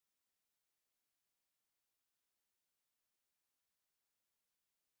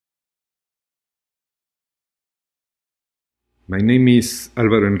My name is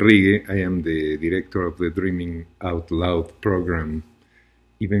Álvaro Enrique. I am the director of the Dreaming Out Loud program.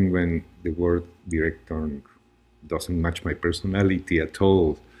 Even when the word director doesn't match my personality at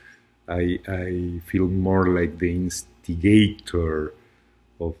all, I feel more like the instigator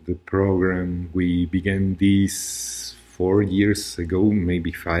of the program. We began this 4 years ago,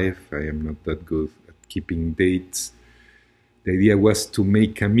 maybe 5. I am not that good at keeping dates. The idea was to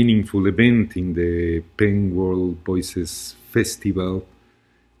make a meaningful event in the Pen World Voices Festival,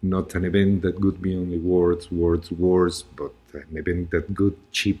 not an event that would be only words, words, words, but an event that would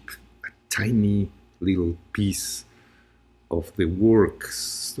chip a tiny little piece of the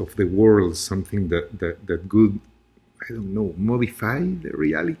works of the world, something that could, I don't know, modify the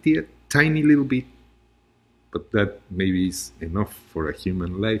reality a tiny little bit, but that maybe is enough for a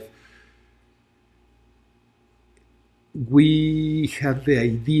human life. We had the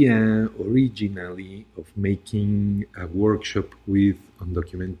idea originally of making a workshop with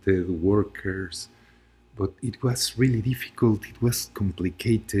undocumented workers, but it was really difficult. It was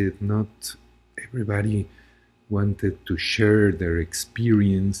complicated. Not everybody wanted to share their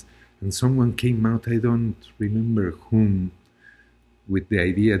experience. And someone came out, I don't remember whom, with the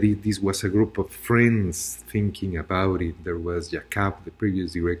idea that this was a group of friends thinking about it. There was Jacob, the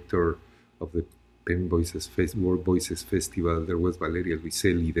previous director of the Pen Voices World Voices Festival. There was Valeria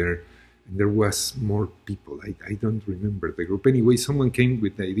Luiselli there, and there was more people. I don't remember the group. Anyway, someone came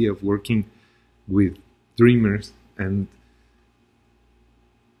with the idea of working with dreamers, and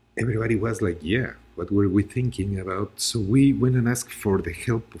everybody was like, yeah, what were we thinking about? So we went and asked for the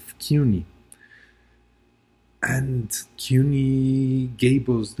help of CUNY. And CUNY gave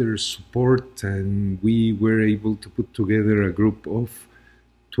us their support, and we were able to put together a group of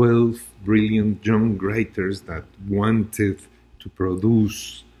 12 brilliant young writers that wanted to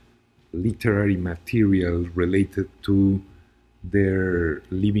produce literary material related to their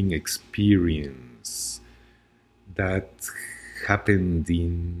living experience. That happened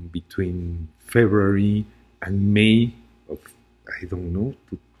in between February and May of, I don't know,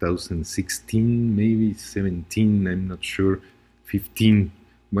 2016, maybe 17, I'm not sure, 15,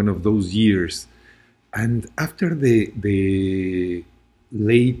 one of those years. And after the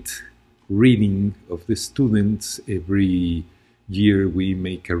late reading of the students, every year we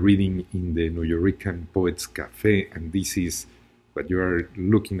make a reading in the Nuyorican Poets Cafe, and this is what you are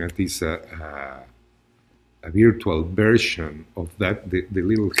looking at is a virtual version of that. The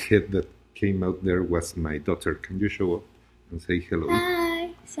little head that came out there was my daughter. Can you show up and say hello?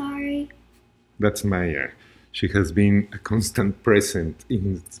 Hi, sorry. That's Maya. She has been a constant presence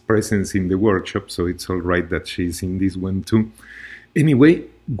in the workshop, so it's all right that she's in this one too. Anyway,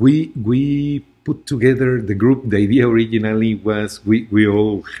 we put together the group. The idea originally was we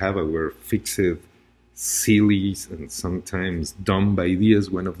all have our fixed, silly, and sometimes dumb ideas.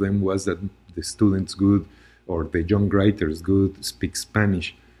 One of them was that the students would, or the young writers would, speak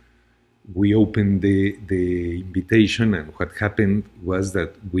Spanish. We opened the invitation, and what happened was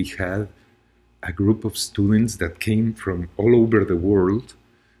that we had a group of students that came from all over the world.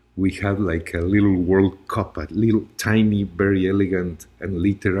 We had like a little World Cup, a little tiny, very elegant and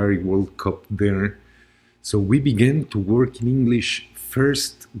literary World Cup there. So we began to work in English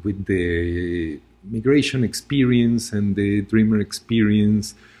first with the migration experience and the dreamer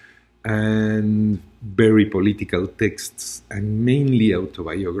experience, and very political texts and mainly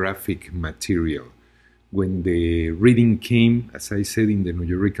autobiographic material. When the reading came, as I said, in the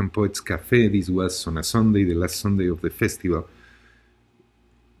Nuyorican Poets Cafe, this was on a Sunday, the last Sunday of the festival,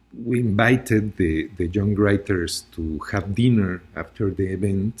 we invited the young writers to have dinner after the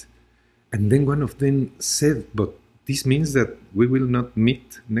event, and then one of them said, but this means that we will not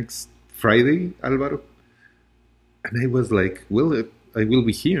meet next Friday, Alvaro? And I was like, well, I will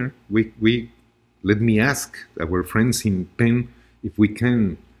be here. Let me ask our friends in Penn if we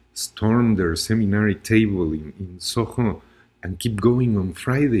can storm their seminary table in Soho and keep going on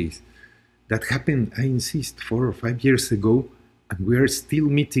Fridays. That happened, I insist, 4 or 5 years ago, and we are still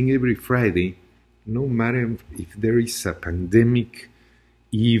meeting every Friday, no matter if there is a pandemic,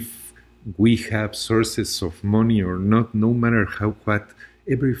 if we have sources of money or not, no matter what.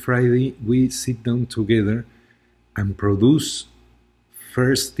 Every Friday we sit down together and produce.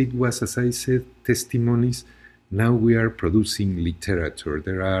 First it was, as I said, testimonies. Now we are producing literature.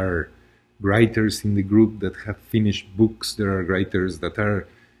 There are writers in the group that have finished books. There are writers that are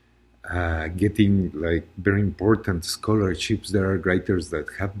getting like very important scholarships. There are writers that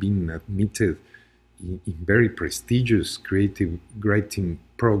have been admitted in very prestigious creative writing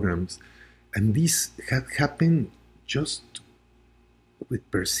programs. And this had happened just with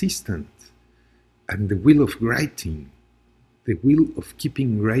persistence and the will of writing. the will of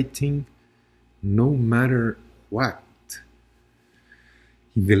keeping writing no matter what.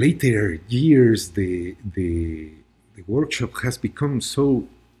 In the later years, the workshop has become so,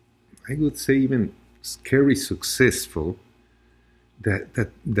 I would say, even scary successful that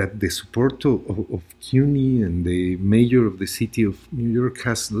the support of CUNY and the mayor of the city of New York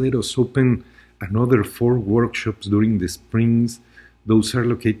has let us open another 4 workshops during the springs. Those are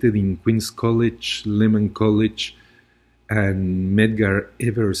located in Queens College, Lehman College, and Medgar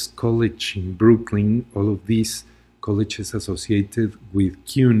Evers College in Brooklyn. All of these colleges associated with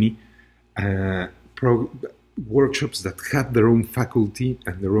CUNY, workshops that have their own faculty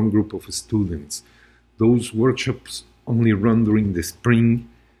and their own group of students. Those workshops only run during the spring.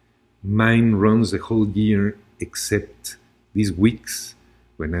 Mine runs the whole year except these weeks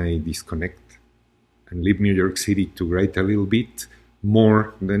when I disconnect and leave New York City to write a little bit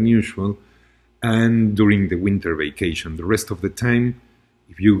more than usual, and during the winter vacation. The rest of the time,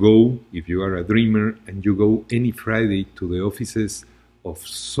 if you are a dreamer and you go any Friday to the offices of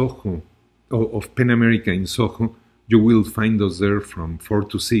Soho, of PEN America in Soho, you will find us there from 4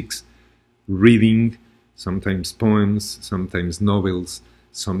 to 6, reading sometimes poems, sometimes novels,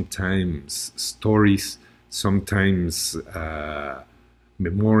 sometimes stories, sometimes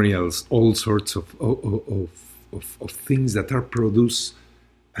memorials, all sorts of things that are produced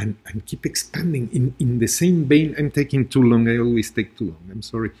and keep expanding in the same vein. I'm taking too long. I always take too long. I'm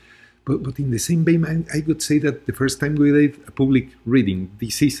sorry. But in the same vein, I would say that the first time we did a public reading,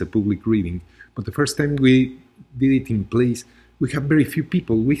 this is a public reading, but the first time we did it in place, we had very few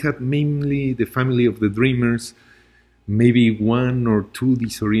people. We had mainly the family of the dreamers, maybe 1 or 2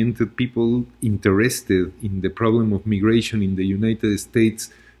 disoriented people interested in the problem of migration in the United States.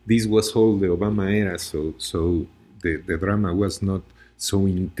 This was all the Obama era, so the drama was not so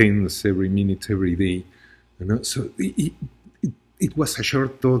intense every minute, every day. You know? So it was a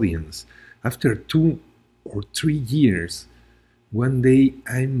short audience. After 2 or 3 years, one day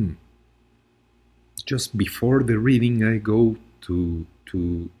just before the reading, I go to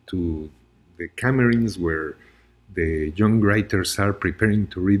the camerins where the young writers are preparing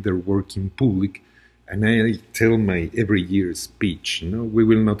to read their work in public, and I tell my every year speech. We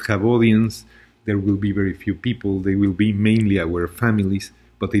will not have audience. There will be very few people. They will be mainly our families,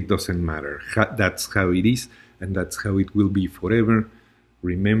 but it doesn't matter. That's how it is, and that's how it will be forever.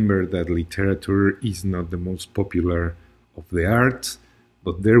 Remember that literature is not the most popular of the arts,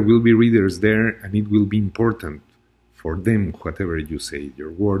 but there will be readers there, and it will be important for them, whatever you say.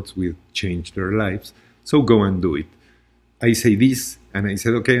 Your words will change their lives, so go and do it. I say this, and I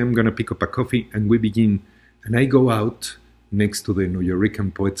said, okay, I'm going to pick up a coffee, and we begin. And I go out next to the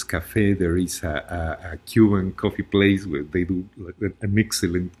Nuyorican Poets Cafe. There is a Cuban coffee place where they do an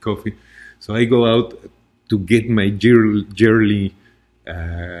excellent coffee. So I go out to get my yearly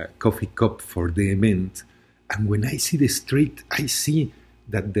coffee cup for the event. And when I see the street, I see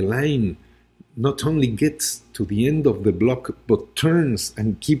that the line not only gets to the end of the block, but turns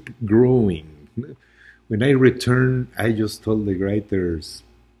and keep growing. When I return, I just told the writers,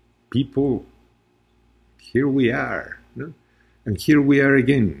 people, here we are. And here we are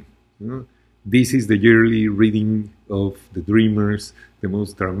again. This is the yearly reading of The Dreamers, the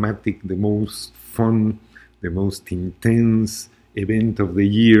most dramatic, the most fun, the most intense event of the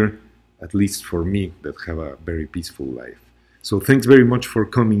year, at least for me that have a very peaceful life. So thanks very much for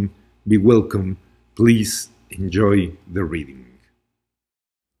coming. Be welcome. Please enjoy the reading.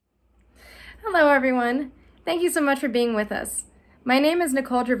 Hello, everyone. Thank you so much for being with us. My name is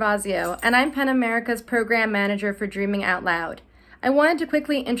Nicole Gervasio, and I'm PEN America's Program Manager for Dreaming Out Loud. I wanted to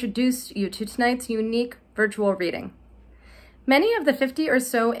quickly introduce you to tonight's unique virtual reading. Many of the 50 or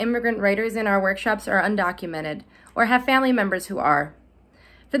so immigrant writers in our workshops are undocumented or have family members who are.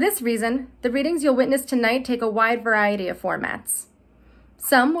 For this reason, the readings you'll witness tonight take a wide variety of formats.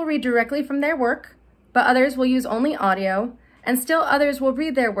 Some will read directly from their work, but others will use only audio, and still others will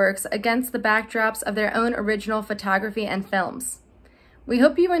read their works against the backdrops of their own original photography and films. We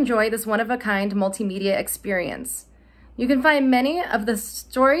hope you enjoy this one-of-a-kind multimedia experience. You can find many of the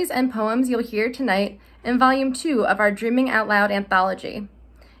stories and poems you'll hear tonight in Volume 2 of our Dreaming Out Loud anthology.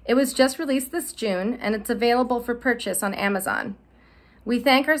 It was just released this June, and it's available for purchase on Amazon. We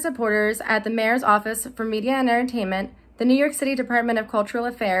thank our supporters at the Mayor's Office for Media and Entertainment, the New York City Department of Cultural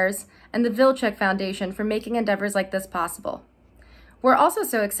Affairs, and the Vilcek Foundation for making endeavors like this possible. We're also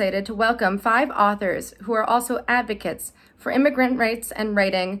so excited to welcome 5 authors who are also advocates for immigrant rights and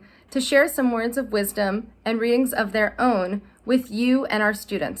writing to share some words of wisdom and readings of their own with you and our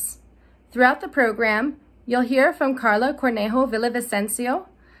students. Throughout the program, you'll hear from Carla Cornejo Villavicencio,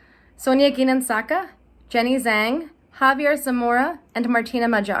 Sonia Guinansaka, Jenny Zhang, Javier Zamora, and Martina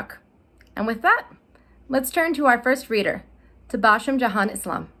Majak. And with that, let's turn to our first reader, Tabashum Jahan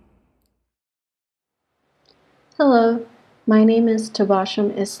Islam. Hello, my name is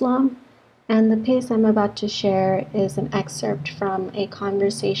Tabashum Islam, and the piece I'm about to share is an excerpt from a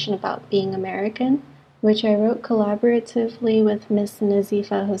conversation about being American, which I wrote collaboratively with Miss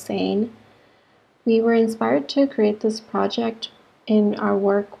Nazifa Hussein. We were inspired to create this project in our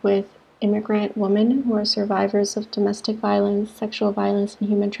work with immigrant women who are survivors of domestic violence, sexual violence, and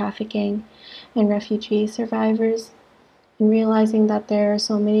human trafficking, and refugee survivors, and realizing that there are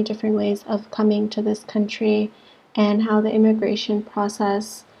so many different ways of coming to this country and how the immigration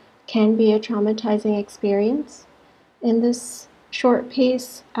process can be a traumatizing experience. In this short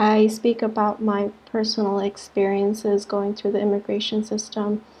piece, I speak about my personal experiences going through the immigration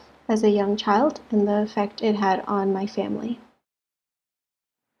system as a young child and the effect it had on my family.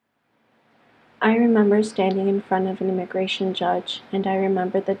 I remember standing in front of an immigration judge, and I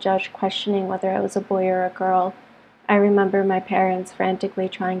remember the judge questioning whether I was a boy or a girl. I remember my parents frantically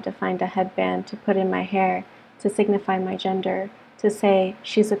trying to find a headband to put in my hair to signify my gender, to say,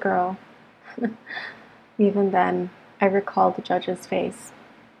 "She's a girl." Even then, I recall the judge's face,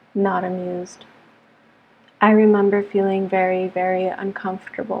 not amused. I remember feeling very, very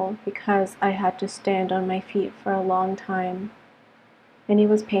uncomfortable because I had to stand on my feet for a long time. And it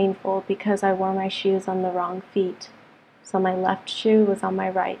was painful because I wore my shoes on the wrong feet. So my left shoe was on my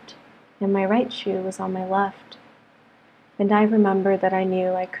right, and my right shoe was on my left. And I remember that I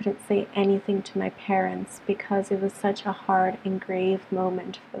knew I couldn't say anything to my parents because it was such a hard and grave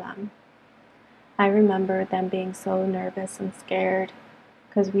moment for them. I remember them being so nervous and scared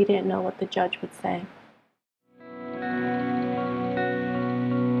because we didn't know what the judge would say.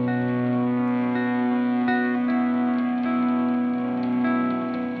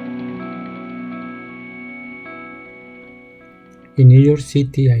 In New York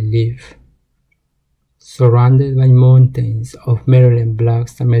City I live, surrounded by mountains of Maryland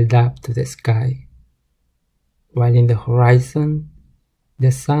blocks that melt up to the sky, while in the horizon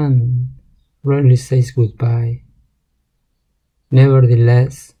the sun rarely says goodbye.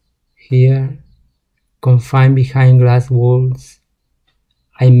 Nevertheless, here, confined behind glass walls,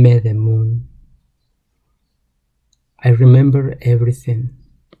 I met the moon. I remember everything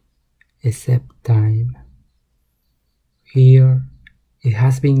except time. Here, it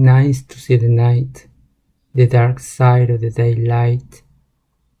has been nice to see the night, the dark side of the daylight,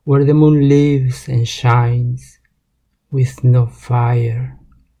 where the moon lives and shines with no fire,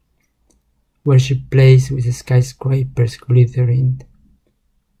 where she plays with the skyscrapers glittering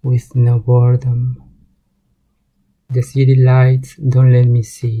with no boredom. The city lights don't let me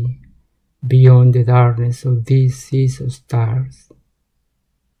see beyond the darkness of these seas of stars.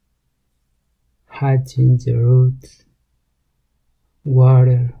 Hot ginger roots,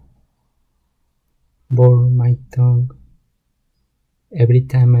 water, burn my tongue. Every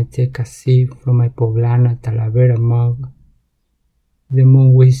time I take a sip from my Poblana Talavera mug, the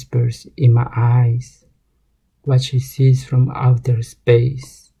moon whispers in my eyes what she sees from outer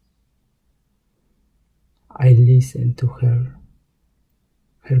space. I listen to her.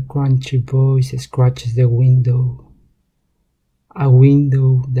 Her crunchy voice scratches the window, a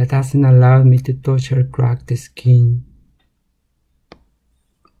window that doesn't allow me to touch her cracked skin.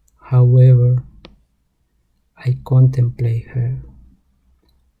 However, I contemplate her.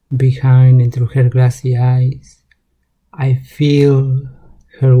 Behind and through her glassy eyes, I feel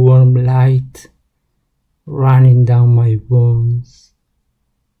her warm light running down my bones.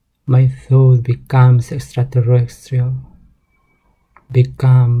 My thought becomes extraterrestrial,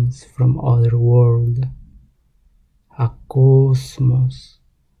 becomes from other world, a cosmos,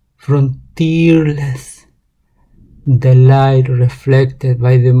 frontierless. The light reflected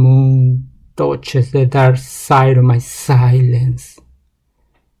by the moon touches the dark side of my silence.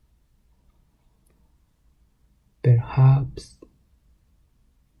 Perhaps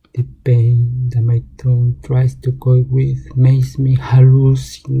the pain that my tongue tries to cope with makes me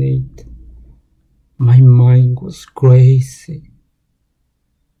hallucinate. My mind was crazy.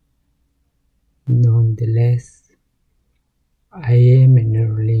 Nonetheless, I am an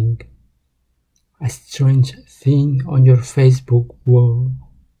earling, a strange thing on your Facebook wall,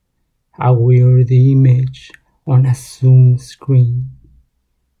 a weird image on a Zoom screen,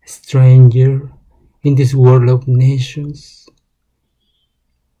 a stranger in this world of nations.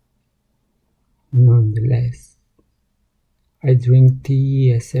 Nonetheless, I drink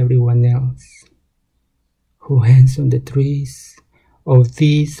tea as everyone else, who hangs on the trees of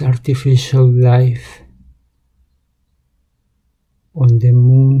this artificial life. On the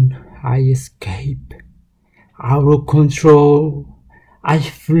moon I escape, out of control. I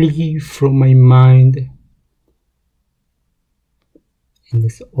flee from my mind. And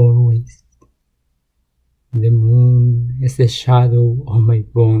as always, the moon is the shadow of my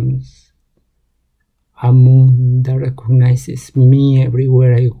bones. A moon that recognizes me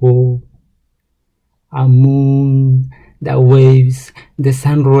everywhere I go. A moon that waves the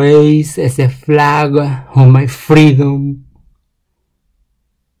sun rays as a flag of my freedom.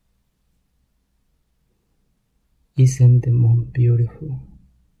 Isn't the moon beautiful?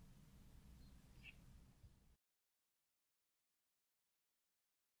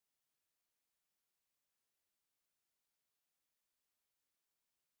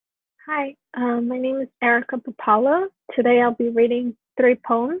 Hi, my name is Erica Papalo. Today I'll be reading 3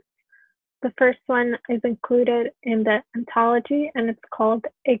 poems. The first one is included in the anthology and it's called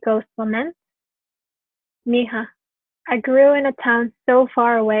A Ghost Lament. Mija, I grew in a town so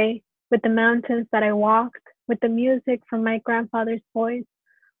far away, with the mountains that I walked, with the music from my grandfather's voice,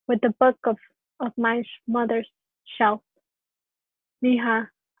 with the book of my mother's shelf. Mija,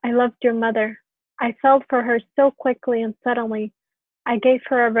 I loved your mother. I felt for her so quickly and suddenly. I gave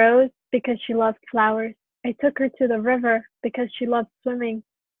her a rose because she loved flowers. I took her to the river because she loved swimming.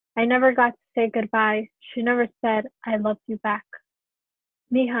 I never got to say goodbye. She never said, I loved you back.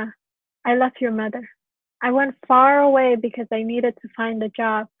 Mija, I left your mother. I went far away because I needed to find a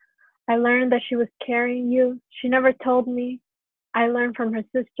job. I learned that she was carrying you. She never told me. I learned from her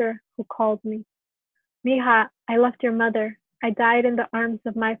sister who called me. Mija, I left your mother. I died in the arms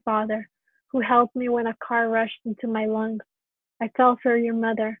of my father, who helped me when a car rushed into my lungs. I fell for your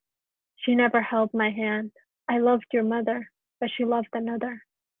mother. She never held my hand. I loved your mother, but she loved another.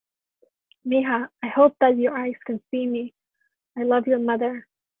 Mija, I hope that your eyes can see me. I love your mother.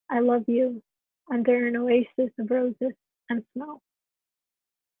 I love you. Under an oasis of roses and snow.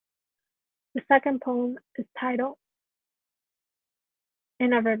 The second poem is titled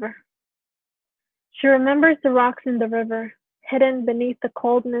In a River. She remembers the rocks in the river, hidden beneath the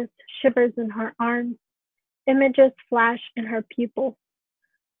coldness, shivers in her arms. Images flash in her pupils.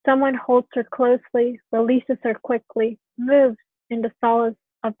 Someone holds her closely, releases her quickly, moves in the solace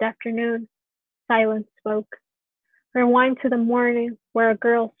of the afternoon. Silence spoke. Rewind to the morning where a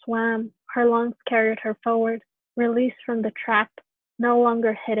girl swam. Her lungs carried her forward, released from the trap, no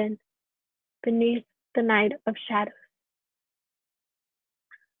longer hidden, beneath the night of shadows.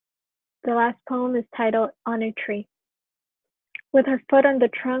 The last poem is titled On a Tree. With her foot on the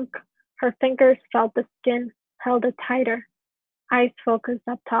trunk, her fingers felt the skin, held it tighter, eyes focused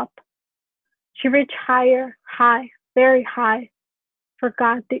up top. She reached higher, high, very high,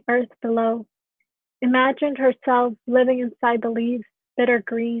 forgot the earth below. Imagined herself living inside the leaves, bitter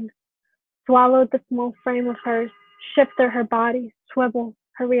green. Swallowed the small frame of hers, shifted her body, swiveled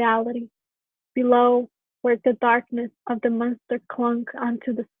her reality. Below, where the darkness of the monster clung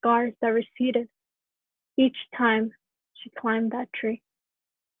onto the scars that receded, each time she climbed that tree.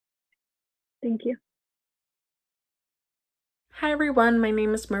 Thank you. Hi everyone, my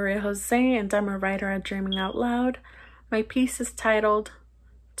name is Maria Jose and I'm a writer at Dreaming Out Loud. My piece is titled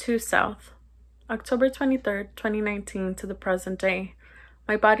To South, October 23rd, 2019 to the present day.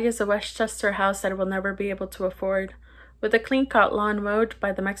 My body is a Westchester house that I will never be able to afford. With a clean-cut lawn mowed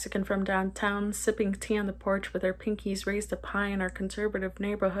by the Mexican from downtown, sipping tea on the porch with her pinkies raised up high in our conservative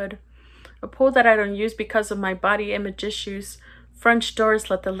neighborhood. A pool that I don't use because of my body image issues. French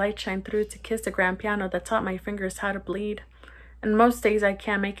doors let the light shine through to kiss the grand piano that taught my fingers how to bleed. And most days I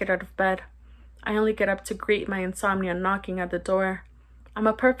can't make it out of bed. I only get up to greet my insomnia knocking at the door. I'm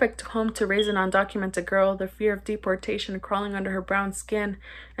a perfect home to raise an undocumented girl, the fear of deportation crawling under her brown skin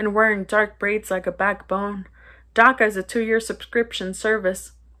and wearing dark braids like a backbone. DACA is a 2-year subscription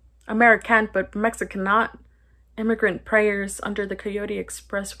service. American but Mexican not. Immigrant prayers under the Coyote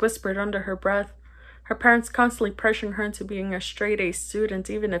Express whispered under her breath. Her parents constantly pressuring her into being a straight-A student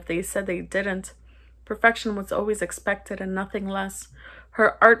even if they said they didn't. Perfection was always expected and nothing less.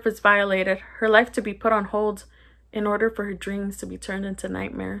 Her art was violated, her life to be put on hold in order for her dreams to be turned into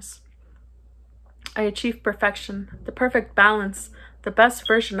nightmares. I achieved perfection, the perfect balance, the best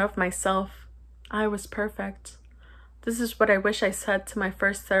version of myself. I was perfect. This is what I wish I said to my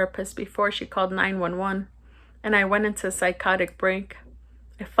first therapist before she called 911, and I went into a psychotic break.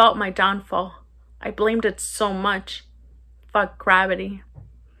 I felt my downfall. I blamed it so much. Fuck gravity.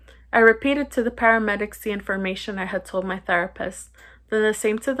 I repeated to the paramedics the information I had told my therapist, then the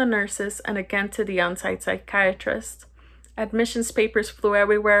same to the nurses, and again to the on-site psychiatrist. Admissions papers flew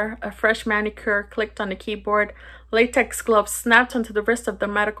everywhere, a fresh manicure clicked on the keyboard, latex gloves snapped onto the wrist of the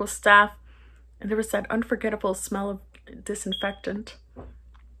medical staff, and there was that unforgettable smell of disinfectant.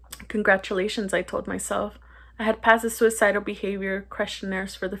 Congratulations, I told myself. I had passed the suicidal behavior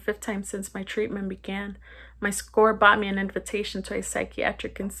questionnaires for the 5th time since my treatment began. My score bought me an invitation to a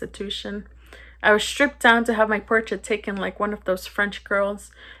psychiatric institution. I was stripped down to have my portrait taken like one of those French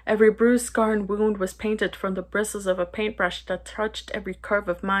girls. Every bruise, scar, and wound was painted from the bristles of a paintbrush that touched every curve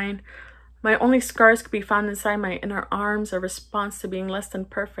of mine. My only scars could be found inside my inner arms, a response to being less than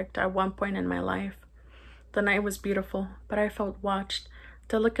perfect at one point in my life. The night was beautiful, but I felt watched,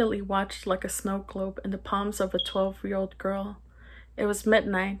 delicately watched like a snow globe in the palms of a 12-year-old girl. It was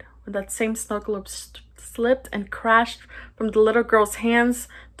midnight when that same snow globe slipped and crashed from the little girl's hands.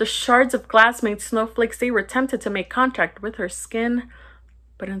 The shards of glass made snowflakes. They were tempted to make contact with her skin,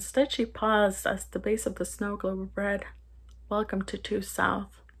 but instead she paused as the base of the snow globe read, "Welcome to 2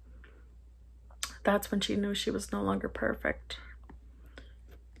 South." That's when she knew she was no longer perfect.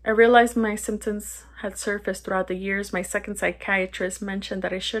 I realized my symptoms had surfaced throughout the years. My second psychiatrist mentioned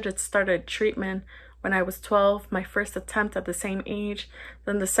that I should have started treatment when I was 12, my first attempt at the same age,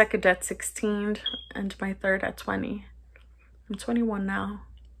 then the second at 16, and my third at 20. I'm 21 now.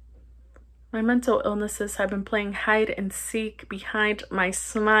 My mental illnesses have been playing hide and seek behind my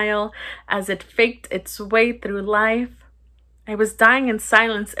smile as it faked its way through life. I was dying in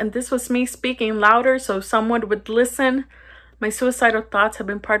silence, and this was me speaking louder so someone would listen. My suicidal thoughts have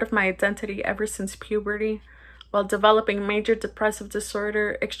been part of my identity ever since puberty. While developing major depressive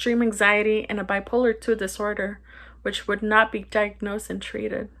disorder, extreme anxiety, and a bipolar 2 disorder, which would not be diagnosed and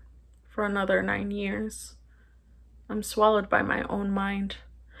treated for another 9 years. I'm swallowed by my own mind.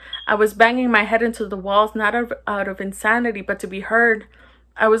 I was banging my head into the walls, not out of insanity, but to be heard.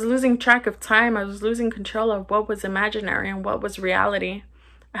 I was losing track of time. I was losing control of what was imaginary and what was reality.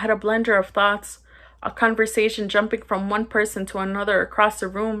 I had a blender of thoughts, a conversation jumping from one person to another across the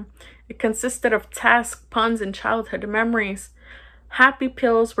room. It consisted of tasks, puns, and childhood memories. Happy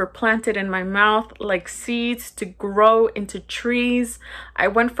pills were planted in my mouth like seeds to grow into trees. I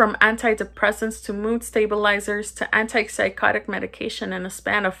went from antidepressants to mood stabilizers to antipsychotic medication in a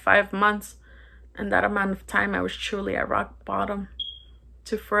span of 5 months. In that amount of time, I was truly at rock bottom,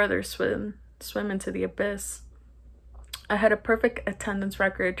 to further swim into the abyss. I had a perfect attendance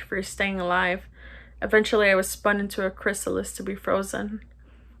record for staying alive. Eventually, I was spun into a chrysalis to be frozen.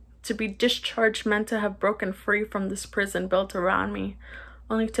 To be discharged meant to have broken free from this prison built around me,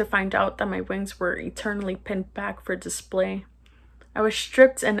 only to find out that my wings were eternally pinned back for display. I was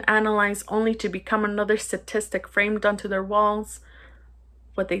stripped and analyzed only to become another statistic framed onto their walls.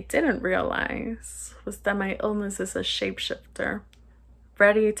 What they didn't realize was that my illness is a shapeshifter,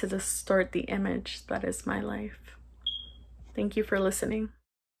 ready to distort the image that is my life. Thank you for listening.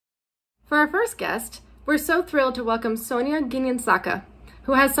 For our first guest, we're so thrilled to welcome Sonia Ginyansaka,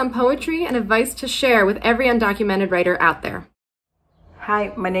 who has some poetry and advice to share with every undocumented writer out there.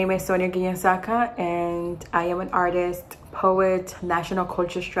 Hi, my name is Sonia Ginyansaka, and I am an artist, poet, national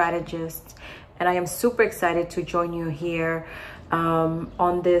culture strategist, and I am super excited to join you here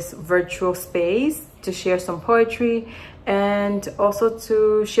on this virtual space to share some poetry and also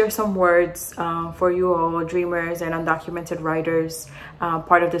to share some words for you all dreamers and undocumented writers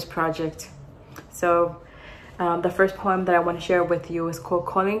part of this project. So the first poem that I want to share with you is called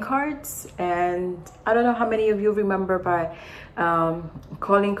Calling Cards, and I don't know how many of you remember, but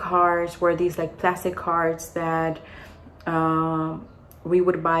calling cards were these like plastic cards that we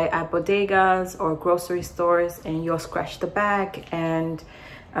would buy at bodegas or grocery stores, and you'll scratch the back and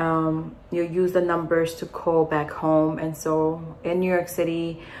you use the numbers to call back home. And so in New York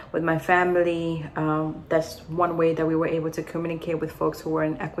City with my family, that's one way that we were able to communicate with folks who were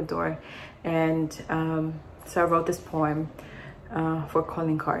in Ecuador. And so I wrote this poem for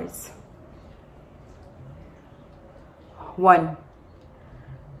calling cards. 1.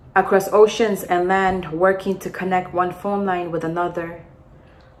 Across oceans and land, working to connect one phone line with another,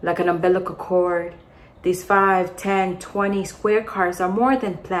 like an umbilical cord, these 5, 10, 20 square cards are more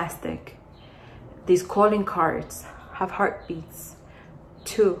than plastic. These calling cards have heartbeats,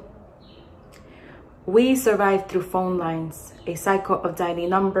 too. We survived through phone lines, a cycle of dialing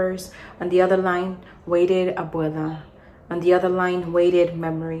numbers. On the other line waited abuela. On the other line waited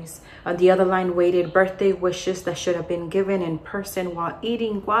memories. On the other line waited birthday wishes that should have been given in person while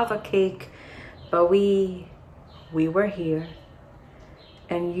eating guava cake. But we were here,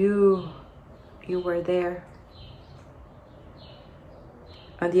 and you were there.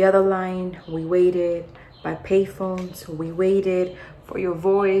 On the other line, we waited by payphones. We waited for your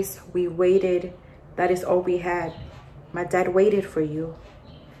voice. We waited. That is all we had. My dad waited for you.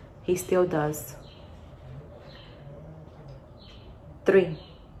 He still does. 3.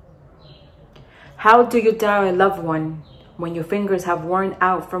 How do you dial a loved one when your fingers have worn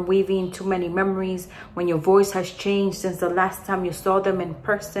out from weaving too many memories, when your voice has changed since the last time you saw them in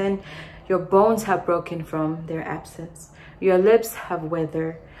person, your bones have broken from their absence, your lips have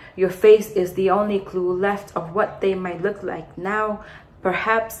withered, your face is the only clue left of what they might look like now.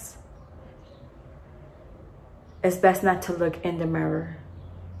 Perhaps it's best not to look in the mirror.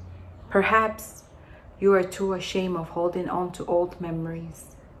 Perhaps you are too ashamed of holding on to old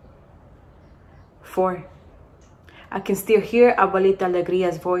memories. 4. I can still hear Abuelita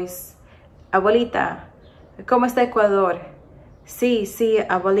Alegria's voice. Abuelita, ¿cómo está Ecuador? Sí, sí,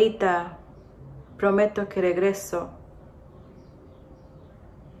 abuelita, prometo que regreso.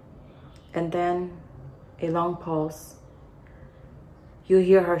 And then a long pause. You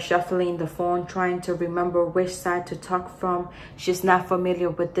hear her shuffling the phone, trying to remember which side to talk from. She's not familiar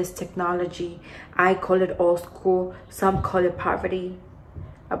with this technology. I call it old school. Some call it poverty.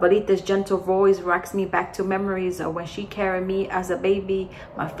 Abuelita's gentle voice rocks me back to memories of when she carried me as a baby.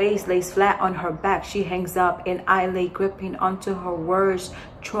 My face lays flat on her back. She hangs up and I lay gripping onto her words,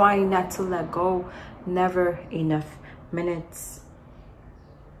 trying not to let go. Never enough minutes.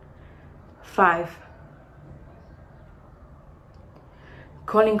 5.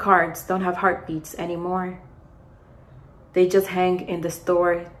 Calling cards don't have heartbeats anymore. They just hang in the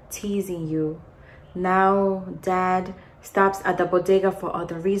store, teasing you. Now, Dad stops at the bodega for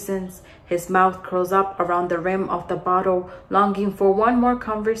other reasons. His mouth curls up around the rim of the bottle, longing for one more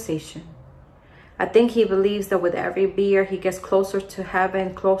conversation. I think he believes that with every beer, he gets closer to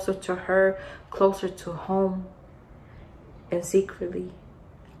heaven, closer to her, closer to home. And secretly,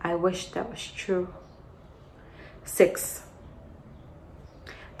 I wish that was true. 6.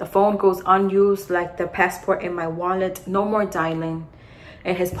 The phone goes unused like the passport in my wallet. No more dialing.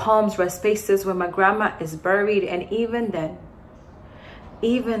 And his palms rest spaces where my grandma is buried. And even then,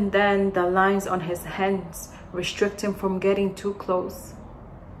 the lines on his hands restrict him from getting too close.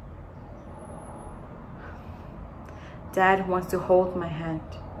 Dad wants to hold my hand.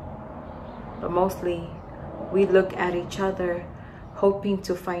 But mostly, we look at each other, hoping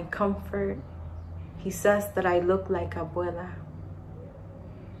to find comfort. He says that I look like abuela.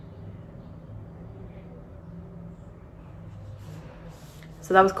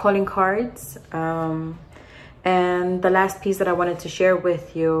 So that was calling cards. And the last piece that I wanted to share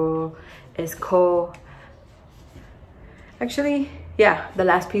with you is called, the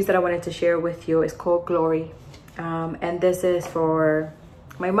last piece that I wanted to share with you is called Glory. And this is for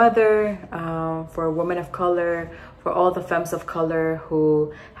my mother, for women of color, for all the femmes of color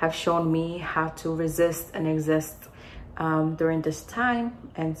who have shown me how to resist and exist during this time.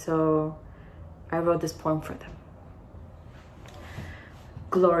 And so I wrote this poem for them.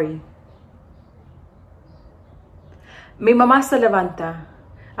 Glory. Mi mamá se levanta.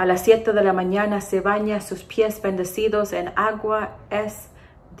 A las 7 de la mañana se baña, sus pies bendecidos en agua, es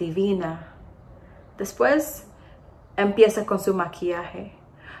divina. Después empieza con su maquillaje.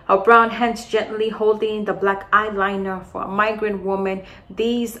 Her brown hands gently holding the black eyeliner. For a migrant woman,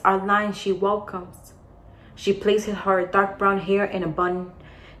 these are lines she welcomes. She places her dark brown hair in a bun,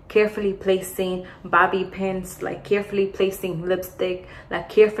 carefully placing bobby pins, like carefully placing lipstick, like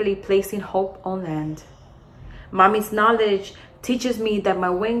carefully placing hope on land. Mommy's knowledge teaches me that my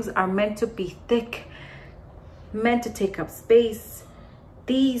wings are meant to be thick, meant to take up space.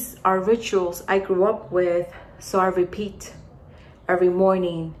 These are rituals I grew up with, so I repeat every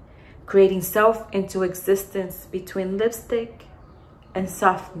morning, creating self into existence between lipstick and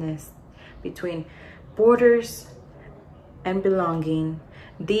softness, between borders and belonging.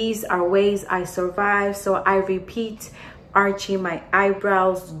 These are ways I survive, so I repeat, arching my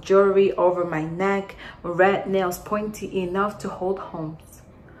eyebrows, jewelry over my neck, red nails pointy enough to hold homes.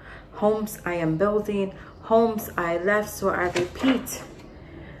 Homes I am building, homes I left, so I repeat,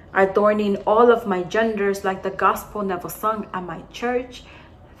 adorning all of my genders like the gospel never sung at my church.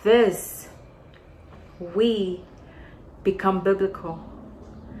 We become biblical.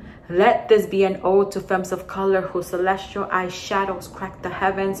 Let this be an ode to femmes of color whose celestial eyes shadows crack the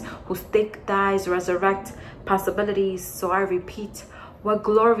heavens, whose thick thighs resurrect possibilities. So I repeat, what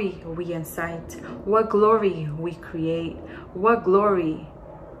glory we incite, what glory we create, what glory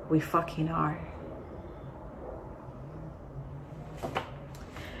we fucking are.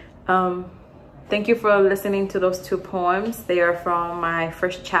 Thank you for listening to those 2 poems. They are from my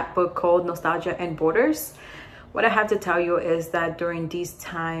first chapbook called Nostalgia and Borders. What I have to tell you is that during these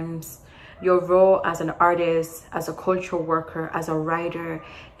times, your role as an artist, as a cultural worker, as a writer,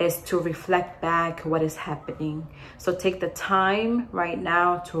 is to reflect back what is happening. So take the time right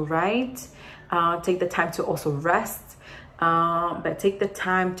now to write. Take the time to also rest. but take the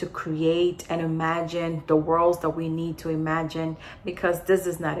time to create and imagine the worlds that we need to imagine, because this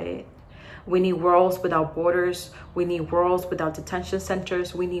is not it. We need worlds without borders. We need worlds without detention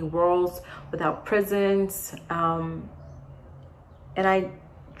centers. We need worlds without prisons. And I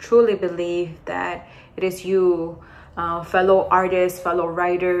truly believe that it is you, fellow artists, fellow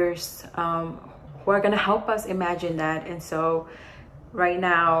writers, who are going to help us imagine that. And so right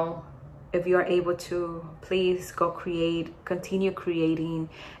now, if you are able to, please go create, continue creating.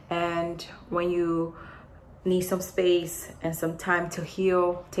 And when you need some space and some time to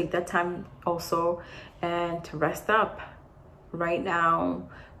heal, take that time also and to rest up. Right now,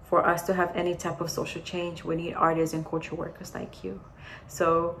 for us to have any type of social change, we need artists and culture workers like you.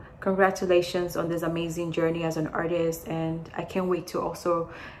 So congratulations on this amazing journey as an artist, and I can't wait to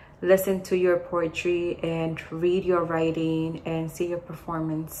also listen to your poetry and read your writing and see your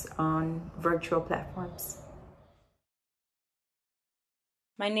performance on virtual platforms.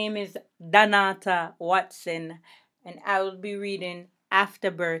 My name is Donata Watson, and I will be reading After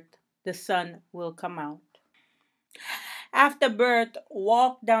Birth, the Sun Will Come Out. After birth,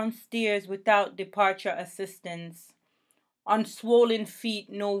 walk downstairs without departure assistance. On swollen feet,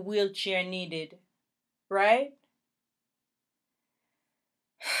 no wheelchair needed. Right?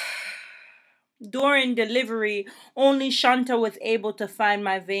 During delivery, only Shanta was able to find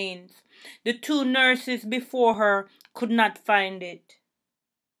my veins. The two nurses before her could not find it.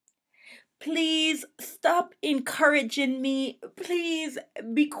 Please stop encouraging me. Please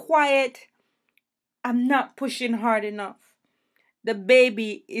be quiet. I'm not pushing hard enough. The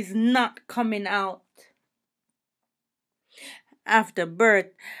baby is not coming out. After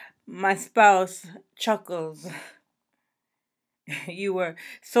birth, my spouse chuckles. You were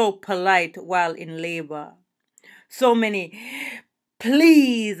so polite while in labor. So many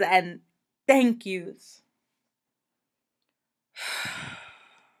please and thank yous.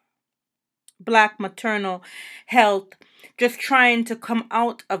 Black maternal health, just trying to come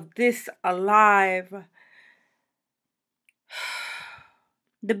out of this alive.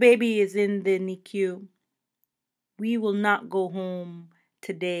 The baby is in the NICU. We will not go home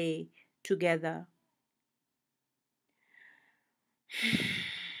today together.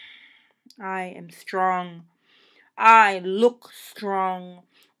 I am strong. I look strong.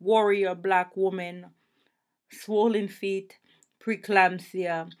 Warrior black woman. Swollen feet,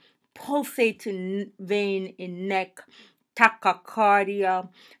 preeclampsia, pulsating vein in neck, tachycardia,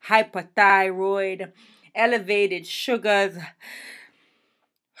 hypothyroid, elevated sugars.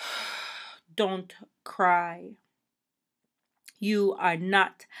 Don't cry. You are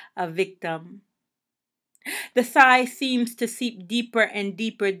not a victim. The sigh seems to seep deeper and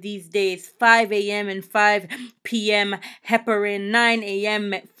deeper these days. 5 a.m. and 5 p.m. heparin, 9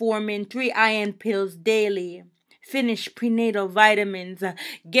 a.m. metformin, 3 iron pills daily. Finish prenatal vitamins.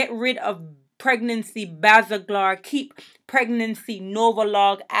 Get rid of pregnancy Basaglar. Keep pregnancy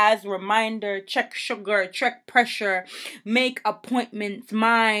Novolog as reminder. Check sugar, check pressure. Make appointments.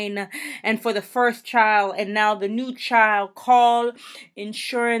 Mine and for the first child and now the new child. Call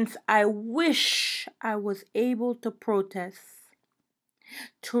insurance. I wish I was able to protest,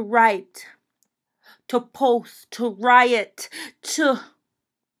 to write, to post, to riot, to...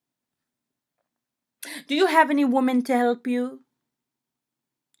 Do you have any woman to help you?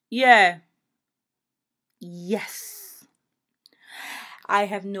 Yeah. Yes. I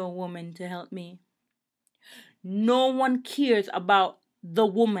have no woman to help me. No one cares about the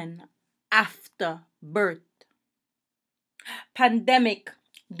woman after birth. Pandemic.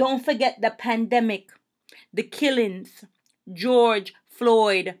 Don't forget the pandemic. The killings. George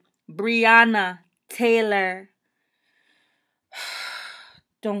Floyd, Breonna Taylor.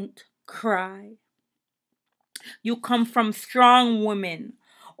 Don't cry. You come from strong women,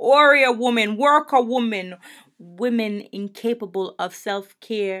 warrior women, worker women, women incapable of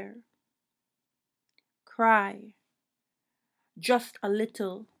self-care. Cry. Just a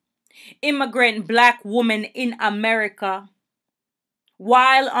little. Immigrant black woman in America.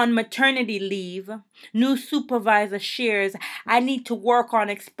 While on maternity leave, new supervisor shares, I need to work on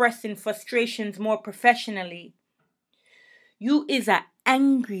expressing frustrations more professionally. You is a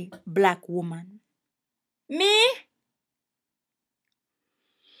angry black woman. Me?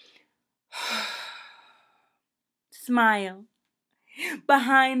 Smile.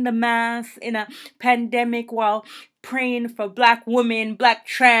 Behind the mask in a pandemic while praying for black women, black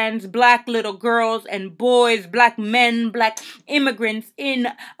trans, black little girls and boys, black men, black immigrants in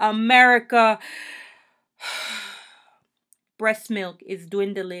America. Breast milk is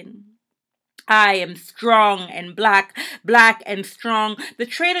dwindling. I am strong and black, black and strong. The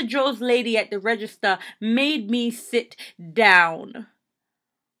Trader Joe's lady at the register made me sit down.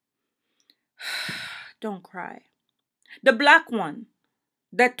 Don't cry. The black one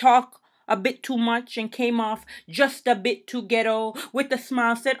that talked a bit too much and came off just a bit too ghetto with a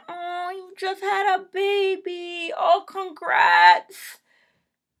smile said, "Oh, you just had a baby. Oh, congrats.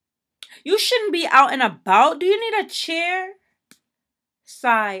 You shouldn't be out and about. Do you need a chair?"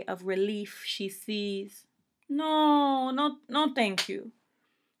 Sigh of relief she sees. No, thank you.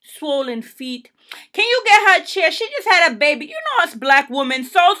 Swollen feet. "Can you get her a chair? She just had a baby. You know us black women,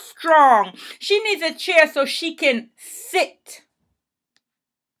 so strong. She needs a chair so she can sit."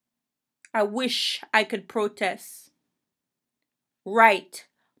 I wish I could protest. Write,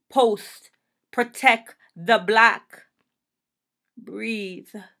 post, protect the black.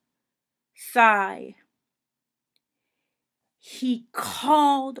 Breathe. Sigh. He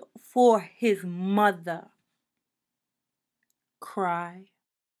called for his mother. Cry.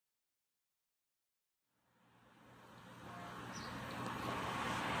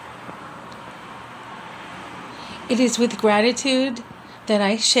 It is with gratitude that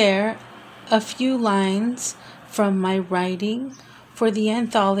I share a few lines from my writing for the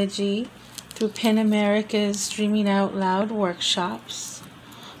anthology through PEN America's Dreaming Out Loud workshops,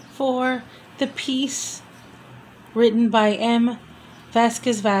 for the piece written by M.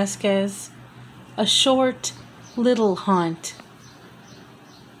 Vasquez, A Short Little Haunt.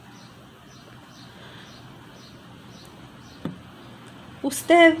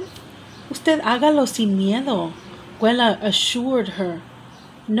 Usted hágalo sin miedo, Güela assured her.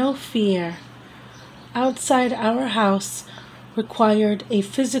 No fear. Outside our house required a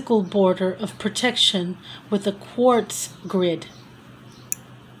physical border of protection with a quartz grid.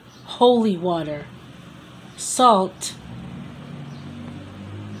 Holy water, salt,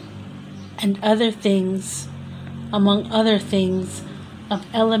 and other things, among other things, of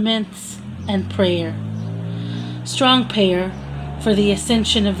elements and prayer. Strong prayer for the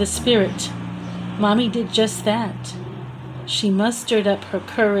ascension of the spirit. Mommy did just that. She mustered up her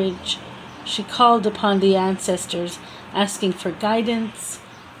courage. She called upon the ancestors, asking for guidance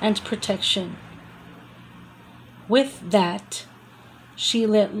and protection. With that, she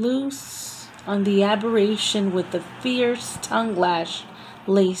let loose on the aberration with the fierce tongue lash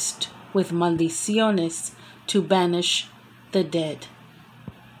laced with maldiciones to banish the dead.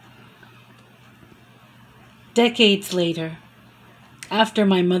 Decades later, after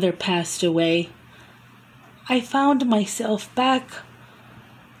my mother passed away, I found myself back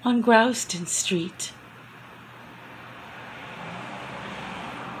on Grouston Street.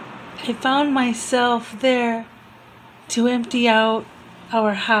 I found myself there to empty out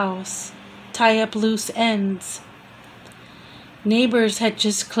our house, tie up loose ends. Neighbors had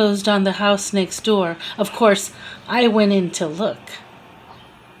just closed on the house next door. Of course, I went in to look.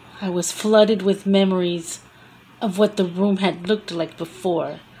 I was flooded with memories of what the room had looked like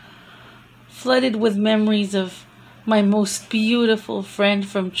before. Flooded with memories of my most beautiful friend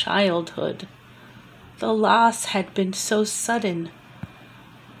from childhood. The loss had been so sudden.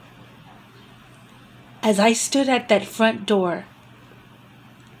 As I stood at that front door,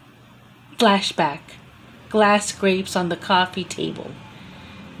 flashback, glass grapes on the coffee table.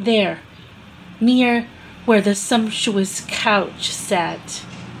 There, near where the sumptuous couch sat,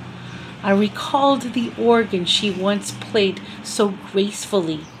 I recalled the organ she once played so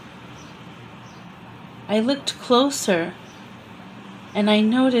gracefully. I looked closer, and I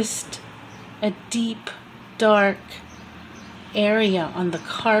noticed a deep, dark area on the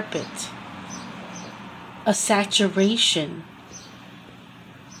carpet. A saturation.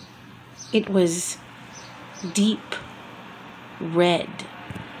 It was deep red.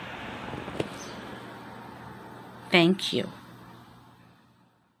 Thank you.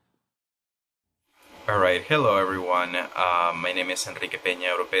 All right, hello everyone. My name is Enrique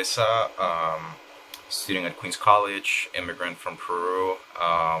Peña Oropesa, student at Queens College, immigrant from Peru.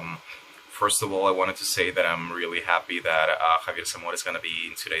 First of all, I wanted to say that I'm really happy that Javier Zamora is going to be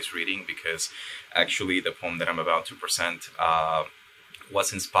in today's reading, because actually the poem that I'm about to present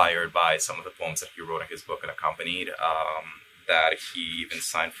was inspired by some of the poems that he wrote in his book Unaccompanied, that he even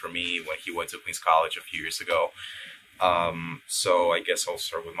signed for me when he went to Queens College a few years ago. So I guess I'll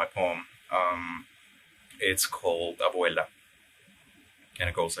start with my poem. It's called Abuela, and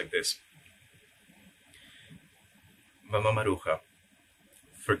it goes like this. Mama Maruja,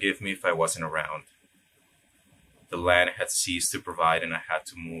 forgive me if I wasn't around. The land had ceased to provide and I had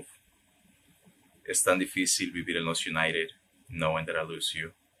to move. Es tan difícil vivir en los United, knowing that I lose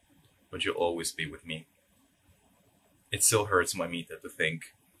you, but you'll always be with me. It still hurts, mamita, to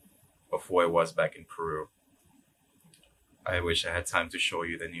think of who I was back in Peru. I wish I had time to show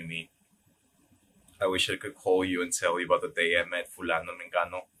you the new me. I wish I could call you and tell you about the day I met Fulano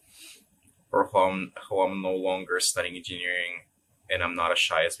Mengano, or how I'm no longer studying engineering and I'm not as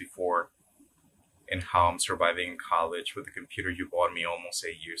shy as before, and how I'm surviving in college with the computer you bought me almost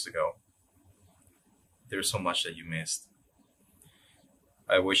 8 years ago. There's so much that you missed.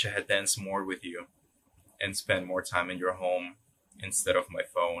 I wish I had danced more with you and spent more time in your home instead of my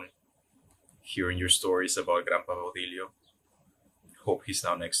phone, hearing your stories about Grandpa Baudilio. Hope he's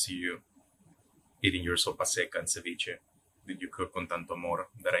now next to you, eating your sopa seca and ceviche that you cook con tanto amor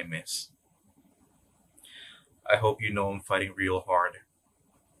that I miss. I hope you know I'm fighting real hard.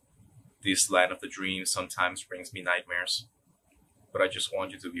 This land of the dream sometimes brings me nightmares, but I just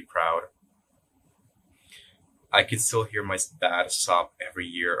want you to be proud. I can still hear my dad sob every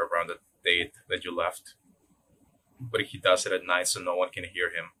year around the date that you left, but he does it at night so no one can hear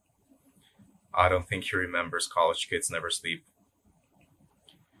him. I don't think he remembers college kids never sleep.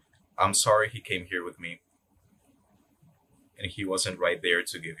 I'm sorry he came here with me, and he wasn't right there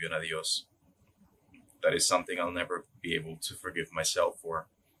to give you an adios. That is something I'll never be able to forgive myself for.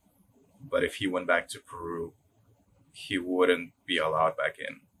 But if he went back to Peru, he wouldn't be allowed back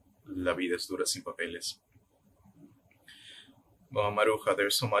in. La vida es dura sin papeles. Well, Maruja,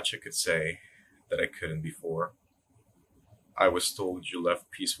 there's so much I could say that I couldn't before. I was told you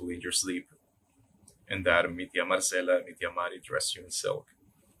left peacefully in your sleep, and that mi tía Marcela and mi tía Mari dressed you in silk.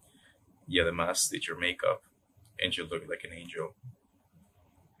 Y además did your makeup, and you look like an angel.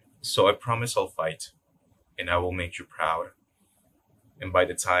 So I promise I'll fight, and I will make you proud. And by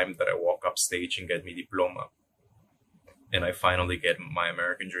the time that I walk up stage and get mi diploma, and I finally get my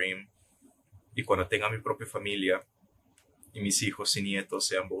American dream, y cuando tenga mi propia familia, y mis hijos y nietos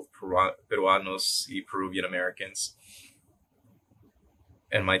sean both peruanos y Peruvian Americans,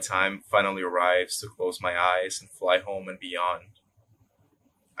 and my time finally arrives to close my eyes and fly home and beyond,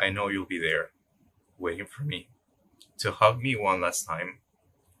 I know you'll be there, waiting for me, to hug me one last time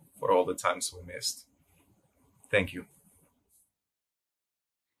for all the times we missed. Thank you.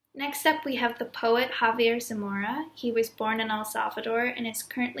 Next up, we have the poet Javier Zamora. He was born in El Salvador and is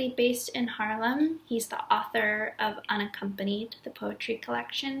currently based in Harlem. He's the author of Unaccompanied, the poetry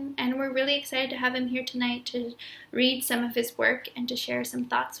collection, and we're really excited to have him here tonight to read some of his work and to share some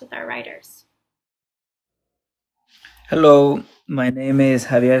thoughts with our writers. Hello, my name is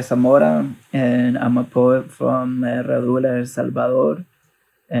Javier Zamora, and I'm a poet from Herradura, El Salvador.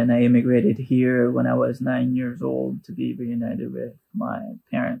 And I immigrated here when I was 9 years old to be reunited with my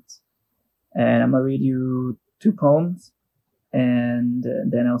parents. And I'm going to read you 2 poems, and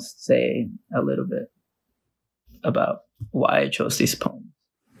then I'll say a little bit about why I chose these poems.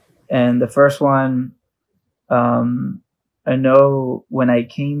 And the first one, I know when I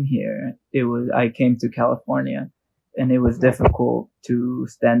came here, I came to California, and it was difficult to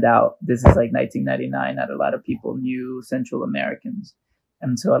stand out. This is like 1999, not a lot of people knew Central Americans.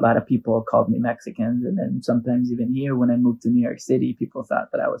 And so a lot of people called me Mexicans. And then sometimes even here, when I moved to New York City, people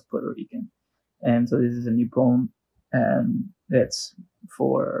thought that I was Puerto Rican. And so this is a new poem, and it's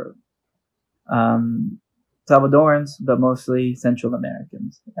for Salvadorans, but mostly Central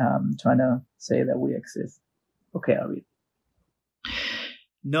Americans, trying to say that we exist. Okay, I'll read.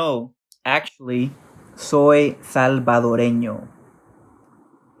 No, actually, soy salvadoreño.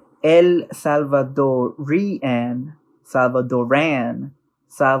 El Salvadorian, Salvadorian,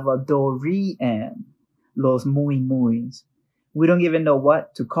 los muy muys. We don't even know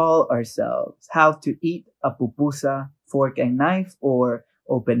what to call ourselves, how to eat a pupusa, fork and knife, or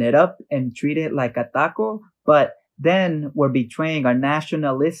open it up and treat it like a taco, but then we're betraying our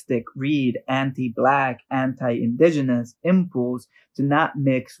nationalistic, anti-black, anti-indigenous impulse to not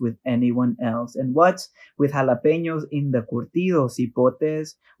mix with anyone else. And what's with jalapenos in the curtidos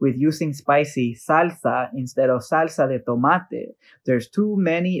hipotes, with using spicy salsa instead of salsa de tomate? There's too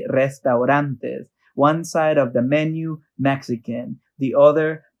many restaurantes. One side of the menu, Mexican, the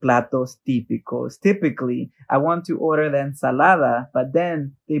other, platos típicos. Typically, I want to order the ensalada, but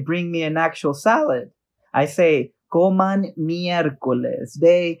then they bring me an actual salad. I say, coman miércoles.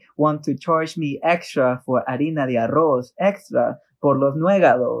 They want to charge me extra for harina de arroz, extra por los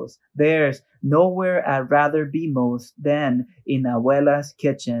nuegados. There's nowhere I'd rather be most than in abuela's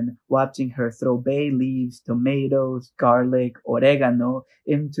kitchen, watching her throw bay leaves, tomatoes, garlic, oregano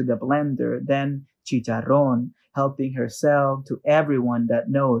into the blender, then chicharrón, helping her sell to everyone that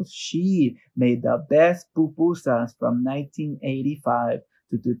knows she made the best pupusas from 1985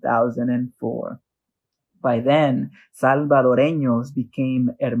 to 2004. By then, Salvadoreños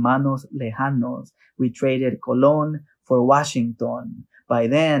became hermanos lejanos. We traded Colón for Washington. By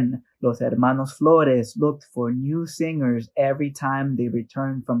then, Los hermanos Flores looked for new singers every time they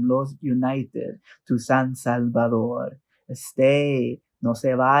returned from Los United to San Salvador. Stay, no se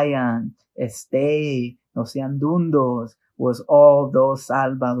vayan. Stay, no sean dundos, was all those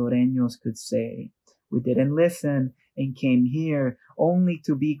Salvadoreños could say. We didn't listen and came here only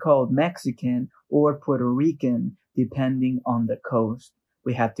to be called Mexican or Puerto Rican, depending on the coast.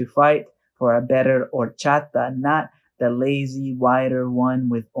 We had to fight for a better horchata, not the lazy, whiter one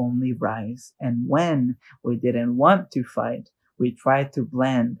with only rice. And when we didn't want to fight, we tried to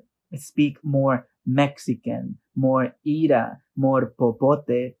blend, speak more Mexican, more ira, more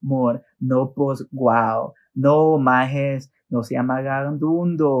popote, more nopos guau. No majes, no se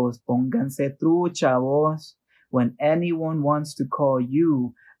amagandundos, pónganse trucha vos. When anyone wants to call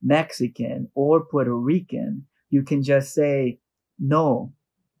you Mexican or Puerto Rican, you can just say, no,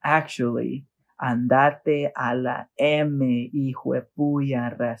 actually, andate a la M, hijo de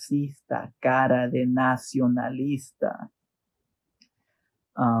puya racista, cara de nacionalista.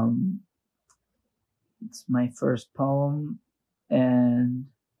 It's my first poem, and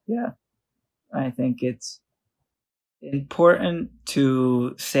yeah, I think it's important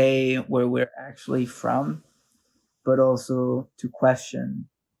to say where we're actually from, but also to question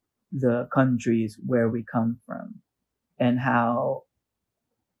the countries where we come from and how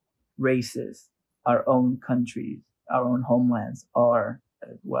racist our own countries, our own homelands are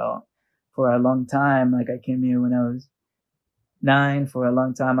as well. For a long time, like I came here when I was 9, for a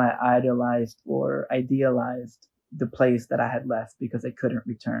long time I idolized or idealized the place that I had left because I couldn't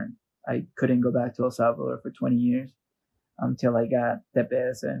return. I couldn't go back to El Salvador for 20 years until I got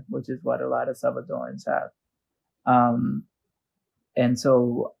TPS, which is what a lot of Salvadorans have. And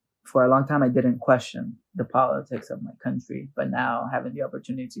so for a long time, I didn't question the politics of my country. But now having the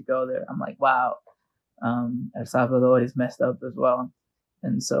opportunity to go there, I'm like, wow, El Salvador is messed up as well.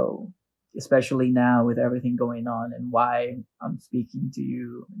 And so especially now with everything going on and why I'm speaking to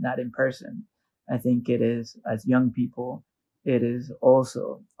you, not in person, I think it is, as young people, it is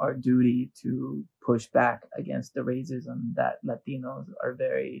also our duty to push back against the racism that Latinos are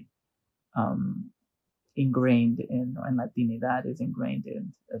very ingrained in, and Latinidad is ingrained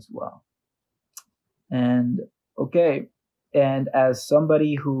in as well. And okay, and as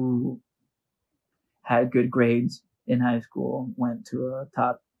somebody who had good grades in high school, went to a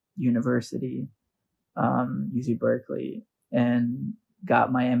top university, UC Berkeley, and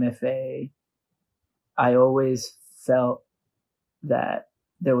got my MFA, I always felt that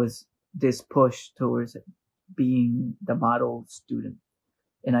there was this push towards being the model student.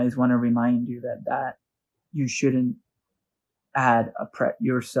 And I just want to remind you that you shouldn't add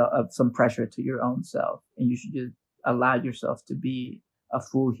some pressure to your own self, and you should just allow yourself to be a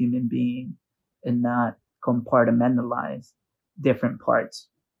full human being and not compartmentalize different parts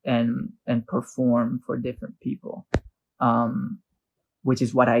and perform for different people, which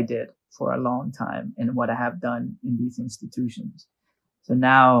is what I did for a long time and what I have done in these institutions. So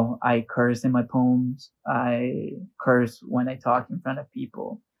now I curse in my poems. I curse when I talk in front of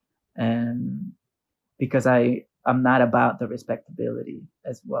people, and because I'm not about the respectability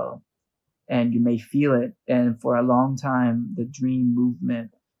as well. And you may feel it. And for a long time, the Dream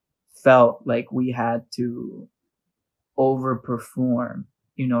movement felt like we had to overperform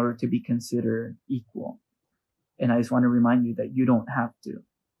in order to be considered equal. And I just want to remind you that you don't have to,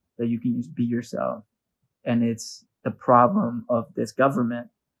 that you can just be yourself. And it's the problem of this government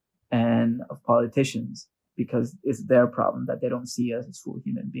and of politicians, because it's their problem that they don't see us as full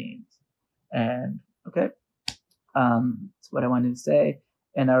human beings. And okay, that's what I wanted to say.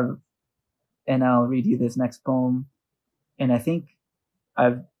 And I'll read you this next poem. And I think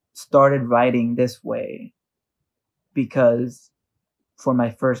I've started writing this way because for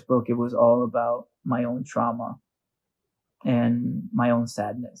my first book, it was all about my own trauma and my own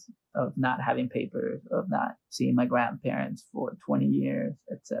sadness of not having papers, of not seeing my grandparents for 20 years,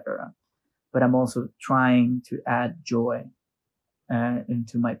 etc. But I'm also trying to add joy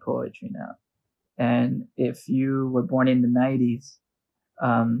into my poetry now. And if you were born in the 90s,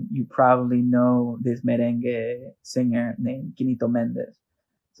 you probably know this merengue singer named Quinito Mendez.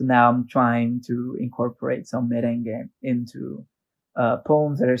 So now I'm trying to incorporate some merengue into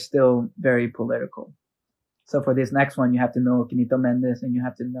poems that are still very political. So for this next one, you have to know Quinito Mendez and you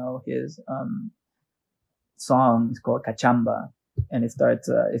have to know his song. It's called Cachamba. And it starts,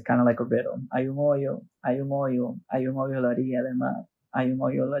 it's kind of like a riddle. Hay un hoyo, hay un hoyo, hay un hoyo a la orilla del mar, hay un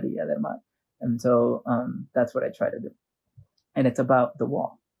hoyo a la orilla del mar. And so that's what I try to do. And it's about the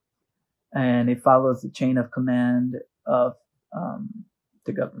wall. And it follows the chain of command of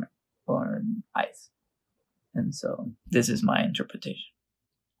the government or ICE. And so this is my interpretation.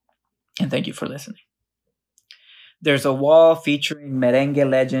 And thank you for listening. There's a wall featuring merengue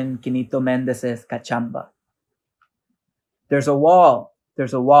legend Quinito Mendez's Cachamba. There's a wall.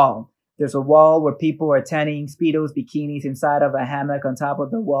 There's a wall. There's a wall where people are tanning Speedos bikinis inside of a hammock on top of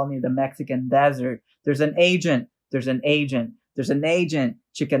the wall near the Mexican desert. There's an agent. There's an agent. There's an agent.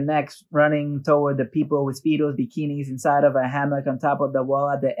 Chicken necks running toward the people with Speedos bikinis inside of a hammock on top of the wall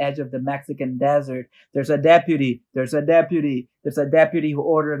at the edge of the Mexican desert. There's a deputy. There's a deputy. There's a deputy who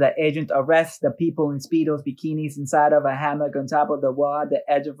ordered the agent arrest the people in Speedos bikinis inside of a hammock on top of the wall at the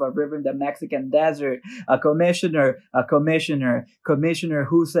edge of a river in the Mexican desert. A commissioner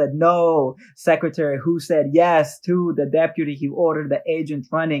who said no. Secretary who said yes to the deputy who ordered the agent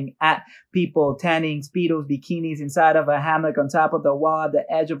running at people tanning Speedos bikinis inside of a hammock on top of the wall at the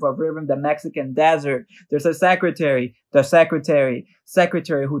edge of a river in the Mexican desert. There's a secretary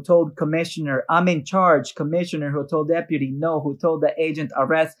who told commissioner, I'm in charge. Commissioner who told deputy, no, who told the agent,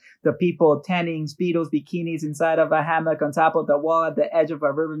 arrest the people tanning Speedos bikinis inside of a hammock on top of the wall at the edge of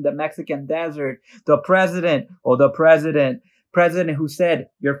a river in the Mexican desert. The president who said,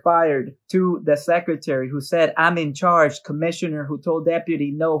 you're fired, to the secretary who said, I'm in charge, commissioner who told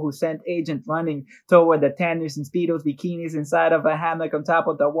deputy no, who sent agent running toward the tanners in Speedos bikinis inside of a hammock on top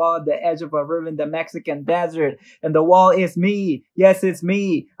of the wall at the edge of a river in the Mexican desert. And the wall is me. Yes, it's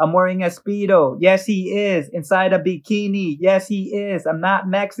me. I'm wearing a Speedo. Yes, he is. Inside a bikini. Yes, he is. I'm not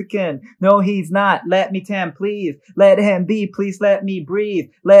Mexican. No, he's not. Let me tan, please. Let him be. Please let me breathe.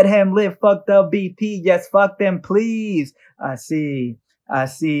 Let him live. Fuck the BP. Yes, fuck them, please.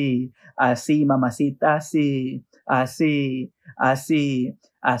 Así, mamacita, así,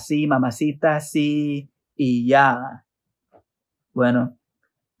 mamacita, así, y ya. Bueno,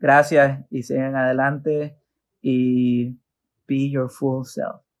 gracias y sigan adelante y be your full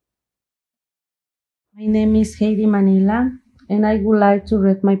self. My name is Heidi Manila, and I would like to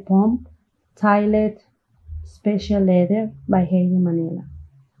read my poem, titled Special Letter by Heidi Manila.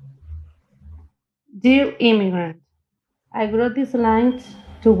 Dear immigrant, I wrote these lines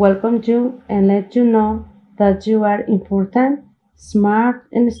to welcome you and let you know that you are important, smart,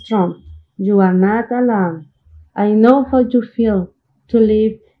 and strong. You are not alone. I know how you feel to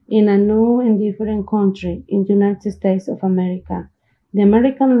live in a new and different country in the United States of America. The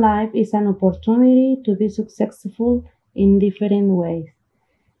American life is an opportunity to be successful in different ways.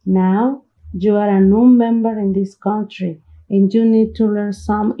 Now, you are a new member in this country, and you need to learn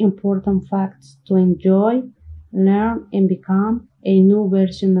some important facts to enjoy, learn, and become a new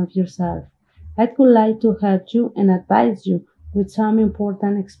version of yourself. I would like to help you and advise you with some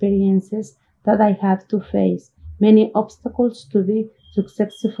important experiences that I have to face, many obstacles to be a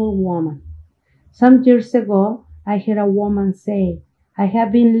successful woman. Some years ago, I heard a woman say, I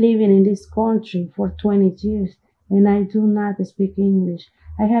have been living in this country for 20 years and I do not speak English.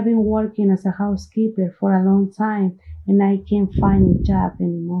 I have been working as a housekeeper for a long time and I can't find a job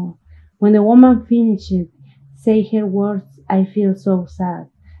anymore. When the woman finished, say her words, I feel so sad.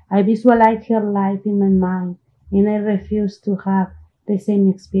 I visualize her life in my mind, and I refuse to have the same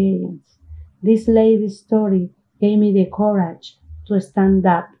experience. This lady's story gave me the courage to stand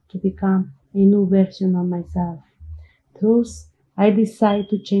up, to become a new version of myself. Thus, I decided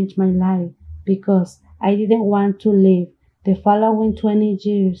to change my life because I didn't want to live the following 20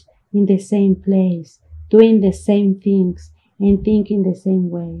 years in the same place, doing the same things, and thinking the same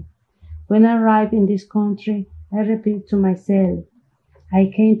way. When I arrived in this country, I repeat to myself,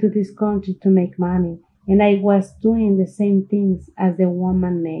 I came to this country to make money, and I was doing the same things as the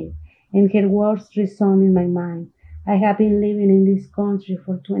woman made, and her words resound in my mind. I have been living in this country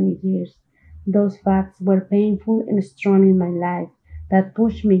for 20 years. Those facts were painful and strong in my life that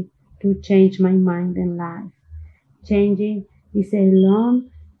pushed me to change my mind and life. Changing is a long,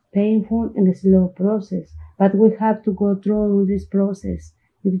 painful, and slow process, but we have to go through this process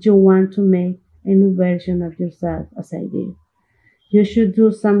if you want to make a new version of yourself, as I did. You should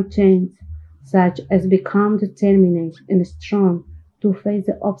do some change, such as become determined and strong to face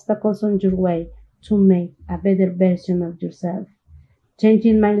the obstacles on your way to make a better version of yourself.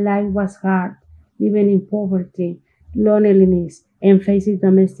 Changing my life was hard, living in poverty, loneliness, and facing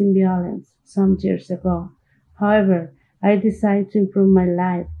domestic violence some years ago. However, I decided to improve my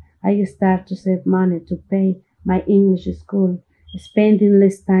life. I started to save money to pay my English school, spending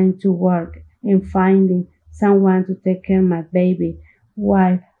less time to work, and finding someone to take care of my baby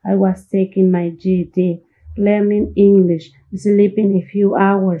while I was taking my GED, learning English, sleeping a few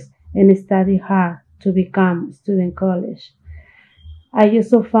hours, and study hard to become student college. I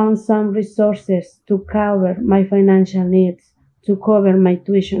also found some resources to cover my financial needs, to cover my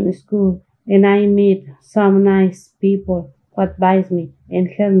tuition in school, and I met some nice people who advised me and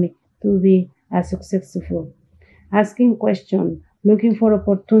helped me to be as successful. Asking questions, looking for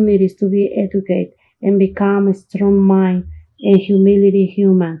opportunities to be educated and become a strong mind and humility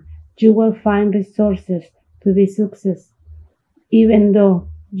human. You will find resources to be successful. Even though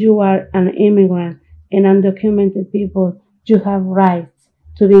you are an immigrant and undocumented people, you have rights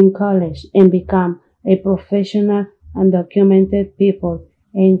to be in college and become a professional undocumented people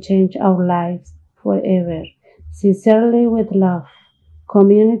and change our lives forever. Sincerely with love,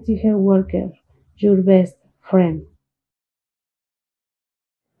 community health worker, your best friend.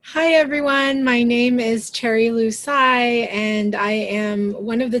 Hi everyone, my name is Cherry Lu Sai and I am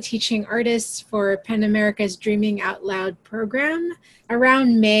one of the teaching artists for PEN America's Dreaming Out Loud program.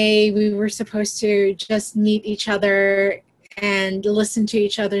 Around May, we were supposed to just meet each other and listen to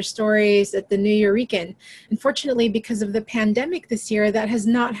each other's stories at the New Year weekend. Unfortunately, because of the pandemic this year, that has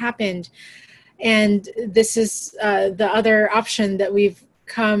not happened. And this is the other option that we've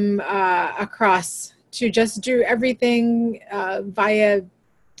come across, to just do everything via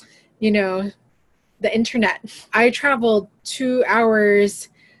the internet. I traveled 2 hours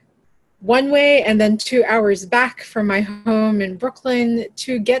one way and then 2 hours back from my home in Brooklyn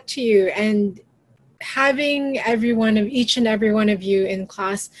to get to you, and having each and every one of you in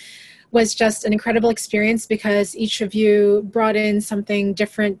class was just an incredible experience, because each of you brought in something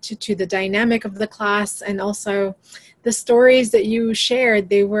different to the dynamic of the class, and also the stories that you shared.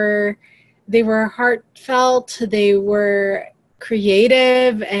 They were heartfelt, they were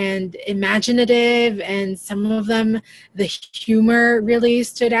creative and imaginative, and some of them, the humor really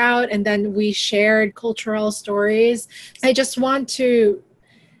stood out, and then we shared cultural stories. I just want to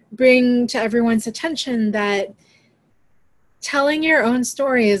bring to everyone's attention that telling your own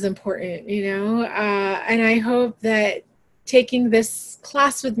story is important, and I hope that taking this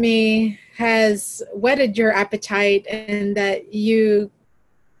class with me has whetted your appetite, and that you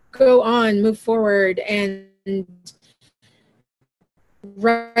go on, move forward, and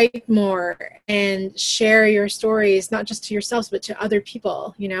write more and share your stories, not just to yourselves, but to other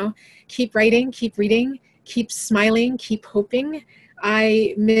people. Keep writing, keep reading, keep smiling, keep hoping.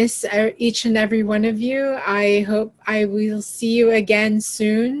 I miss each and every one of you. I hope I will see you again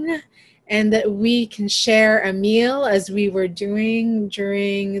soon, and that we can share a meal as we were doing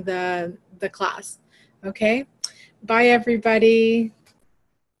during the class. Okay? Bye, everybody.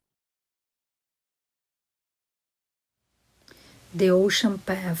 The Ocean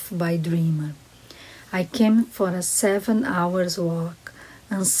Path by Dreamer. I came for a 7 hours walk,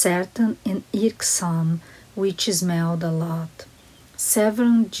 uncertain and irksome, which smelled a lot.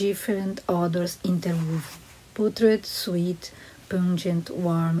 7 different odors interwoven, putrid, sweet, pungent,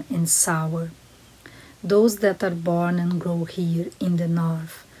 warm, and sour. Those that are born and grow here in the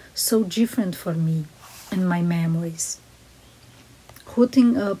north, so different for me and my memories.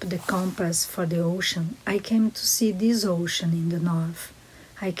 Routing up the compass for the ocean, I came to see this ocean in the north.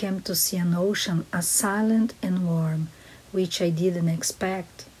 I came to see an ocean as silent and warm, which I didn't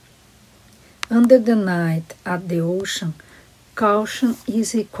expect. Under the night at the ocean, caution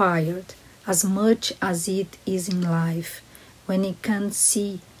is required, as much as it is in life, when you can't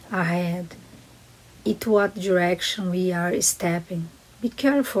see ahead, in what direction we are stepping. Be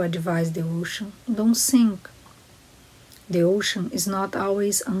careful, advised the ocean, don't sink. The ocean is not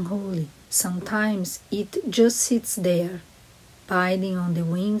always unholy. Sometimes it just sits there, biding on the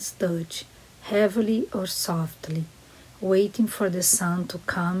wind's touch, heavily or softly, waiting for the sun to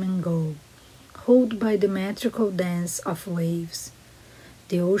come and go, held by the metrical dance of waves.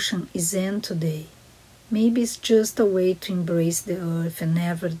 The ocean is Zen today. Maybe it's just a way to embrace the earth and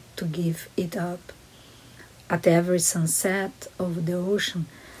never to give it up. At every sunset over the ocean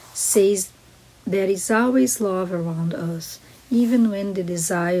says there is always love around us, even when the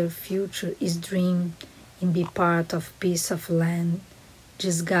desired future is dreamed and be part of piece of land,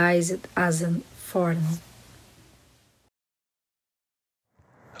 disguised as a foreign.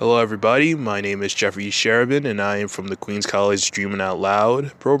 Hello everybody, my name is Jeffrey Sherabin and I am from the Queens College Dreaming Out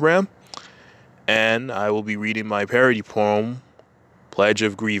Loud program, and I will be reading my parody poem, Pledge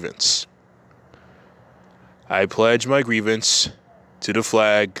of Grievance. I pledge my grievance to the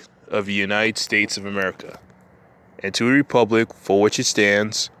flag of the United States of America, and to the republic for which it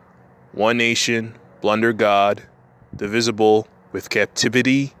stands, one nation, under God, divisible, with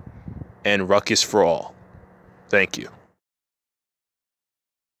captivity and ruckus for all. Thank you.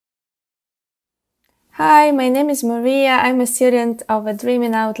 Hi, my name is Maria. I'm a student of a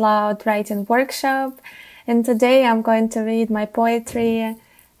Dreaming Out Loud writing workshop, and today I'm going to read my poetry,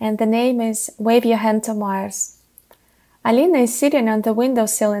 and the name is Wave Your Hand to Mars. Alina is sitting on the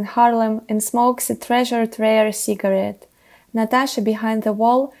windowsill in Harlem and smokes a treasured rare cigarette. Natasha behind the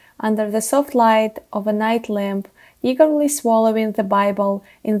wall under the soft light of a night lamp, eagerly swallowing the Bible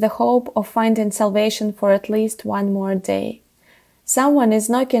in the hope of finding salvation for at least one more day. Someone is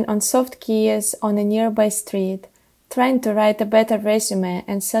knocking on soft keys on a nearby street, trying to write a better resume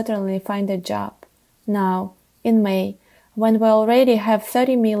and certainly find a job. Now, in May, when we already have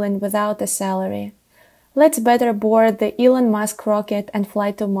 30 million without a salary. Let's better board the Elon Musk rocket and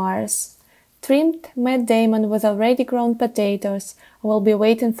fly to Mars. Trimmed Matt Damon with already grown potatoes will be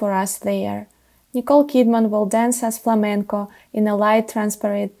waiting for us there. Nicole Kidman will dance as flamenco in a light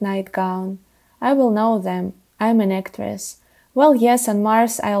transparent nightgown. I will know them. I'm an actress. Well, yes, on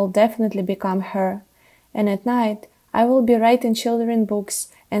Mars I'll definitely become her. And at night I will be writing children books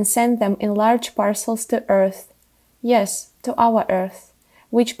and send them in large parcels to Earth. Yes, to our Earth,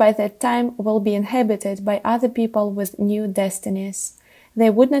 which by that time will be inhabited by other people with new destinies. They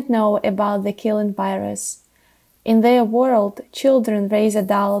would not know about the killing virus. In their world, children raise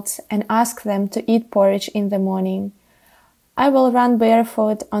adults and ask them to eat porridge in the morning. I will run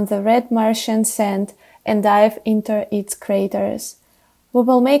barefoot on the red Martian sand and dive into its craters. We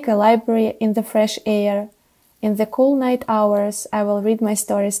will make a library in the fresh air. In the cool night hours, I will read my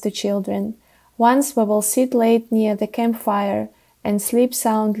stories to children. Once we will sit late near the campfire and sleep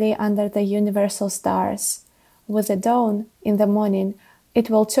soundly under the universal stars. With the dawn, in the morning, it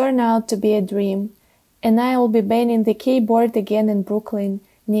will turn out to be a dream, and I will be banging the keyboard again in Brooklyn,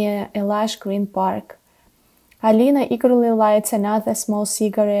 near a lush green park. Alina eagerly lights another small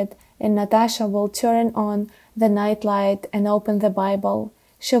cigarette, and Natasha will turn on the nightlight and open the Bible.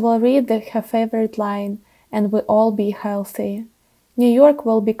 She will read her favorite line, and we'll all be healthy. New York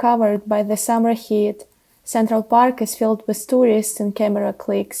will be covered by the summer heat. Central Park is filled with tourists and camera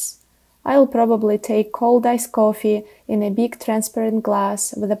clicks. I'll probably take cold iced coffee in a big transparent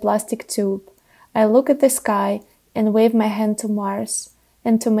glass with a plastic tube. I look at the sky and wave my hand to Mars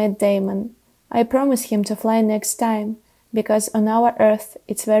and to Matt Damon. I promise him to fly next time, because on our Earth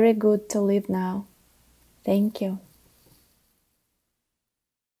it's very good to live now. Thank you.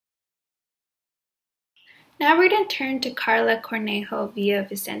 Now we're going to turn to Carla Cornejo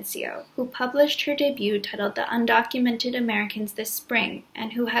Villavicencio, who published her debut titled The Undocumented Americans this spring,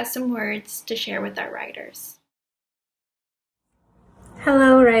 and who has some words to share with our writers.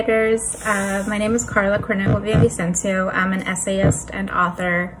 Hello, writers. My name is Carla Cornejo Villavicencio. I'm an essayist and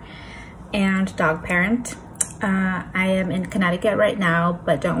author and dog parent. I am in Connecticut right now,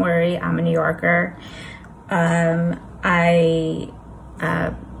 but don't worry, I'm a New Yorker. I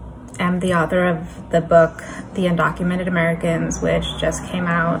am the author of the book, The Undocumented Americans, which just came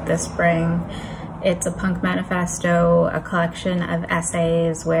out this spring. It's a punk manifesto, a collection of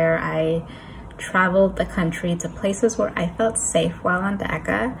essays where I traveled the country to places where I felt safe while on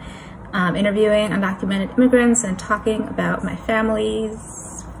DACA, interviewing undocumented immigrants and talking about my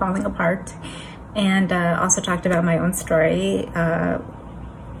family's falling apart, and also talked about my own story,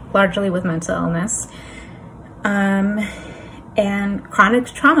 largely with mental illness. And chronic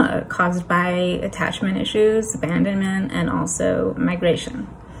trauma caused by attachment issues, abandonment, and also migration.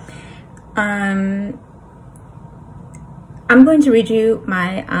 I'm going to read you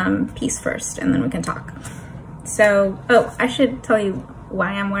my piece first, and then we can talk. So, I should tell you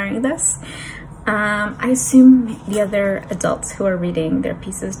why I'm wearing this. I assume the other adults who are reading their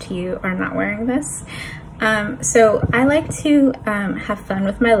pieces to you are not wearing this. So I like to have fun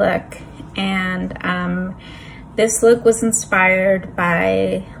with my look, and this look was inspired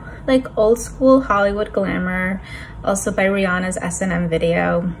by like old school Hollywood glamour, also by Rihanna's S&M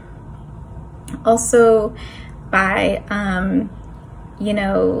video, also by, you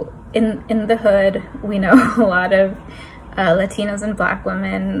know, in the hood, we know a lot of Latinos and Black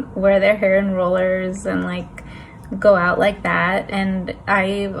women wear their hair in rollers and like go out like that, and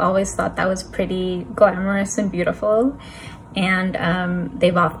I've always thought that was pretty glamorous and beautiful, and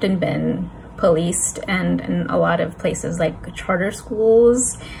they've often been policed, and in a lot of places like charter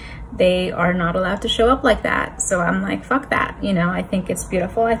schools, they are not allowed to show up like that. So I'm like, fuck that, you know, I think it's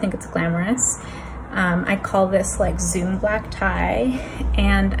beautiful, I think it's glamorous. I call this like Zoom black tie,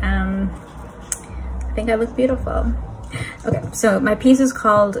 and I think I look beautiful. Okay, so my piece is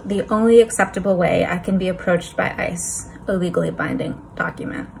called The Only Acceptable Way I Can Be Approached by ICE, a legally binding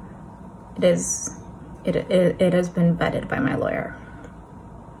document. It has been vetted by my lawyer.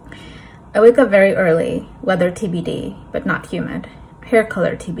 I wake up very early, weather TBD, but not humid. Hair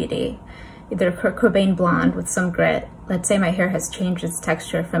color TBD, either Kurt Cobain blonde with some grit. Let's say my hair has changed its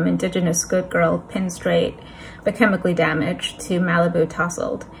texture from indigenous good girl pin straight, but chemically damaged, to Malibu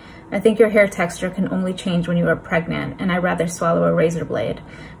tousled. I think your hair texture can only change when you are pregnant, and I'd rather swallow a razor blade.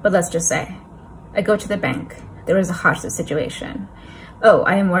 But let's just say, I go to the bank. There is a hostage situation. Oh,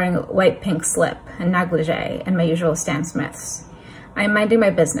 I am wearing a white pink slip and negligee and my usual Stan Smiths. I am minding my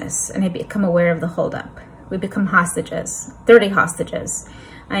business, and I become aware of the holdup. We become hostages, 30 hostages.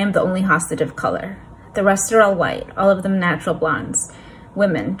 I am the only hostage of color. The rest are all white, all of them natural blondes.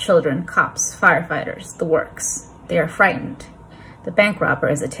 Women, children, cops, firefighters, the works. They are frightened. The bank robber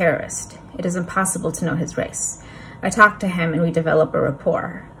is a terrorist. It is impossible to know his race. I talk to him and we develop a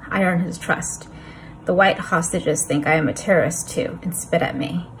rapport. I earn his trust. The white hostages think I am a terrorist too and spit at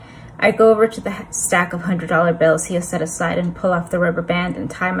me. I go over to the stack of $100 bills he has set aside and pull off the rubber band and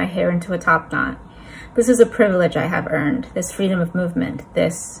tie my hair into a top knot. This is a privilege I have earned, this freedom of movement,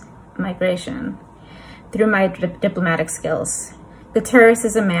 this migration, through my diplomatic skills. The terrorist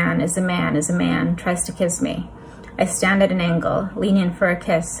is a man, tries to kiss me. I stand at an angle, lean in for a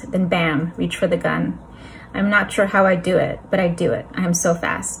kiss, then bam, reach for the gun. I'm not sure how I do it, but I do it. I am so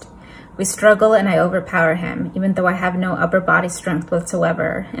fast. We struggle and I overpower him, even though I have no upper body strength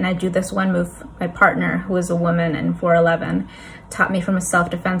whatsoever, and I do this one move my partner, who is a woman and 4'11", taught me from a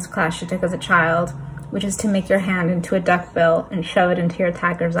self-defense class she took as a child, which is to make your hand into a duckbill and shove it into your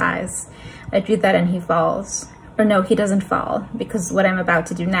attacker's eyes. I do that and he falls. Or no, he doesn't fall, because what I'm about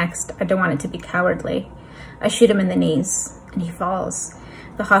to do next, I don't want it to be cowardly. I shoot him in the knees, and he falls.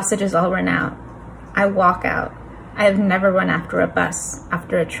 The hostages all run out. I walk out. I have never run after a bus,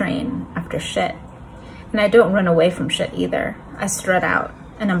 after a train, after shit. And I don't run away from shit either. I strut out,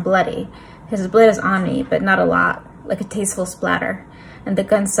 and I'm bloody. His blood is on me, but not a lot, like a tasteful splatter, and the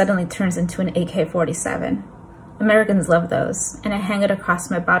gun suddenly turns into an AK-47. Americans love those, and I hang it across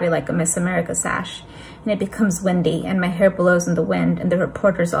my body like a Miss America sash, and it becomes windy, and my hair blows in the wind, and the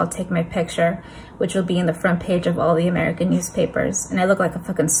reporters all take my picture, which will be in the front page of all the American newspapers, and I look like a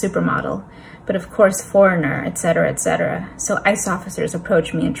fucking supermodel. But of course, foreigner, etc., etc. So ICE officers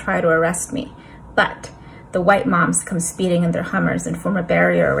approach me and try to arrest me. But the white moms come speeding in their Hummers and form a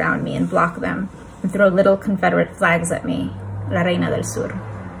barrier around me and block them, and throw little Confederate flags at me. La Reina del Sur.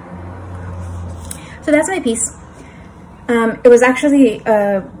 So that's my piece. It was actually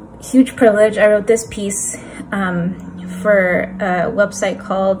a huge privilege. I wrote this piece for a website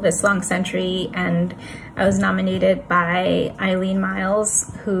called This Long Century, and I was nominated by Eileen Miles,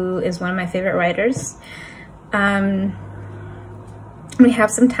 who is one of my favorite writers. We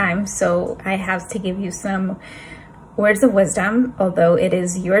have some time, so I have to give you some words of wisdom, although it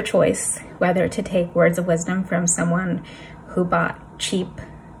is your choice whether to take words of wisdom from someone who bought cheap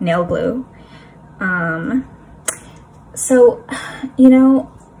nail glue. So, you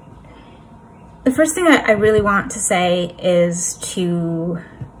know, the first thing I really want to say is to,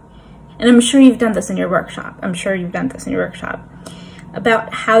 and I'm sure you've done this in your workshop,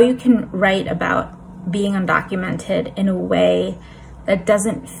 about how you can write about being undocumented in a way that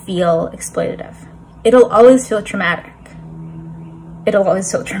doesn't feel exploitative. It'll always feel traumatic.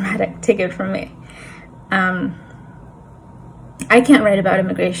 Take it from me. I can't write about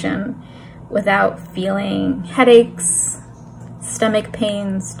immigration without feeling headaches, stomach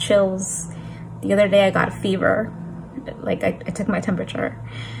pains, chills. The other day I got a fever, like I took my temperature.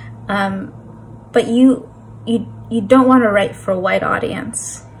 But you don't want to write for a white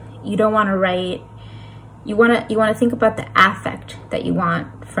audience. You don't want to write, you want to think about the affect that you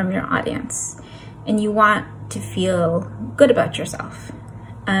want from your audience. And you want to feel good about yourself.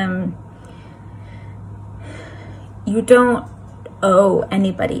 You don't owe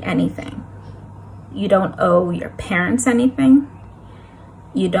anybody anything. You don't owe your parents anything.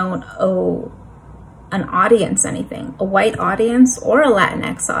 You don't owe an audience anything, a white audience or a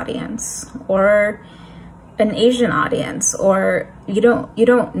Latinx audience or an Asian audience, or you don't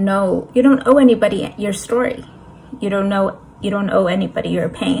owe anybody your story. You don't owe anybody your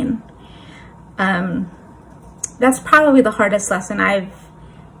pain. That's probably the hardest lesson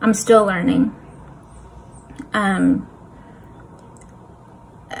I'm still learning.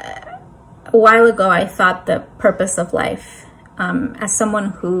 A while ago, I thought the purpose of life, as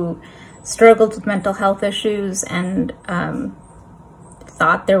someone who struggled with mental health issues and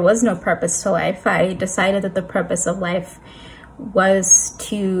thought there was no purpose to life, I decided that the purpose of life was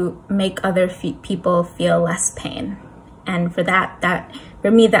to make other people feel less pain. And for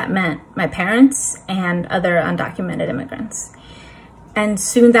for me, that meant my parents and other undocumented immigrants. And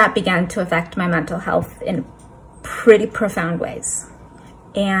soon that began to affect my mental health in pretty profound ways.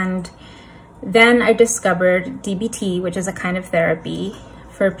 And then I discovered DBT, which is a kind of therapy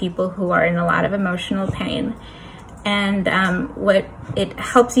for people who are in a lot of emotional pain. And what it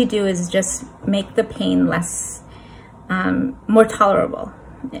helps you do is just make the pain less, more tolerable.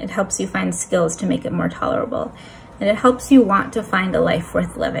 It helps you find skills to make it more tolerable. And it helps you want to find a life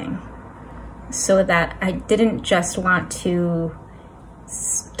worth living. So that I didn't just want to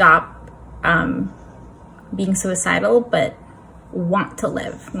stop being suicidal, but want to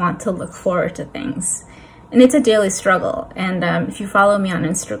live, want to look forward to things. And it's a daily struggle. And if you follow me on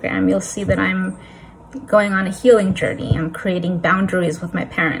Instagram, you'll see that I'm going on a healing journey. I'm creating boundaries with my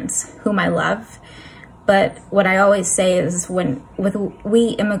parents, whom I love. But what I always say is with we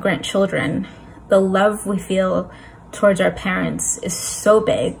immigrant children, the love we feel towards our parents is so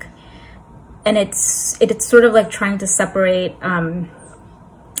big. And it's sort of like trying to separate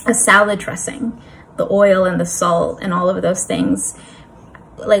a salad dressing, the oil and the salt and all of those things.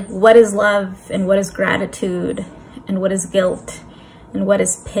 Like, what is love and what is gratitude and what is guilt and what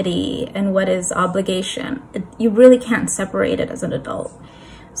is pity and what is obligation? You really can't separate it as an adult.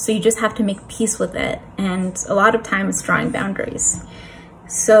 So you just have to make peace with it. And a lot of times drawing boundaries.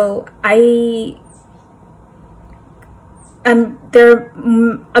 So there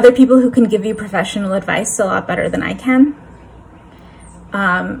are other people who can give you professional advice a lot better than I can.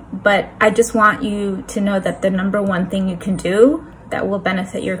 But I just want you to know that the #1 thing you can do that will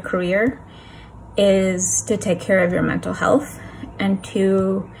benefit your career is to take care of your mental health and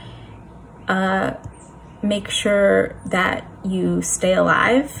to make sure that you stay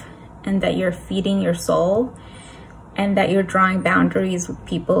alive and that you're feeding your soul and that you're drawing boundaries with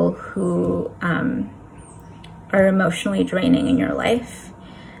people who are emotionally draining in your life,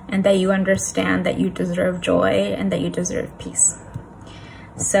 and that you understand that you deserve joy and that you deserve peace.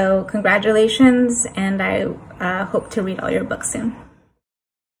 So congratulations, and I hope to read all your books soon.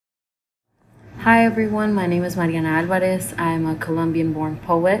 Hi everyone, my name is Mariana Alvarez. I'm a Colombian-born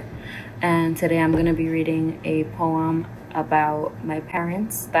poet, and today I'm going to be reading a poem about my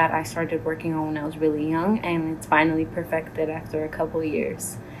parents that I started working on when I was really young, and it's finally perfected after a couple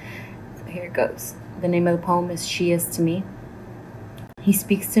years. So here it goes. The name of the poem is She Is to Me. He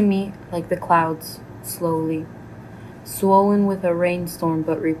speaks to me like the clouds, slowly, swollen with a rainstorm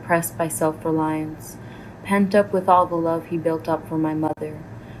but repressed by self-reliance, pent up with all the love he built up for my mother,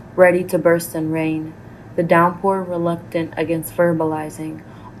 ready to burst in rain, the downpour reluctant against verbalizing,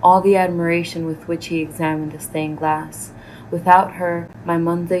 all the admiration with which he examined the stained glass. Without her, my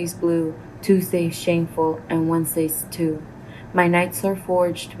Mondays blue, Tuesdays shameful, and Wednesdays too. My nights are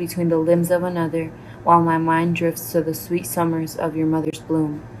forged between the limbs of another, while my mind drifts to the sweet summers of your mother's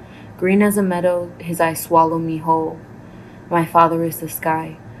bloom. Green as a meadow, his eyes swallow me whole. My father is the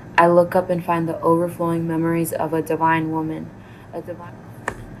sky. I look up and find the overflowing memories of a divine woman.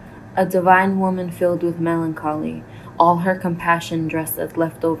 A divine woman filled with melancholy, all her compassion dressed as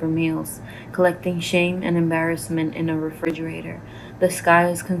leftover meals, collecting shame and embarrassment in a refrigerator. The sky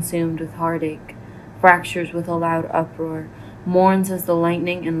is consumed with heartache, fractures with a loud uproar, mourns as the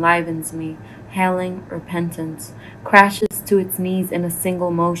lightning enlivens me, hailing repentance, crashes to its knees in a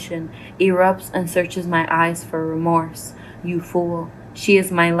single motion, erupts and searches my eyes for remorse. You fool, she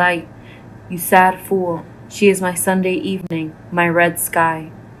is my light. You sad fool, she is my Sunday evening, my red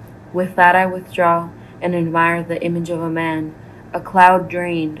sky. With that I withdraw and admire the image of a man, a cloud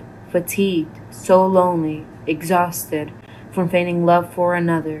drained, fatigued, so lonely, exhausted, from feigning love for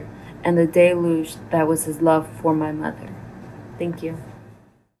another, and the deluge that was his love for my mother. Thank you.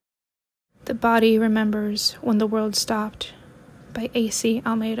 The Body Remembers When the World Stopped by A.C.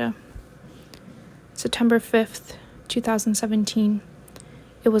 Almeida. September 5th, 2017.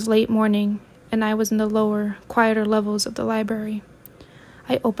 It was late morning, and I was in the lower, quieter levels of the library.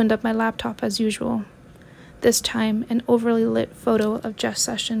 I opened up my laptop as usual. This time, an overly lit photo of Jeff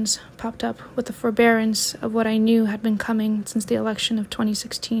Sessions popped up with the forbearance of what I knew had been coming since the election of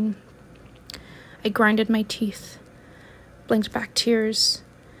 2016. I grinded my teeth, blinked back tears,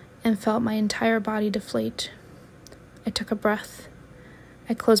 and felt my entire body deflate. I took a breath.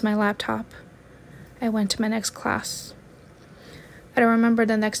 I closed my laptop. I went to my next class. I don't remember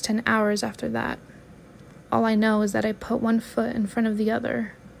the next 10 hours after that. All I know is that I put one foot in front of the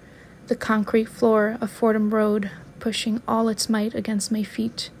other, the concrete floor of Fordham Road pushing all its might against my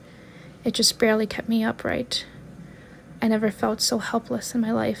feet. It just barely kept me upright. I never felt so helpless in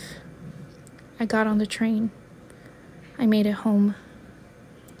my life. I got on the train. I made it home.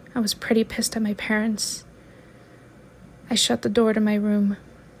 I was pretty pissed at my parents. I shut the door to my room.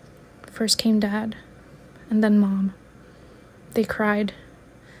 First came Dad, and then Mom. They cried.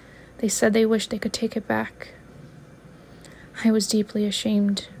 They said they wished they could take it back. I was deeply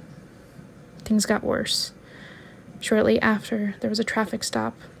ashamed. Things got worse. Shortly after, there was a traffic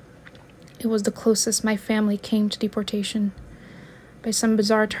stop. It was the closest my family came to deportation. By some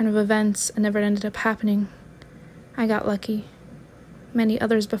bizarre turn of events, it never ended up happening. I got lucky. Many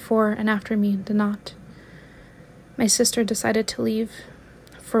others before and after me did not. My sister decided to leave.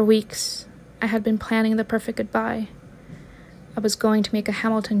 For weeks, I had been planning the perfect goodbye. I was going to make a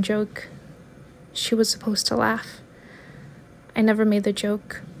Hamilton joke. She was supposed to laugh. I never made the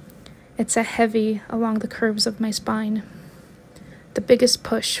joke. It sat heavy along the curves of my spine. The biggest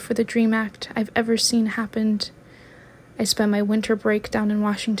push for the DREAM Act I've ever seen happened. I spent my winter break down in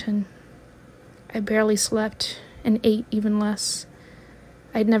Washington. I barely slept and ate even less.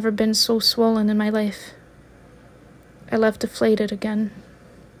 I'd never been so swollen in my life. I left deflated again.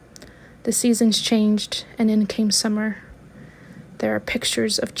 The seasons changed, and in came summer. There are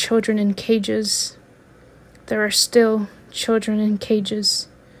pictures of children in cages. There are still children in cages.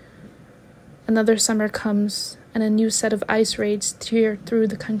 Another summer comes, and a new set of ICE raids tear through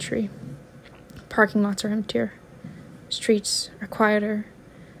the country. Parking lots are emptier. Streets are quieter.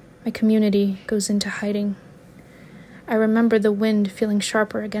 My community goes into hiding. I remember the wind feeling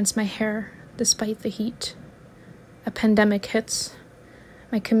sharper against my hair, despite the heat. A pandemic hits.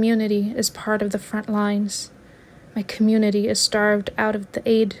 My community is part of the front lines. My community is starved out of the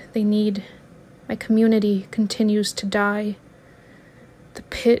aid they need. My community continues to die. The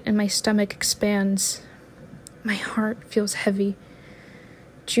pit in my stomach expands. My heart feels heavy.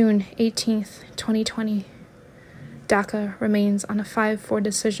 June 18th, 2020. DACA remains on a 5-4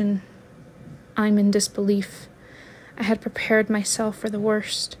 decision. I'm in disbelief. I had prepared myself for the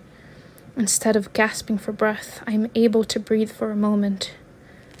worst. Instead of gasping for breath, I am able to breathe for a moment.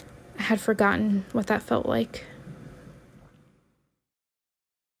 I had forgotten what that felt like.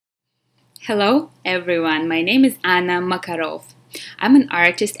 Hello, everyone. My name is Anna Makarov. I'm an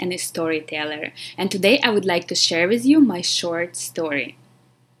artist and a storyteller, and today I would like to share with you my short story.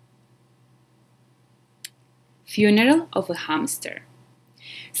 Funeral of a Hamster.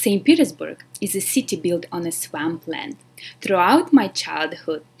 St. Petersburg is a city built on a swampland. Throughout my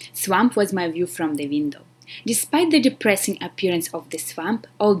childhood, swamp was my view from the window. Despite the depressing appearance of the swamp,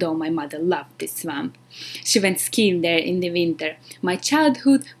 although my mother loved the swamp, she went skiing there in the winter, my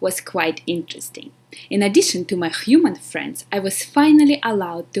childhood was quite interesting. In addition to my human friends, I was finally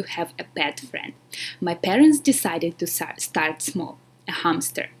allowed to have a pet friend. My parents decided to start small, a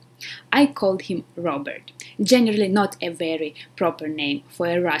hamster. I called him Robert, generally not a very proper name for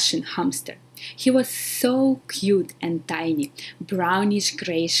a Russian hamster. He was so cute and tiny,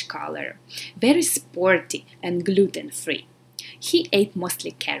 brownish-grayish color, very sporty and gluten-free. He ate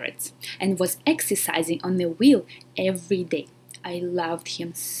mostly carrots and was exercising on the wheel every day. I loved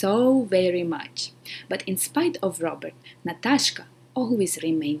him so very much. But in spite of Robert, Natashka always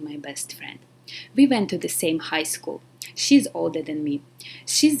remained my best friend. We went to the same high school. She's older than me.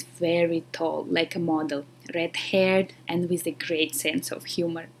 She's very tall, like a model, red-haired and with a great sense of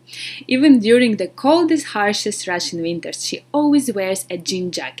humor. Even during the coldest, harshest Russian winters, she always wears a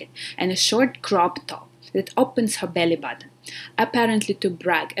jean jacket and a short crop top that opens her belly button, apparently to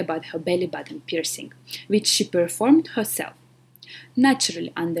brag about her belly button piercing, which she performed herself,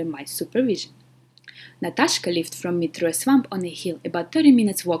 naturally under my supervision. Natashka lived from me through a swamp on a hill, about 30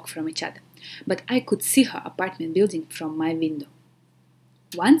 minutes walk from each other, but I could see her apartment building from my window.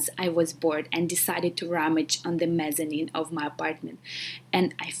 Once I was bored and decided to rummage on the mezzanine of my apartment,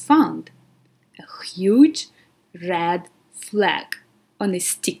 and I found a huge red flag on a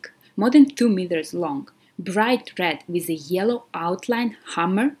stick, more than 2 meters long, bright red with a yellow outline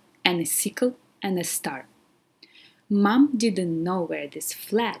hammer and a sickle and a star. Mom didn't know where this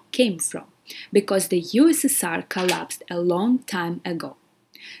flag came from, because the USSR collapsed a long time ago.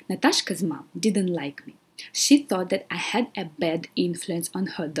 Natashka's mom didn't like me. She thought that I had a bad influence on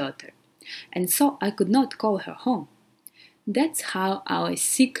her daughter, and so I could not call her home. That's how our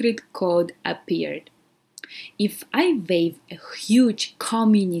secret code appeared. If I wave a huge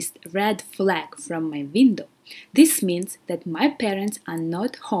communist red flag from my window, this means that my parents are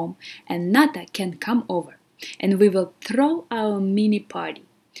not home and Nata can come over, and we will throw our mini party.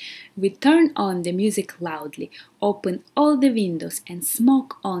 We turn on the music loudly, open all the windows and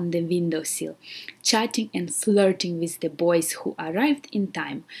smoke on the windowsill, chatting and flirting with the boys who arrived in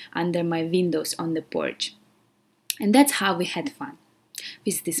time under my windows on the porch. And that's how we had fun,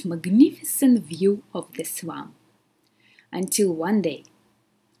 with this magnificent view of the swamp. Until one day,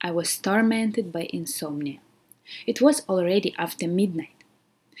 I was tormented by insomnia. It was already after midnight,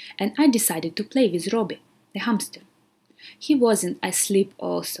 and I decided to play with Robbie, the hamster. He wasn't asleep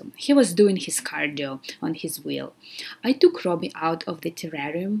also. He was doing his cardio on his wheel. I took Robbie out of the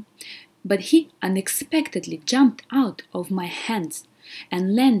terrarium, but he unexpectedly jumped out of my hands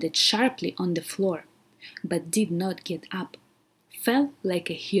and landed sharply on the floor, but did not get up, fell like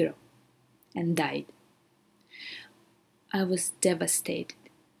a hero, and died. I was devastated.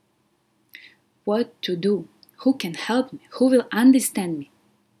 What to do? Who can help me? Who will understand me?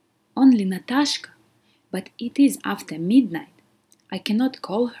 Only Natashka. But it is after midnight. I cannot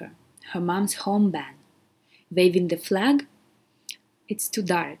call her. Her mom's homebound. Waving the flag? It's too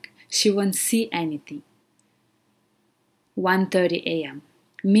dark. She won't see anything. 1:30 a.m.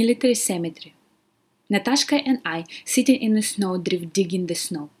 Military cemetery. Natashka and I, sitting in a snowdrift digging the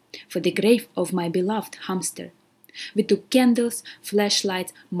snow for the grave of my beloved hamster. We took candles,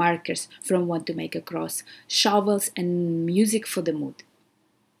 flashlights, markers from one to make a cross, shovels and music for the mood.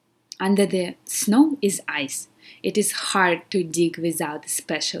 Under the snow is ice. It is hard to dig without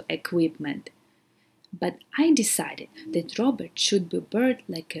special equipment. But I decided that Robert should be buried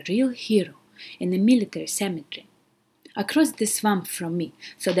like a real hero in a military cemetery, across the swamp from me,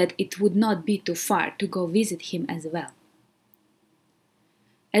 so that it would not be too far to go visit him as well.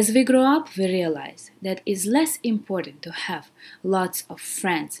 As we grow up, we realize that it's less important to have lots of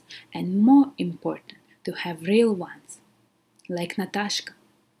friends and more important to have real ones, like Natashka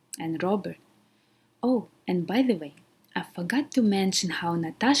and Robert. Oh, and by the way, I forgot to mention how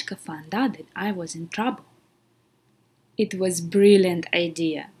Natashka found out that I was in trouble. It was a brilliant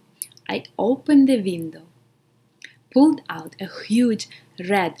idea. I opened the window, pulled out a huge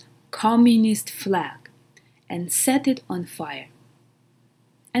red communist flag and set it on fire,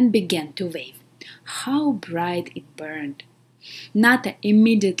 and began to wave. How bright it burned! Nata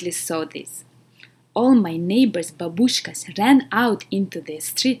immediately saw this. All my neighbors' babushkas ran out into the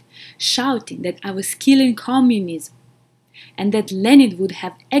street, shouting that I was killing communism, and that Lenin would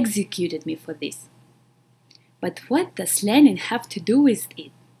have executed me for this. But what does Lenin have to do with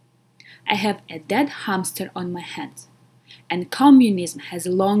it? I have a dead hamster on my hands, and communism has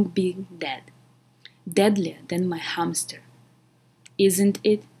long been dead, deadlier than my hamster. Isn't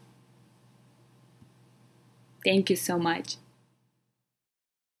it? Thank you so much.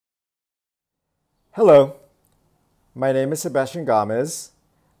 Hello, my name is Sebastian Gomez.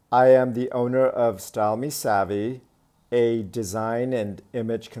 I am the owner of Style Me Savvy, a design and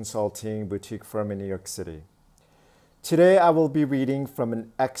image consulting boutique firm in New York City. Today I will be reading from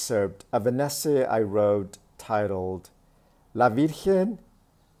an excerpt of an essay I wrote titled La Virgen,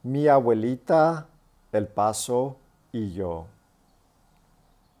 Mi Abuelita, El Paso y Yo.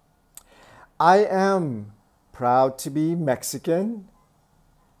 I am proud to be Mexican,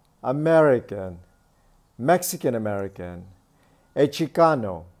 American, Mexican-American, a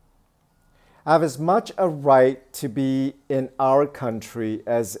Chicano. I have as much a right to be in our country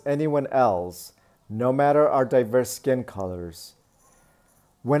as anyone else, no matter our diverse skin colors.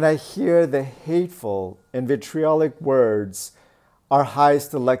 When I hear the hateful and vitriolic words our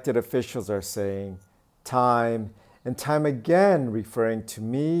highest elected officials are saying, time and time again referring to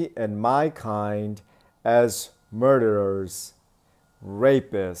me and my kind as murderers,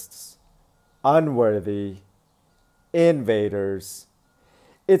 rapists, unworthy, invaders,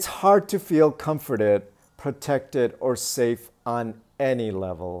 it's hard to feel comforted, protected, or safe on any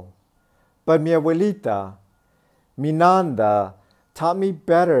level. But mi abuelita, mi nanda, taught me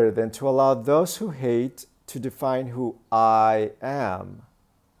better than to allow those who hate to define who I am.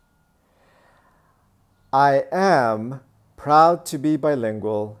 I am proud to be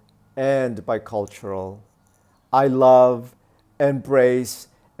bilingual and bicultural. I love, embrace,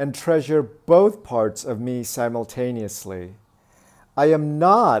 and treasure both parts of me simultaneously. I am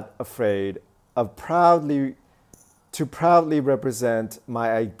not afraid of proudly represent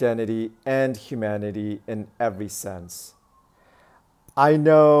my identity and humanity in every sense. I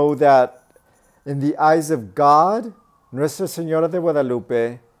know that in the eyes of God, Nuestra Señora de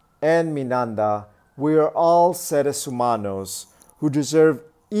Guadalupe, and Minanda, we are all seres humanos who deserve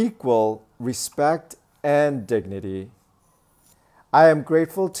equal respect and dignity. I am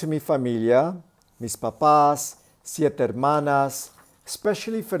grateful to mi familia, mis papás, 7 hermanas,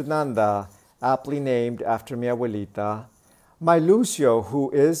 especially Fernanda, aptly named after mi abuelita, my Lucio, who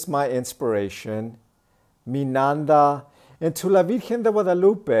is my inspiration, mi Nanda, and to La Virgen de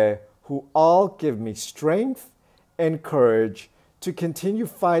Guadalupe, who all give me strength and courage to continue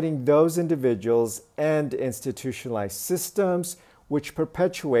fighting those individuals and institutionalized systems which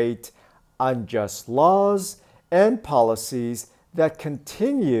perpetuate unjust laws and policies that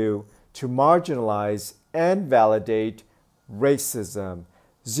continue to marginalize and validate racism,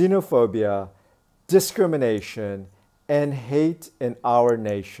 xenophobia, discrimination, and hate in our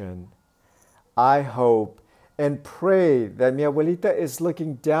nation. I hope and pray that mi abuelita is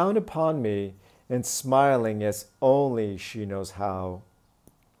looking down upon me and smiling as only she knows how.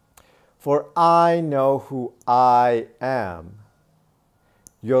 For I know who I am.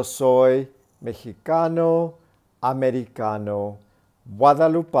 Yo soy mexicano, americano,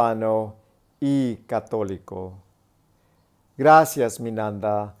 guadalupano y católico. Gracias,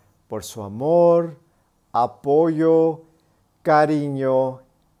 Minanda, por su amor, apoyo, cariño,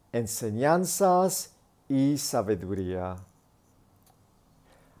 enseñanzas y sabiduría.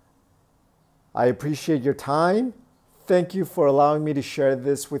 I appreciate your time. Thank you for allowing me to share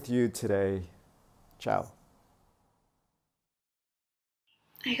this with you today. Ciao.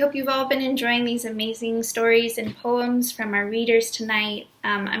 I hope you've all been enjoying these amazing stories and poems from our readers tonight.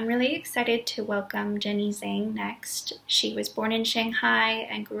 I'm really excited to welcome Jenny Zhang next. She was born in Shanghai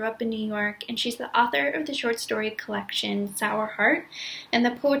and grew up in New York, and she's the author of the short story collection Sour Heart and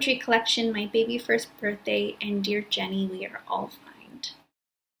the poetry collection My Baby First Birthday and Dear Jenny, We Are All Fine.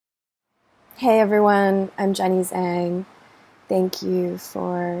 Hey everyone, I'm Jenny Zhang. Thank you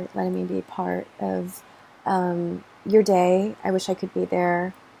for letting me be part of your day. I wish I could be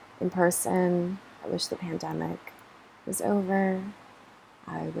there in person. I wish the pandemic was over.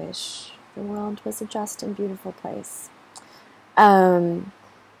 I wish the world was a just and beautiful place.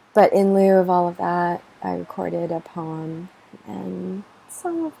 But in lieu of all of that, I recorded a poem and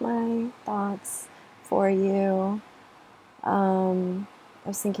some of my thoughts for you. I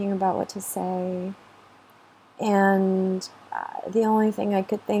was thinking about what to say, and the only thing I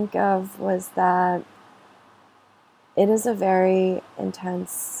could think of was that it is a very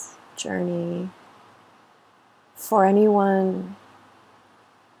intense journey for anyone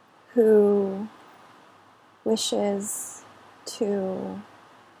who wishes to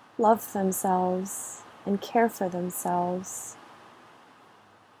love themselves and care for themselves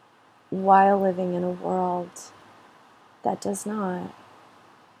while living in a world that does not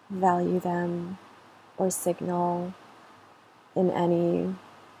value them or signal in any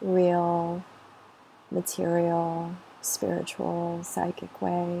real, material, spiritual, psychic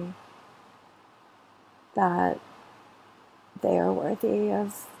way that they are worthy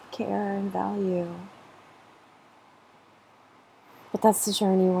of care and value. But that's the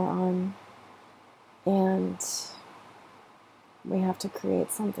journey we're on, and we have to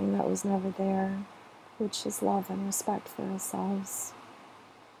create something that was never there, which is love and respect for ourselves.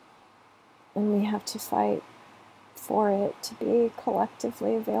 And we have to fight for it to be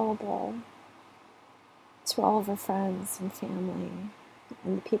collectively available to all of our friends and family,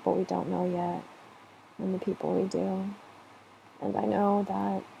 and the people we don't know yet, and the people we do. And I know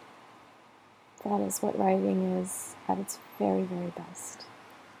that that is what writing is at its very, very best.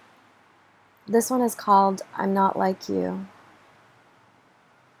 This one is called I'm Not Like You.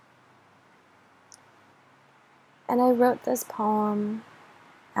 And I wrote this poem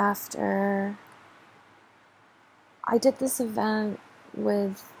after I did this event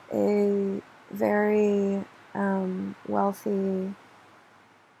with a very wealthy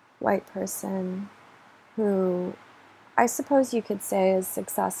white person who I suppose you could say is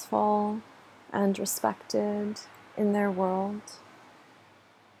successful and respected in their world.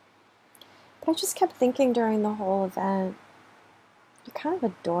 But I just kept thinking during the whole event, you're kind of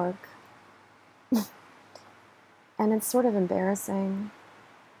a dork. And it's sort of embarrassing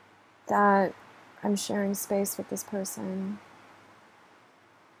that I'm sharing space with this person.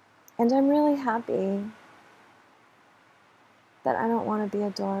 And I'm really happy that I don't want to be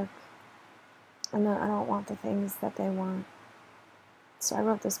a dork and that I don't want the things that they want. So I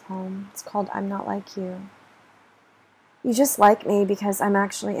wrote this poem. It's called I'm Not Like You. You just like me because I'm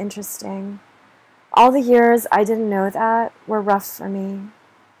actually interesting. All the years I didn't know that were rough for me.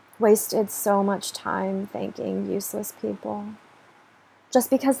 Wasted so much time thanking useless people. Just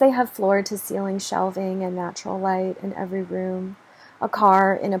because they have floor-to-ceiling shelving and natural light in every room, a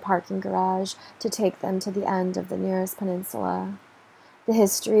car in a parking garage to take them to the end of the nearest peninsula. The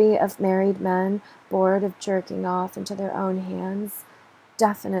history of married men bored of jerking off into their own hands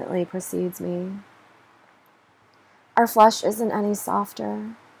definitely precedes me. Our flesh isn't any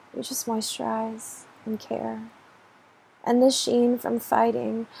softer. We just moisturize and care. And the sheen from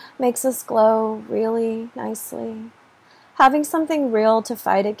fighting makes us glow really nicely. Having something real to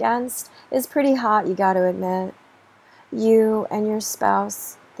fight against is pretty hot, you gotta admit. You and your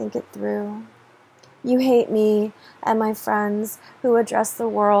spouse think it through. You hate me and my friends who address the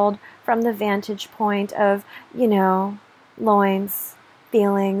world from the vantage point of, loins,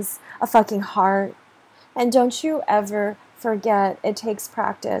 feelings, a fucking heart. And don't you ever forget it takes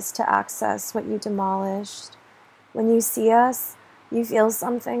practice to access what you demolished. When you see us, you feel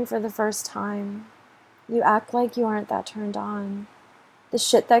something for the first time. You act like you aren't that turned on. The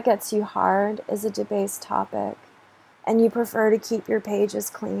shit that gets you hard is a debased topic, and you prefer to keep your pages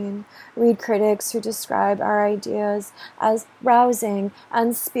clean, read critics who describe our ideas as rousing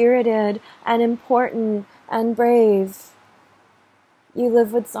and spirited and important and brave. You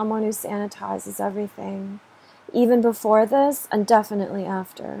live with someone who sanitizes everything, even before this and definitely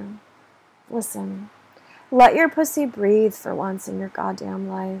after. Listen, Let your pussy breathe for once in your goddamn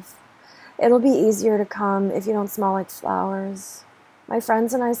life. It'll be easier to come if you don't smell like flowers. My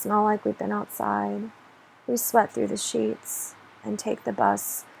friends and I smell like we've been outside. We sweat through the sheets and take the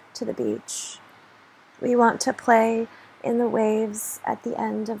bus to the beach. We want to play in the waves at the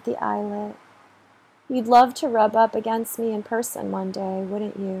end of the islet. You'd love to rub up against me in person one day,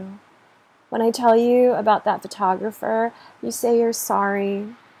 wouldn't you? When I tell you about that photographer, you say you're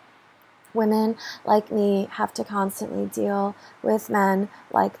sorry. Women like me have to constantly deal with men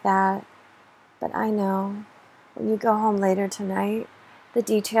like that. But I know, when you go home later tonight, the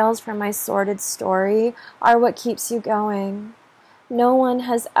details from my sordid story are what keeps you going. No one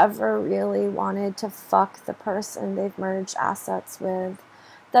has ever really wanted to fuck the person they've merged assets with.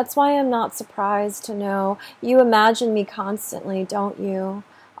 That's why I'm not surprised to know you imagine me constantly, don't you?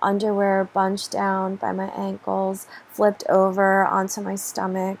 Underwear bunched down by my ankles, flipped over onto my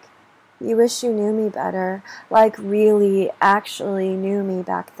stomach. You wish you knew me better, like really, actually knew me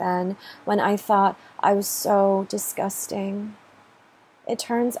back then, when I thought I was so disgusting. It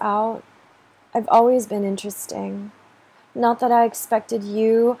turns out I've always been interesting. Not that I expected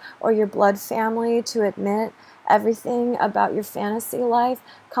you or your blood family to admit everything about your fantasy life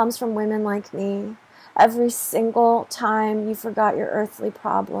comes from women like me. Every single time you forgot your earthly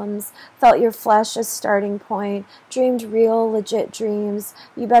problems, felt your flesh as starting point, dreamed real, legit dreams,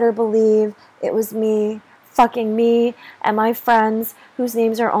 you better believe it was me, fucking me, and my friends whose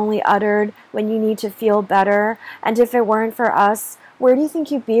names are only uttered when you need to feel better. And if it weren't for us, where do you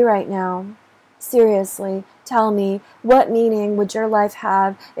think you'd be right now? Seriously, tell me, what meaning would your life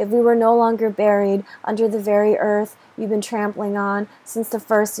have if we were no longer buried under the very earth you've been trampling on since the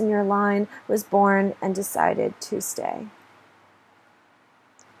first in your line was born and decided to stay?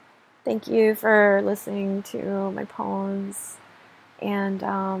 Thank you for listening to my poems, and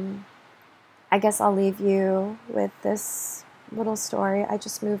I guess I'll leave you with this little story. I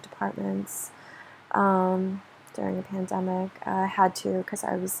just moved apartments during the pandemic. I had to because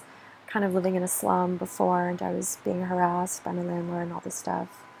I was kind of living in a slum before, and I was being harassed by my landlord and all this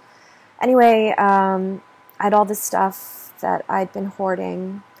stuff. Anyway, I had all this stuff that I'd been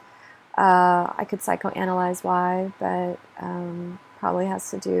hoarding. I could psychoanalyze why, but probably has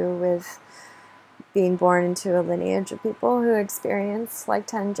to do with being born into a lineage of people who experience like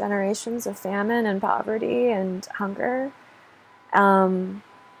 10 generations of famine and poverty and hunger. And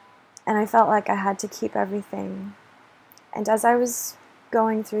I felt like I had to keep everything. And as I was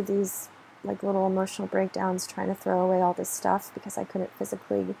going through these like little emotional breakdowns, trying to throw away all this stuff because I couldn't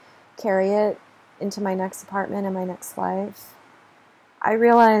physically carry it into my next apartment and my next life, I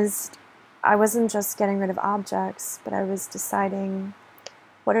realized I wasn't just getting rid of objects, but I was deciding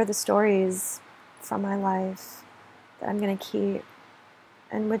what are the stories from my life that I'm going to keep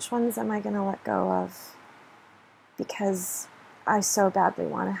and which ones am I going to let go of, because I so badly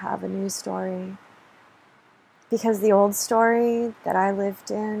want to have a new story. Because the old story that I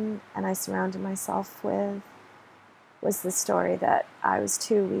lived in and I surrounded myself with was the story that I was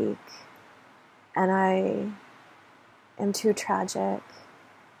too weak and I am too tragic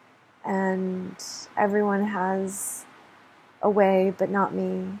and everyone has a way but not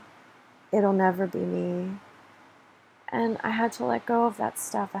me. It'll never be me. And I had to let go of that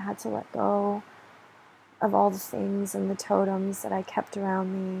stuff. I had to let go of all the things and the totems that I kept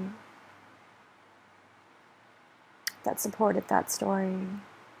around me that supported that story.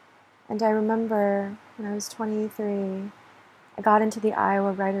 And I remember when I was 23, I got into the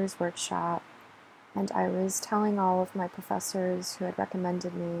Iowa Writers Workshop, and I was telling all of my professors who had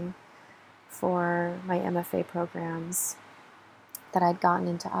recommended me for my MFA programs that I'd gotten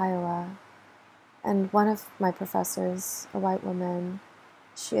into Iowa. And one of my professors, a white woman,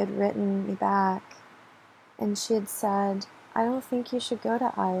 she had written me back, and she had said, "I don't think you should go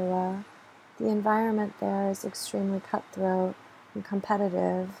to Iowa. The environment there is extremely cutthroat and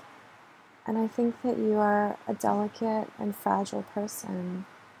competitive, and I think that you are a delicate and fragile person,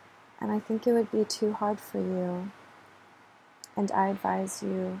 and I think it would be too hard for you, and I advise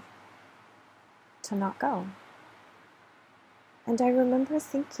you to not go." And I remember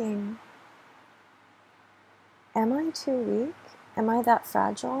thinking, am I too weak? Am I that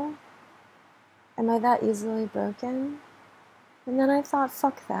fragile? Am I that easily broken? And then I thought,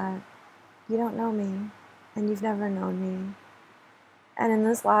 fuck that. You don't know me, and you've never known me. And in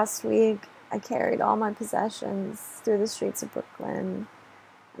this last week, I carried all my possessions through the streets of Brooklyn,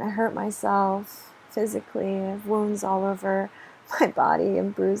 and I hurt myself physically. I have wounds all over my body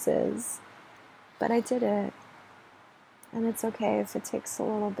and bruises. But I did it. And it's okay if it takes a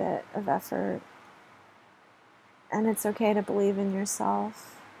little bit of effort. And it's okay to believe in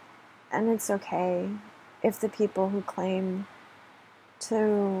yourself. And it's okay if the people who claim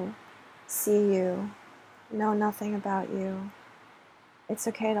to see you know nothing about you, it's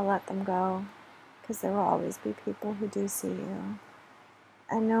okay to let them go, because there will always be people who do see you.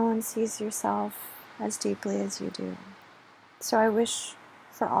 And no one sees yourself as deeply as you do. So I wish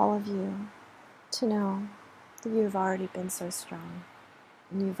for all of you to know that you've already been so strong,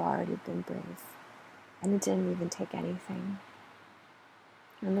 and you've already been brave, and it didn't even take anything.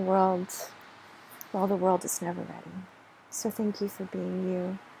 And the world is never ready. So thank you for being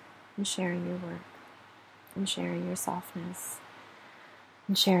you, and sharing your work, and sharing your softness,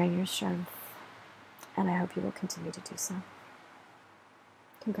 and sharing your strength. And I hope you will continue to do so.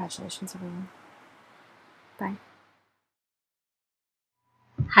 Congratulations, everyone. Bye.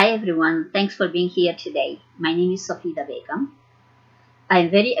 Hi everyone, thanks for being here today. My name is Safida Begum. I'm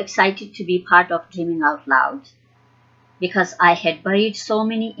very excited to be part of Dreaming Out Loud because I had buried so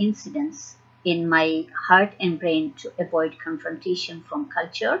many incidents in my heart and brain to avoid confrontation from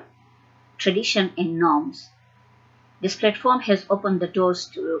culture, tradition, and norms. This platform has opened the doors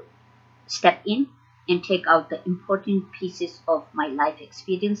to step in and take out the important pieces of my life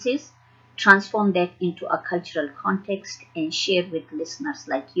experiences, transform that into a cultural context, and share with listeners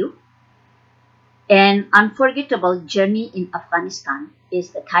like you. An Unforgettable Journey in Afghanistan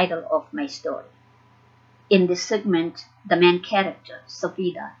is the title of my story. In this segment, the main character,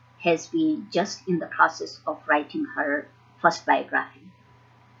 Safida, has been just in the process of writing her first biography.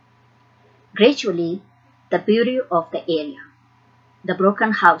 Gradually, the beauty of the area, the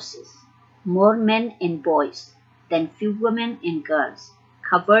broken houses, more men and boys than few women and girls,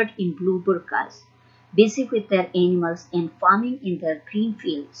 covered in blue burqas, busy with their animals and farming in their green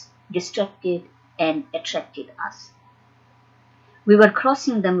fields, distracted and attracted us. We were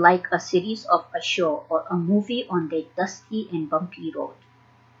crossing them like a series of a show or a movie on that dusty and bumpy road.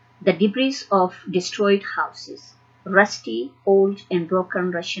 The debris of destroyed houses, rusty, old and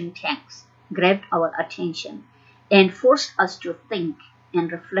broken Russian tanks grabbed our attention and forced us to think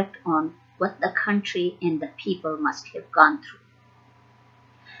and reflect on what the country and the people must have gone through.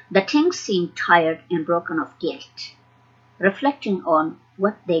 The tanks seemed tired and broken of guilt, reflecting on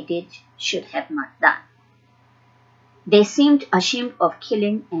what they did should have not done. They seemed ashamed of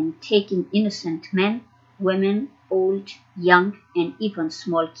killing and taking innocent men, women, old, young, and even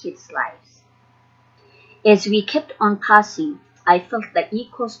small kids' lives. As we kept on passing, I felt the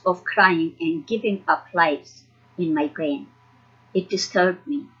echoes of crying and giving up lives in my brain. It disturbed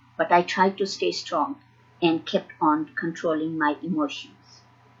me, but I tried to stay strong and kept on controlling my emotions.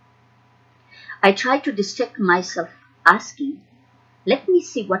 I tried to distract myself, asking, let me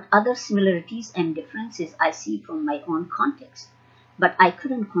see what other similarities and differences I see from my own context, but I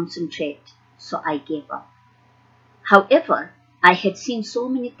couldn't concentrate, so I gave up. However, I had seen so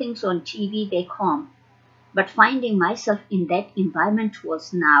many things on TV back home, but finding myself in that environment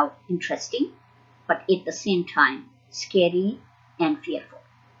was now interesting, but at the same time scary and fearful.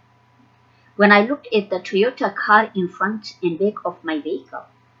 When I looked at the Toyota car in front and back of my vehicle,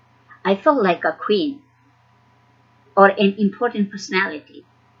 I felt like a queen or an important personality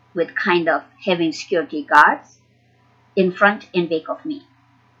with kind of having security guards in front and back of me.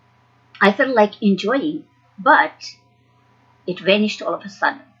 I felt like enjoying, but it vanished all of a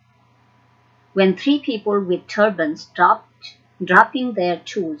sudden. When three people with turbans dropping their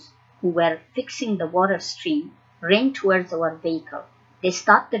tools who were fixing the water stream ran towards our vehicle, they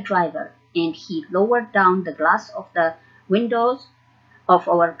stopped the driver and he lowered down the glass of the windows of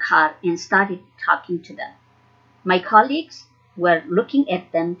our car and started talking to them. My colleagues were looking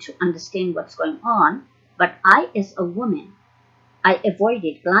at them to understand what's going on, but I, as a woman, I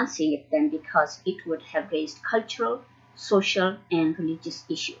avoided glancing at them because it would have raised cultural, social, and religious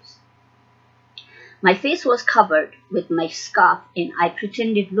issues. My face was covered with my scarf and I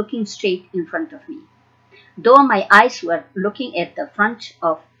pretended looking straight in front of me. Though my eyes were looking at the front,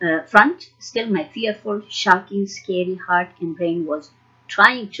 still my fearful, shocking, scary heart and brain was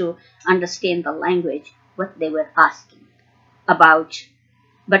trying to understand the language, what they were asking about.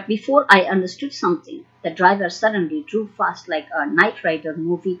 But before I understood something, the driver suddenly drove fast like a Knight Rider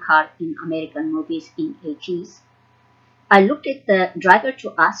movie car in American movies in 80s. I looked at the driver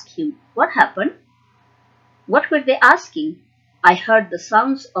to ask him, what happened? What were they asking? I heard the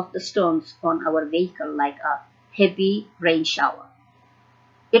sounds of the stones on our vehicle like a heavy rain shower.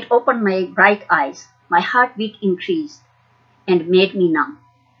 It opened my bright eyes. My heartbeat increased and made me numb.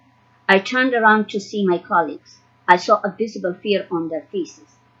 I turned around to see my colleagues. I saw a visible fear on their faces.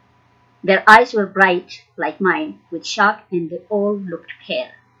 Their eyes were bright like mine with shock and they all looked pale.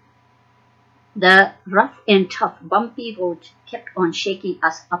 The rough and tough bumpy road kept on shaking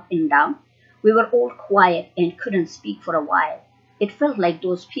us up and down. We were all quiet and couldn't speak for a while. It felt like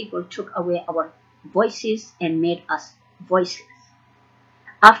those people took away our voices and made us voiceless.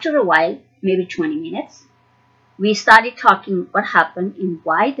 After a while, maybe 20 minutes, we started talking what happened and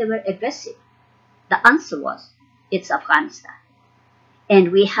why they were aggressive. The answer was, it's Afghanistan.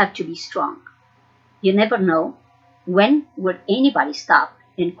 And we have to be strong. You never know when would anybody stop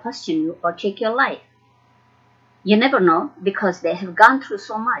and question you or take your life. You never know because they have gone through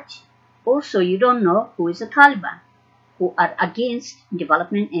so much. Also, you don't know who is the Taliban, who are against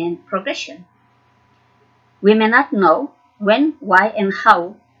development and progression. We may not know when, why, and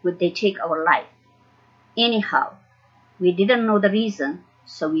how would they take our life. Anyhow, we didn't know the reason,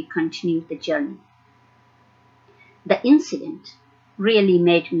 so we continued the journey. The incident really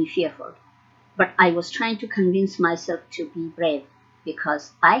made me fearful, but I was trying to convince myself to be brave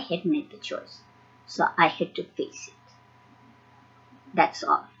because I had made the choice, so I had to face it. That's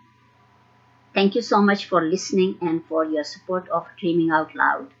all. Thank you so much for listening and for your support of Dreaming Out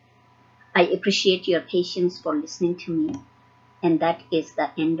Loud. I appreciate your patience for listening to me, and that is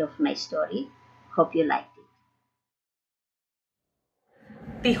the end of my story. Hope you liked it.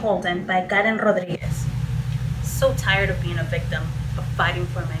 Beholden by Karen Rodriguez. So tired of being a victim, of fighting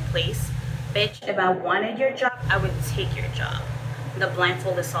for my place. Bitch, if I wanted your job, I would take your job. The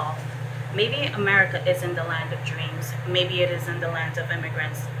blindfold is off. Maybe America isn't the land of dreams. Maybe it isn't the land of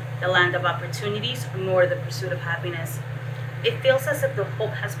immigrants, the land of opportunities, nor the pursuit of happiness. It feels as if the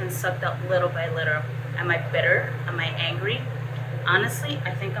hope has been sucked out little by little. Am I bitter? Am I angry? Honestly,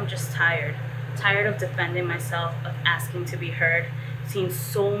 I think I'm just tired. Tired of defending myself, of asking to be heard, seeing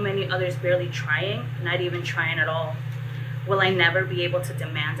so many others barely trying, not even trying at all. Will I never be able to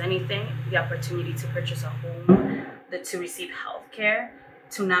demand anything? The opportunity to purchase a home, to receive health care,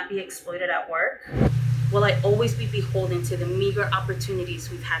 to not be exploited at work? Will I always be beholden to the meager opportunities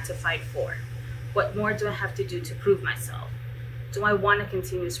we've had to fight for? What more do I have to do to prove myself? Do I want to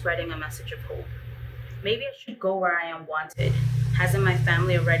continue spreading a message of hope? Maybe I should go where I am wanted. Hasn't my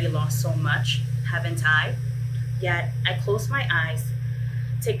family already lost so much? Haven't I? Yet, I close my eyes,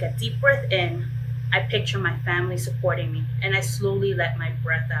 take a deep breath in, I picture my family supporting me, and I slowly let my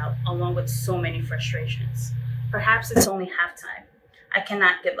breath out, along with so many frustrations. Perhaps it's only halftime. I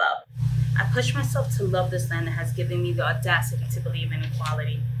cannot give up. I push myself to love this land that has given me the audacity to believe in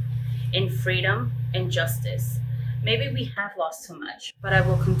equality, in freedom, and justice. Maybe we have lost too much, but I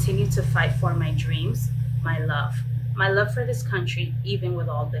will continue to fight for my dreams, my love for this country, even with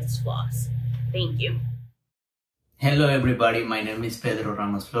all its flaws. Thank you. Hello everybody, my name is Pedro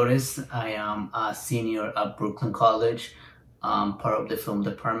Ramos Flores. I am a senior at Brooklyn College, part of the film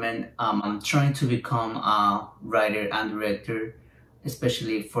department. I'm trying to become a writer and director,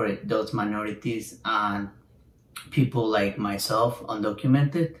 especially for those minorities and people like myself,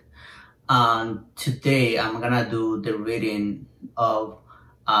 undocumented. And today I'm gonna do the reading of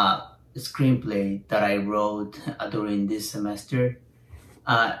a screenplay that I wrote during this semester.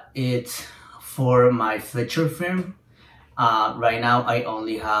 It's for my feature film. Right now I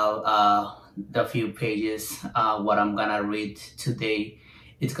only have the few pages. What I'm gonna read today,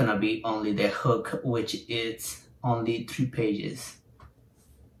 it's gonna be only the hook, which is only 3 pages.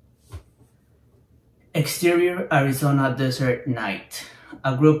 Exterior Arizona desert night.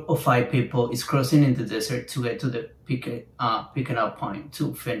 A group of 5 people is crossing in the desert to get to the picking up point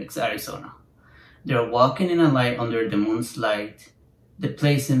to Phoenix, Arizona. They are walking in a light under the moon's light. The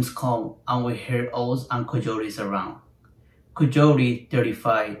place seems calm, and we hear owls and coyotes around. Coyote,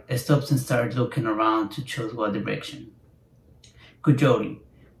 35, stops and starts looking around to choose what direction. Coyote,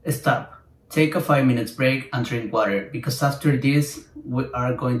 stop. Take a 5-minute break and drink water, because after this, we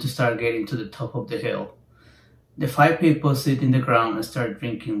are going to start getting to the top of the hill. The 5 people sit in the ground and start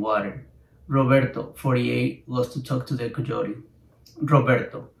drinking water. Roberto, 48, goes to talk to the coyote.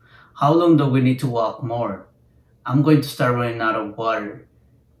 Roberto, how long do we need to walk more? I'm going to start running out of water.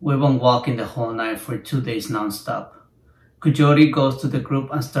 We've been walking the whole night for 2 days non-stop. Coyote goes to the group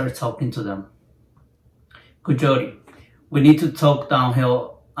and starts talking to them. Coyote, we need to talk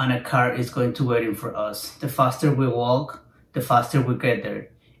downhill and a car is going to waiting for us. The faster we walk, the faster we get there.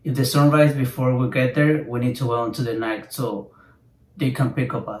 If the sun rises before we get there, we need to wait until the night so they can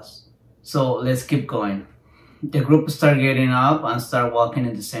pick up us. So let's keep going. The group start getting up and start walking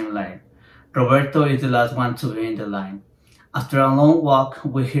in the same line. Roberto is the last one to be in the line. After a long walk,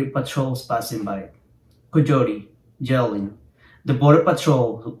 we hear patrols passing by. Coyote, yelling, the border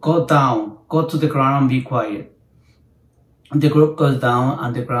patrol, go down, go to the ground and be quiet. The group goes down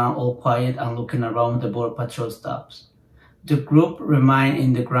on the ground all quiet and looking around. The border patrol stops. The group remain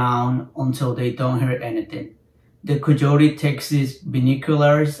in the ground until they don't hear anything. The Kojori takes his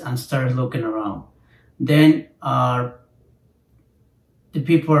binoculars and starts looking around. Then the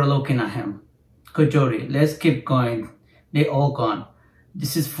people are looking at him. Kojori, let's keep going. They all gone.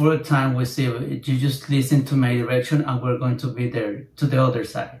 This is fourth time we see it. You just listen to my direction and we're going to be there to the other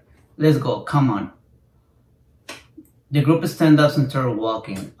side. Let's go, come on. The group stands up and starts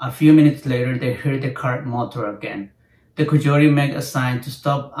walking. A few minutes later, they hear the cart motor again. The Kojori makes a sign to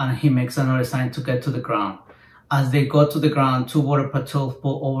stop and he makes another sign to get to the ground. As they go to the ground, two border patrols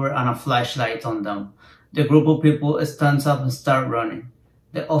pull over and a flashlight on them. The group of people stands up and start running.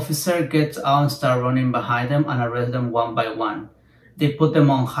 The officer gets out and starts running behind them and arrests them one by one. They put them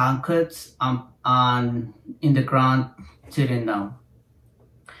on handcuffs and in the ground, sitting down.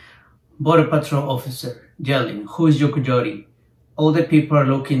 Border patrol officer yelling, "Who's your Kojori?" All the people are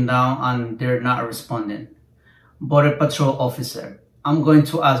looking down and they're not responding. Border patrol officer, I'm going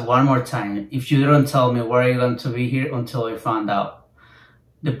to ask one more time. If you don't tell me, where are you going to be here until I find out?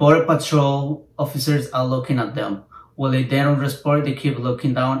 The border patrol officers are looking at them. While they don't respond, they keep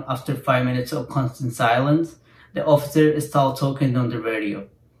looking down. After 5 minutes of constant silence, the officer starts talking on the radio.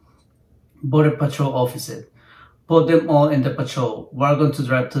 Border patrol officer, put them all in the patrol. We're going to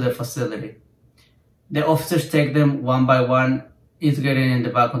drive to the facility. The officers take them one by one, each getting in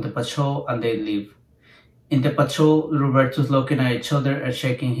the back of the patrol, and they leave. In the patrol, Roberto's looking at each other and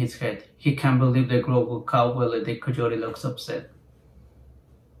shaking his head. He can't believe the group will come while the Kojori looks upset.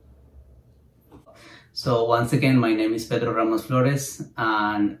 So once again, my name is Pedro Ramos Flores,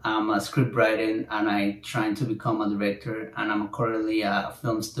 and I'm a scriptwriter, and I'm trying to become a director, and I'm currently a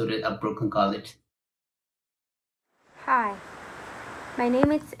film student at Brooklyn College. Hi, my name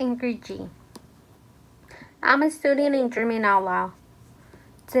is Ingrid G. I'm a student in Dreaming Out Loud.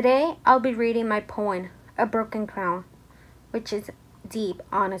 Today, I'll be reading my poem, A Broken Crown, which is deep,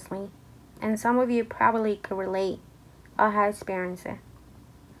 honestly, and some of you probably could relate or have experienced it.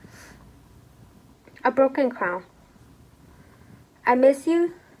 A broken crown. I miss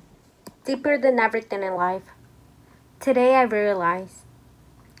you deeper than everything in life. Today I realize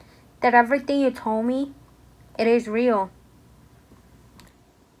that everything you told me, it is real.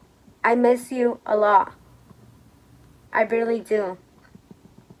 I miss you a lot. I really do.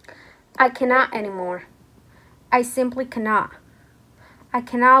 I cannot anymore. I simply cannot. I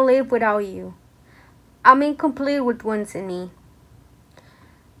cannot live without you. I'm incomplete with what's in me.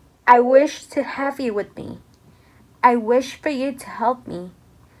 I wish to have you with me. I wish for you to help me.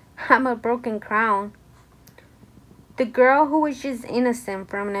 I'm a broken crown. The girl who was just innocent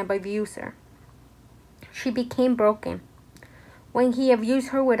from an abuser. She became broken when he abused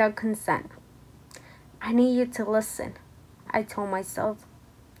her without consent. I need you to listen, I told myself.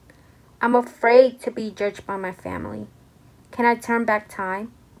 I'm afraid to be judged by my family. Can I turn back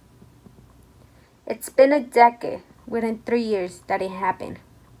time? It's been a decade within 3 years that it happened.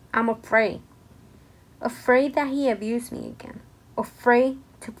 I'm afraid. Afraid that he abused me again. Afraid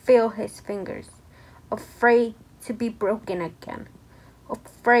to feel his fingers. Afraid to be broken again.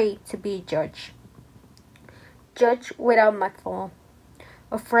 Afraid to be judged. Judged without my fault.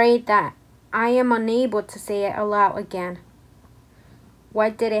 Afraid that I am unable to say it aloud again. Why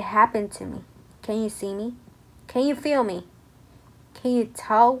did it happen to me? Can you see me? Can you feel me? Can you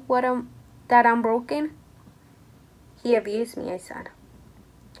tell that I'm broken? He abused me, I said.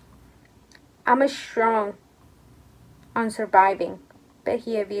 I'm strong on surviving, but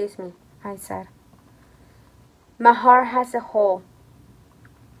he abused me, I said. My heart has a hole,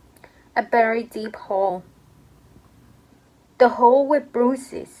 a very deep hole. The hole with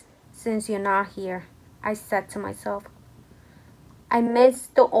bruises since you're not here, I said to myself. I miss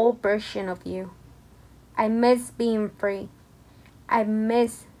the old version of you. I miss being free. I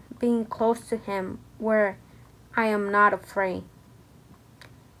miss being close to him where I am not afraid.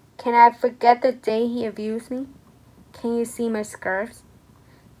 Can I forget the day he abused me? Can you see my scars?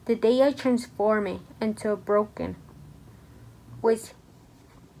 The day I transformed it into a broken was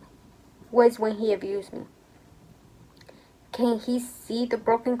when he abused me. Can he see the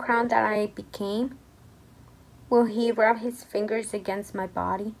broken crown that I became? Will he rub his fingers against my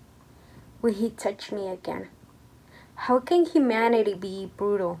body? Will he touch me again? How can humanity be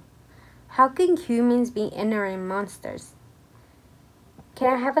brutal? How can humans be ignorant monsters?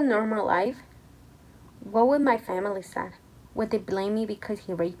 Can I have a normal life? What would my family say? Would they blame me because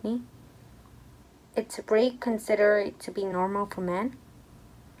he raped me? It's rape considered to be normal for men?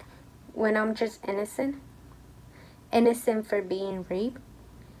 When I'm just innocent? Innocent for being raped?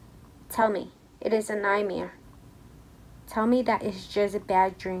 Tell me, it is a nightmare. Tell me that it's just a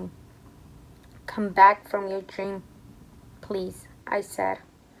bad dream. Come back from your dream, please, I said.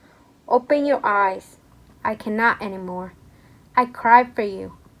 Open your eyes. I cannot anymore. I cry for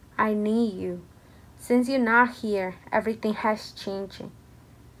you. I need you. Since you're not here, everything has changed.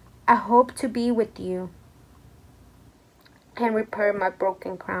 I hope to be with you and repair my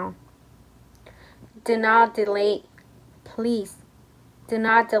broken crown. Do not delay. Please, do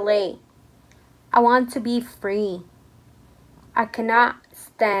not delay. I want to be free. I cannot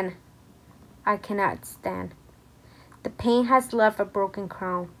stand. I cannot stand. The pain has left a broken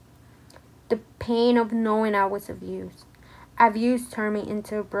crown. The pain of knowing I was abused. Abuse turned me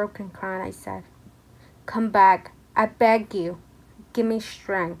into a broken crown, I said. Come back. I beg you. Give me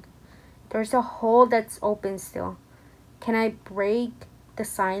strength. There's a hole that's open still. Can I break the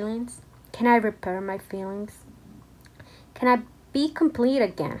silence? Can I repair my feelings? Can I be complete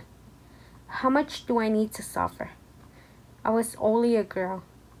again? How much do I need to suffer? I was only a girl,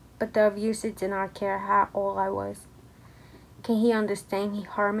 but the abuser did not care how old I was. Can he understand he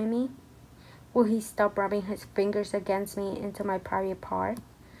harmed me? Will he stop rubbing his fingers against me into my private part?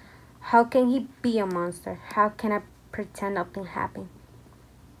 How can he be a monster? How can I pretend nothing happened?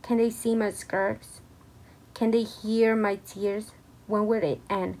 Can they see my scars? Can they hear my tears? When will it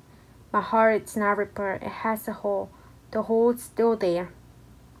end? My heart is not repaired. It has a hole. The hole is still there.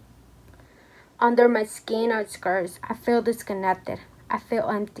 Under my skin are scars. I feel disconnected. I feel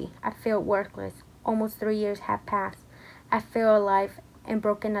empty. I feel worthless. Almost 3 years have passed. I feel alive and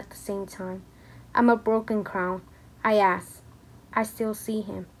broken at the same time. I'm a broken crown. I ask. I still see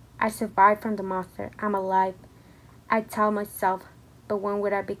him. I survived from the monster. I'm alive. I tell myself, but when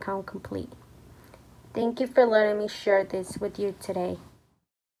would I become complete? Thank you for letting me share this with you today.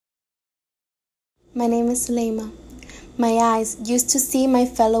 My name is Suleima. My eyes used to see my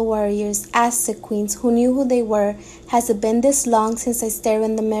fellow warriors, Aztec queens who knew who they were. Has it been this long since I stare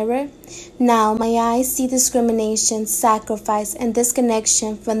in the mirror? Now my eyes see discrimination, sacrifice, and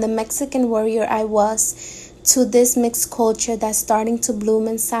disconnection from the Mexican warrior I was to this mixed culture that's starting to bloom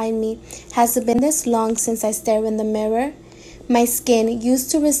inside me. Has it been this long since I stare in the mirror? My skin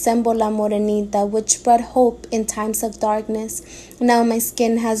used to resemble La Morenita, which brought hope in times of darkness. Now my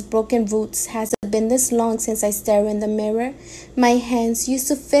skin has broken roots. Has it been this long since I stare in the mirror? My hands used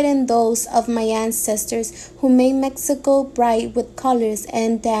to fit in those of my ancestors who made Mexico bright with colors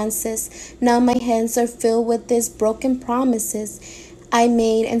and dances. Now my hands are filled with these broken promises I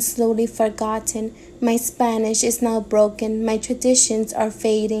made and slowly forgotten. My Spanish is now broken. My traditions are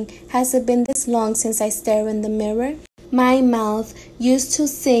fading. Has it been this long since I stare in the mirror? My mouth used to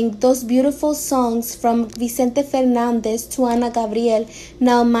sing those beautiful songs from Vicente Fernandez to Ana Gabriel.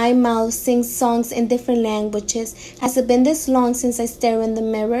 Now my mouth sings songs in different languages. Has it been this long since I stare in the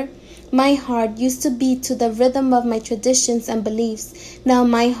mirror? My heart used to beat to the rhythm of my traditions and beliefs. Now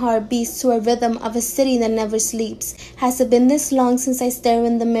my heart beats to a rhythm of a city that never sleeps. Has it been this long since I stare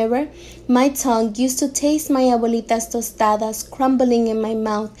in the mirror? My tongue used to taste my abuelita's tostadas crumbling in my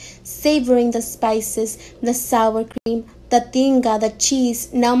mouth, savoring the spices, the sour cream, the tinga, the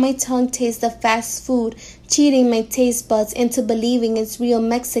cheese. Now my tongue tastes the fast food, cheating my taste buds into believing it's real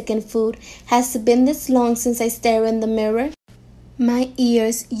Mexican food. Has it been this long since I stare in the mirror? My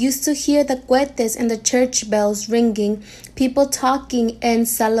ears used to hear the cohetes and the church bells ringing, people talking and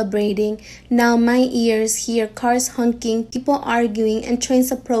celebrating. Now my ears hear cars honking, people arguing, and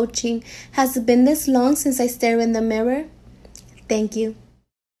trains approaching. Has it been this long since I stare in the mirror? Thank you.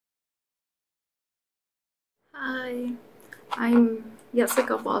 Hi, I'm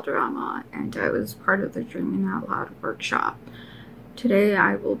Jessica Valderrama, and I was part of the Dreaming Out Loud workshop. Today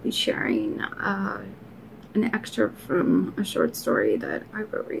I will be sharing an excerpt from a short story that I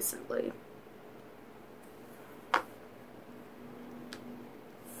wrote recently.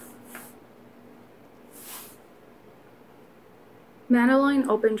 Madeline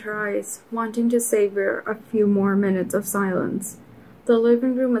opened her eyes, wanting to savor a few more minutes of silence. The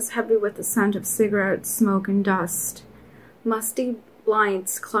living room was heavy with the scent of cigarette smoke and dust. Musty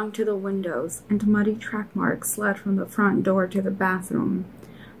blinds clung to the windows, and muddy track marks led from the front door to the bathroom.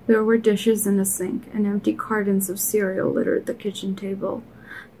 There were dishes in the sink, and empty cartons of cereal littered the kitchen table.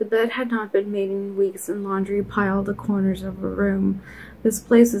 The bed had not been made in weeks, and laundry piled the corners of her room. This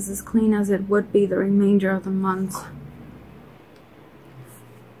place was as clean as it would be the remainder of the month.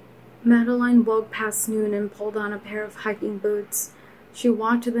 Madeline woke past noon and pulled on a pair of hiking boots. She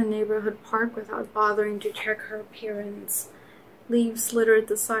walked to the neighborhood park without bothering to check her appearance. Leaves littered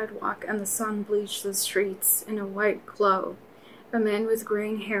the sidewalk, and the sun bleached the streets in a white glow. A man with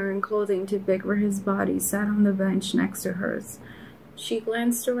graying hair and clothing too big for his body sat on the bench next to hers. She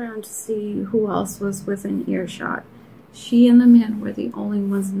glanced around to see who else was within earshot. She and the man were the only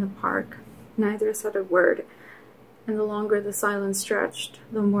ones in the park. Neither said a word, and the longer the silence stretched,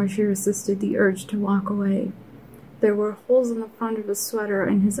 the more she resisted the urge to walk away. There were holes in the front of his sweater,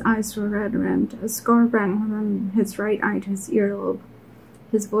 and his eyes were red-rimmed. A scar ran from his right eye to his earlobe.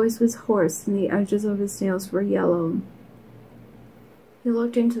 His voice was hoarse, and the edges of his nails were yellow. He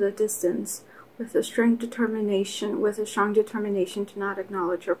looked into the distance, with a strong determination to not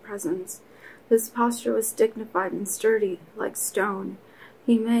acknowledge her presence. His posture was dignified and sturdy, like stone.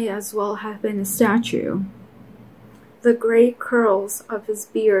 He may as well have been a statue. The gray curls of his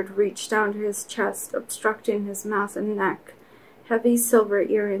beard reached down to his chest, obstructing his mouth and neck. Heavy silver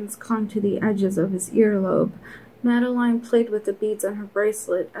earrings clung to the edges of his earlobe. Madeline played with the beads on her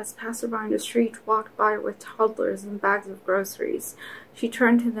bracelet as passersby on the street walked by with toddlers and bags of groceries. She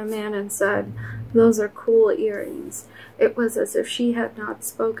turned to the man and said, "Those are cool earrings." It was as if she had not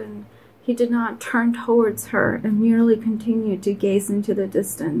spoken. He did not turn towards her and merely continued to gaze into the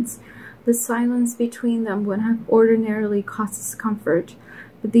distance. The silence between them would have ordinarily caused discomfort,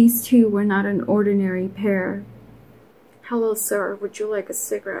 but these two were not an ordinary pair. "Hello, sir. Would you like a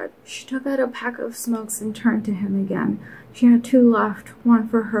cigarette?" She took out a pack of smokes and turned to him again. She had two left, one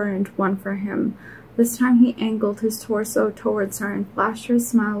for her and one for him. This time he angled his torso towards her and flashed her a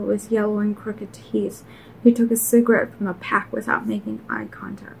smile with yellow and crooked teeth. He took a cigarette from the pack without making eye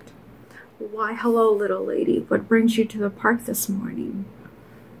contact. "Why, hello, little lady. What brings you to the park this morning?"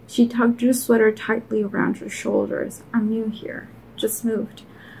 She tugged her sweater tightly around her shoulders. "I'm new here. Just moved."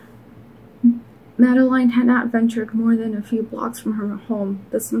 Madeline had not ventured more than a few blocks from her home.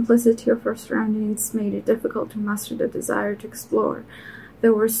 The simplicity of her surroundings made it difficult to muster the desire to explore.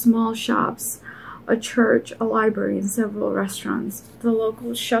 There were small shops, a church, a library, and several restaurants. The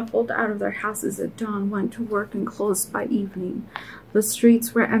locals shuffled out of their houses at dawn, went to work, and closed by evening. The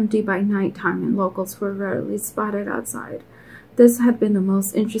streets were empty by nighttime, and locals were rarely spotted outside. This had been the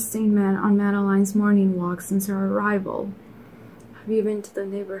most interesting man on Madeline's morning walk since her arrival. "Have you been to the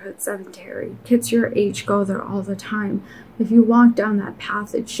neighborhood cemetery? Kids your age go there all the time. If you walk down that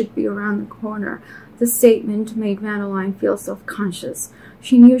path, it should be around the corner." The statement made Madeline feel self-conscious.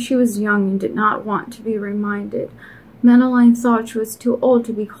 She knew she was young and did not want to be reminded. Madeline thought she was too old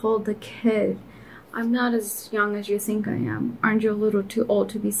to be called a kid. "I'm not as young as you think I am. Aren't you a little too old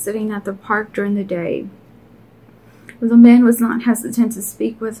to be sitting at the park during the day?" The man was not hesitant to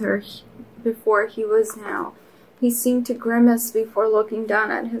speak with her before he was now. He seemed to grimace before looking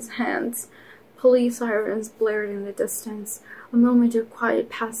down at his hands. Police sirens blared in the distance. A moment of quiet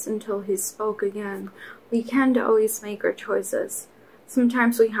passed until he spoke again. "We can't always make our choices.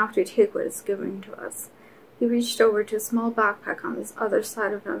 Sometimes we have to take what is given to us." He reached over to a small backpack on the other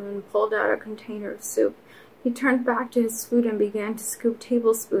side of him and pulled out a container of soup. He turned back to his food and began to scoop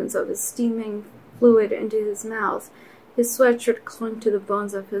tablespoons of his steaming fluid into his mouth. His sweatshirt clung to the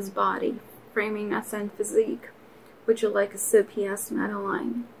bones of his body, framing a thin physique. "Would you like a sip?" he asked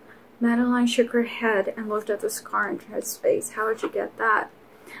Madeline. Madeline shook her head and looked at the scar on his face. "How would you get that?"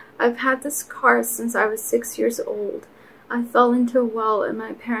 "I've had this scar since I was 6 years old. I fell into a well and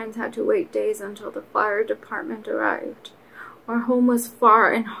my parents had to wait days until the fire department arrived. Our home was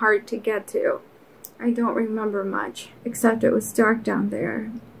far and hard to get to. I don't remember much, except it was dark down there.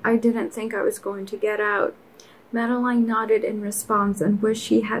 I didn't think I was going to get out." Madeline nodded in response and wished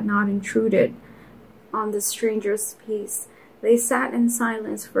she had not intruded on the stranger's peace. They sat in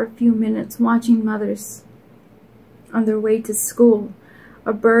silence for a few minutes, watching mothers on their way to school.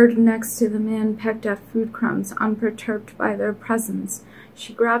 A bird next to the man pecked at food crumbs, unperturbed by their presence.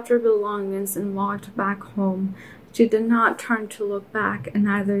 She grabbed her belongings and walked back home. She did not turn to look back, and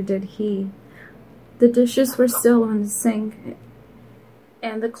neither did he. The dishes were still on the sink,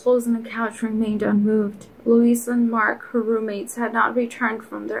 and the clothes on the couch remained unmoved. Louisa and Mark, her roommates, had not returned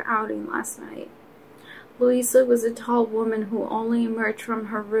from their outing last night. Louisa was a tall woman who only emerged from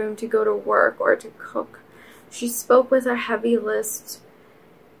her room to go to work or to cook. She spoke with a heavy lisp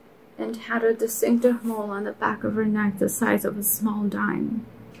and had a distinctive mole on the back of her neck the size of a small dime.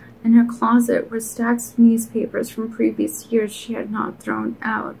 In her closet were stacks of newspapers from previous years she had not thrown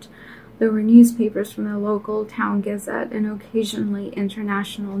out. There were newspapers from the local town gazette and occasionally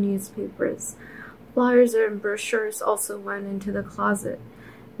international newspapers. Flyers and brochures also went into the closet.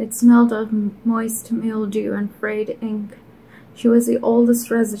 It smelled of moist mildew and frayed ink. She was the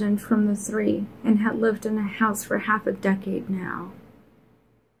oldest resident from the three and had lived in a house for half a decade now.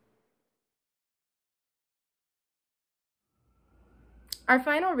 Our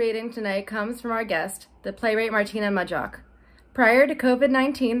final reading tonight comes from our guest, the playwright Martina Majok. Prior to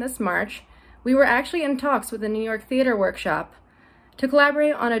COVID-19 this March, we were actually in talks with the New York Theater Workshop to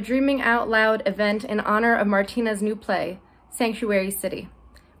collaborate on a Dreaming Out Loud event in honor of Martina's new play, Sanctuary City.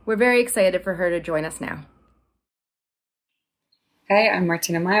 We're very excited for her to join us now. Hey, I'm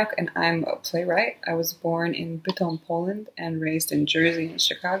Martina Majok, and I'm a playwright. I was born in Bytom, Poland, and raised in Jersey and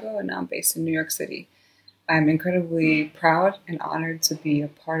Chicago, and now I'm based in New York City. I'm incredibly proud and honored to be a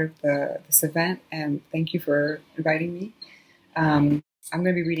part of this event, and thank you for inviting me. I'm going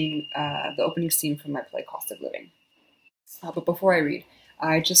to be reading the opening scene from my play, Cost of Living. But before I read,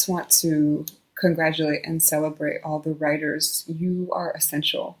 I just want to congratulate and celebrate all the writers. You are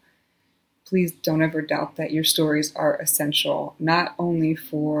essential. Please don't ever doubt that your stories are essential, not only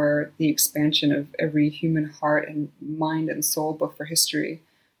for the expansion of every human heart and mind and soul, but for history.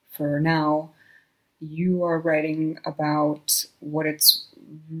 For now, you are writing about what it's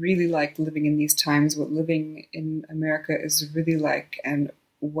really like living in these times, what living in America is really like, and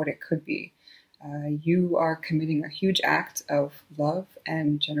what it could be. You are committing a huge act of love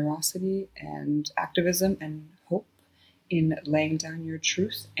and generosity and activism and hope in laying down your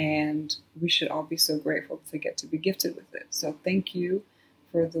truth, and we should all be so grateful to get to be gifted with it. So thank you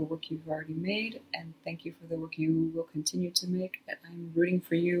for the work you've already made, and thank you for the work you will continue to make, and I'm rooting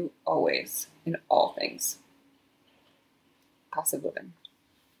for you always, in all things. Cost of Living.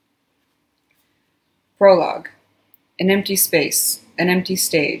 Prologue. An empty space, an empty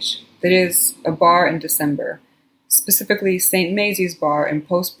stage, that is, a bar in December, specifically St. Maisie's Bar in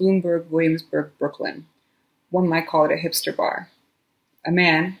post-Bloomberg, Williamsburg, Brooklyn. One might call it a hipster bar. A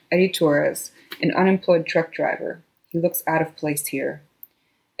man, Eddie Torres, an unemployed truck driver. He looks out of place here.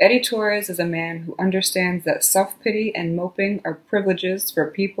 Eddie Torres is a man who understands that self-pity and moping are privileges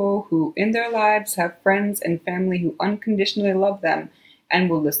for people who, in their lives, have friends and family who unconditionally love them and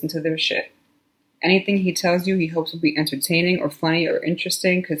will listen to their shit. Anything he tells you he hopes will be entertaining or funny or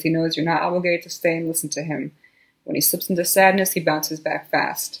interesting because he knows you're not obligated to stay and listen to him. When he slips into sadness, he bounces back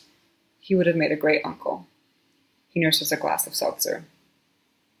fast. He would have made a great uncle. He nurses a glass of seltzer.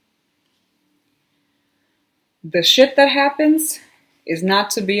 The shit that happens is not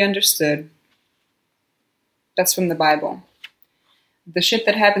to be understood. That's from the Bible. The shit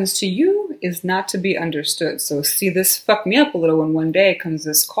that happens to you is not to be understood. So see, this fucked me up a little when one day comes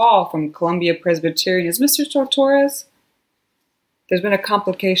this call from Columbia Presbyterian. Is Mr. Torres? There's been a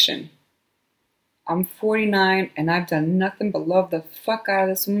complication. I'm 49 and I've done nothing but love the fuck out of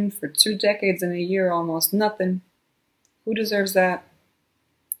this woman for 2 decades and a year almost. Nothing. Who deserves that?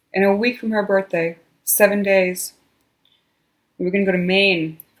 In a week from her birthday, 7 days, we were going to go to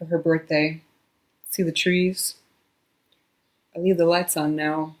Maine for her birthday, see the trees. I leave the lights on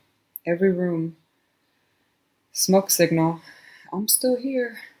now, every room. Smoke signal. I'm still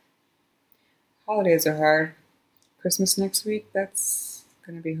here. Holidays are hard. Christmas next week, that's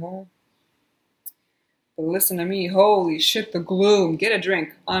going to be hard. But listen to me, holy shit, the gloom. Get a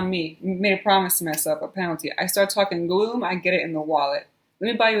drink, on me. Made a promise to myself, a penalty. I start talking gloom, I get it in the wallet.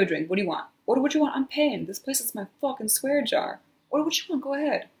 Let me buy you a drink. What do you want? Order what you want, I'm paying. This place is my fucking swear jar. Order what you want, go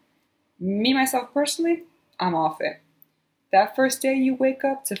ahead. Me, myself, personally, I'm off it. That first day you wake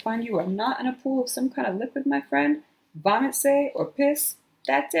up to find you are not in a pool of some kind of liquid, my friend, vomit say, or piss,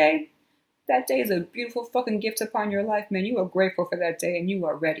 that day is a beautiful fucking gift upon your life, man. You are grateful for that day and you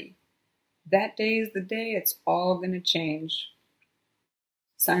are ready. That day is the day it's all gonna change.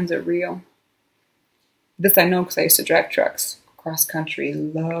 Signs are real. This I know because I used to drive trucks. Cross country,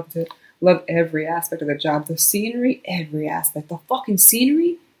 loved it. Loved every aspect of the job. The scenery, every aspect. The fucking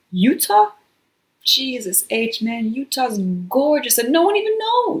scenery? Utah? Jesus H, man, Utah's gorgeous and no one even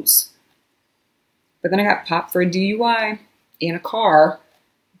knows. But then I got popped for a DUI in a car,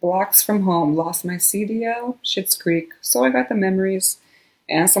 blocks from home. Lost my CDL, Schitt's Creek. So I got the memories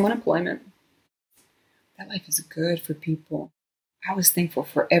and some unemployment. That life is good for people. I was thankful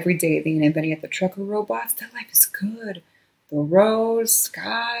for every day being inventing at the trucker robots. That life is good. The roads,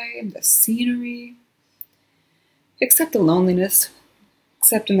 sky, the scenery. Except the loneliness.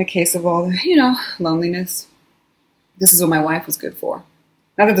 Except in the case of all the, loneliness. This is what my wife was good for.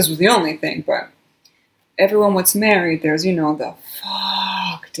 Not that this was the only thing, but everyone what's married, there's, the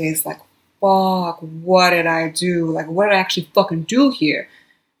fuck days. Like, fuck, what did I do? Like, what did I actually fucking do here?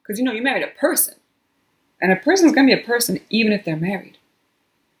 Because, you married a person. And a person's going to be a person even if they're married.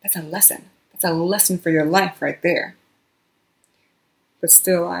 That's a lesson. That's a lesson for your life right there. But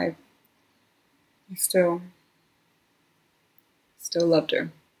still, I still loved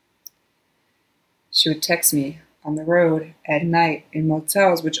her. She would text me on the road at night in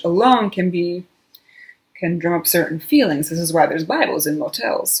motels, which alone can drum up certain feelings. This is why there's Bibles in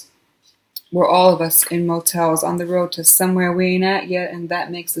motels. We're all of us in motels on the road to somewhere we ain't at yet, and that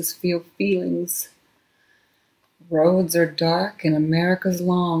makes us feel feelings. Roads are dark and America's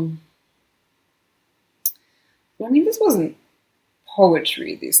long. I mean, this wasn't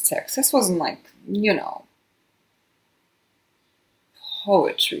poetry, these texts. This wasn't like,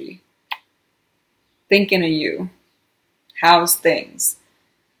 poetry. Thinking of you. How's things?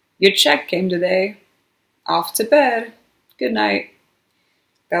 Your check came today. Off to bed. Good night.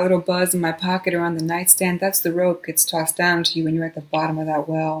 That little buzz in my pocket or on the nightstand, that's the rope gets tossed down to you when you're at the bottom of that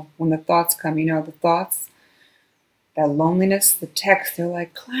well. When the thoughts come, you know, the thoughts, that loneliness, the text, they're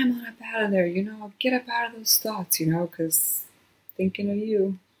like, climb on up out of there, you know, get up out of those thoughts, you know, because thinking of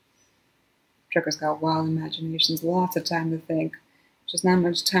you. Trucker's got wild imaginations, lots of time to think. Just not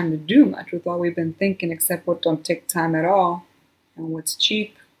much time to do much with all we've been thinking except what don't take time at all and what's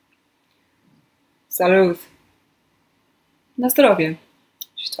cheap. Salud. Na zdrowie.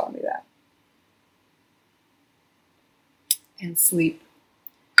 She taught me that. And sleep.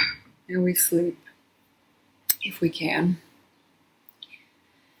 And we sleep. If we can.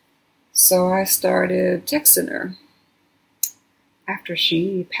 So I started texting her. After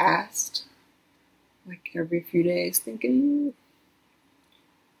she passed. Like every few days. Thinking,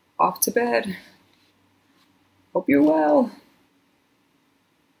 off to bed. Hope you're well.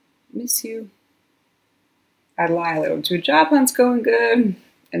 Miss you. I'd lie a little too. Job hunt's going good.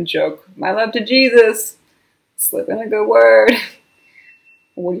 And joke, my love to Jesus. Slip in a good word.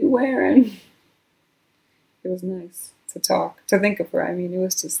 What are you wearing? It was nice to talk, to think of her. I mean, it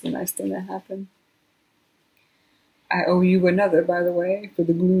was just a nice thing that happened. I owe you another, by the way, for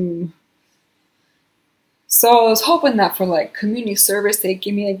the gloom. So I was hoping that for like community service, they'd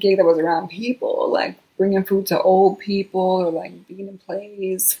give me a gig that was around people, like bringing food to old people or like being in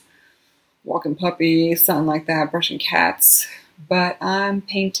plays, walking puppies, something like that, brushing cats. But I'm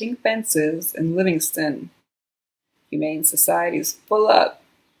painting fences in Livingston. Humane Society's full up.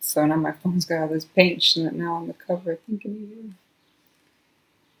 So now my phone's got all this paint showing now on the cover, thinking of you.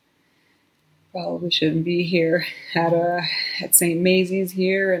 Probably shouldn't be here at St. Maisie's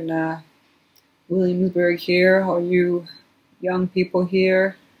here and Williamsburg here. All you young people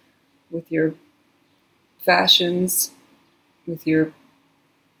here with your fashions, with your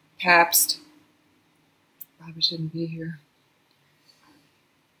Pabst. Probably shouldn't be here.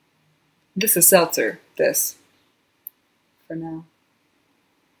 This is seltzer, this, for now.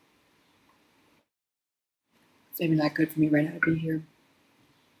 It's maybe not good for me right now to be here.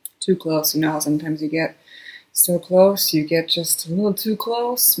 Too close, you know how sometimes you get so close, you get just a little too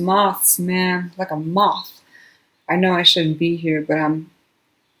close. Moths, man, like a moth. I know I shouldn't be here, but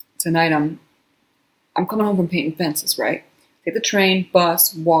tonight I'm coming home from painting fences, right? Take the train,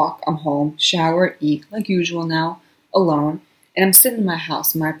 bus, walk, I'm home, shower, eat, like usual now, alone. And I'm sitting in my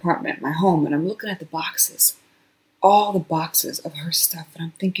house, my apartment, my home, and I'm looking at the boxes. All the boxes of her stuff. And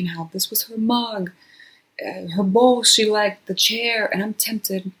I'm thinking how this was her mug, her bowl she liked, the chair. And I'm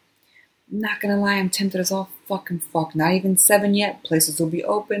tempted. I'm not gonna lie, I'm tempted as all fucking fuck. Not even 7 yet. Places will be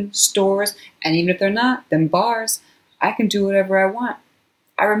open, stores. And even if they're not, them bars. I can do whatever I want.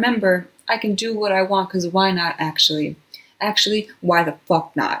 I remember, I can do what I want because why not actually? Actually, why the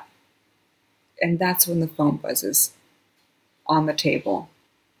fuck not? And that's when the phone buzzes. On the table.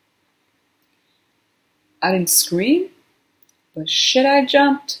 I didn't scream, but shit, I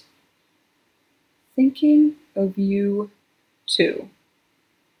jumped. Thinking of you too.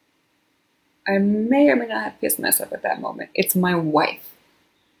 I may or may not have pissed myself at that moment. It's my wife.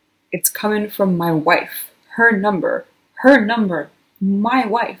 It's coming from my wife. Her number, my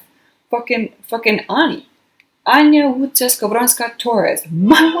wife. Fucking Ani. Anya Wójcicka-Brąska-Torres,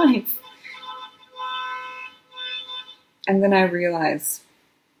 my wife. And then I realize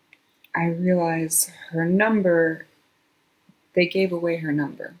her number, they gave away her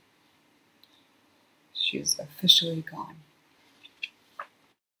number. She's officially gone.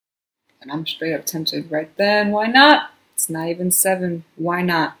 And I'm straight up tempted right then. Why not? It's not even 7. Why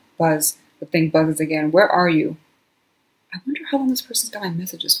not? Buzz. The thing buzzes again. Where are you? I wonder how long this person's got my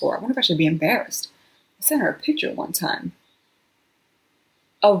messages for. I wonder if I should be embarrassed. I sent her a picture one time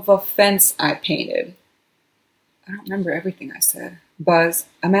of a fence I painted. I don't remember everything I said. Buzz,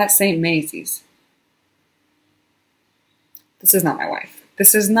 I'm at St. Maisie's. This is not my wife.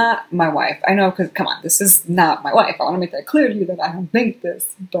 This is not my wife. I know, because, come on, this is not my wife. I want to make that clear to you that I don't think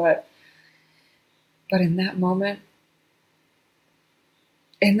this. But in that moment,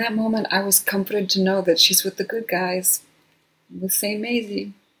 I was comforted to know that she's with the good guys, with St.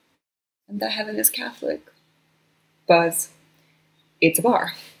 Maisie, and that heaven is Catholic. Buzz, it's a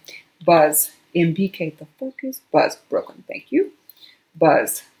bar. Buzz, MBK, the fuck is Buzz, Brooklyn, thank you.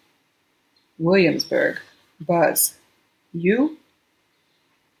 Buzz, Williamsburg. Buzz, you.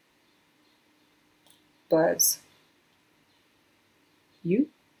 Buzz, you.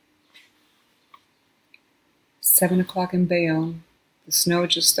 7 o'clock in Bayonne. The snow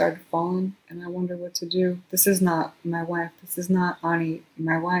just started falling, and I wonder what to do. This is not my wife. This is not Ani,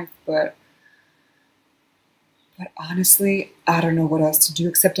 my wife, but honestly, I don't know what else to do,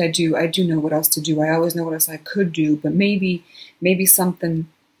 except I do know what else to do. I always know what else I could do, but maybe something,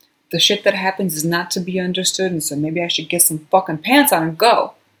 the shit that happens is not to be understood, and so maybe I should get some fucking pants on and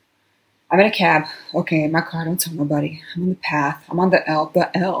go. I'm in a cab. Okay, in my car, don't tell nobody. I'm on the path. I'm on the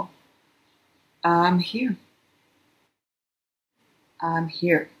L. I'm here. I'm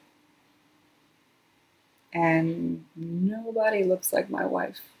here. And nobody looks like my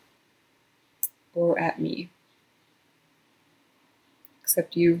wife or at me.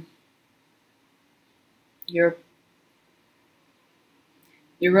 Except you. You're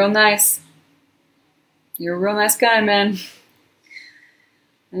real nice. You're a real nice guy, man.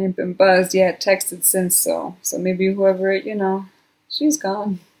 I ain't been buzzed yet, texted since, so maybe whoever, she's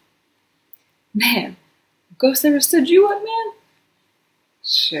gone. Man, ghost never stood you up, man?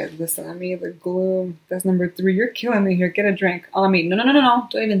 Shit, listen, I'm either gloom. That's number 3. You're killing me here. Get a drink. On me. No.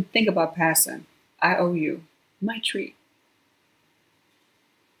 Don't even think about passing. I owe you my treat.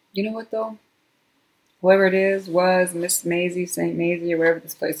 You know what, though? Whoever it is, was Miss Maisie, St. Maisie, or wherever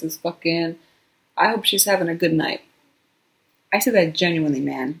this place is fucking, I hope she's having a good night. I say that genuinely,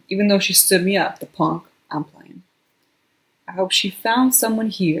 man. Even though she stood me up, the punk, I'm playing. I hope she found someone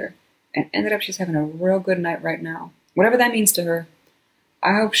here and ended up she's having a real good night right now. Whatever that means to her.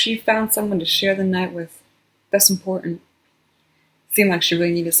 I hope she found someone to share the night with. That's important. Seemed like she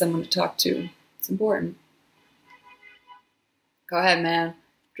really needed someone to talk to. It's important. Go ahead, man.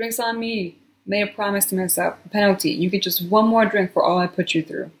 Drinks on me. Made a promise to myself. A penalty. You get just one more drink for all I put you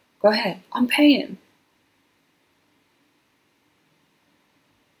through. Go ahead. I'm paying.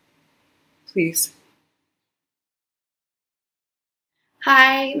 Please.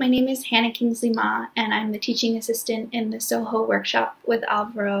 Hi, my name is Hannah Kingsley Ma, and I'm the teaching assistant in the Soho workshop with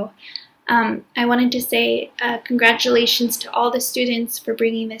Alvaro. I wanted to say congratulations to all the students for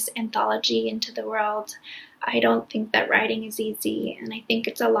bringing this anthology into the world. I don't think that writing is easy, and I think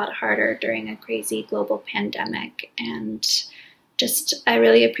it's a lot harder during a crazy global pandemic. And I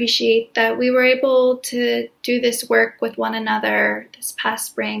really appreciate that we were able to do this work with one another this past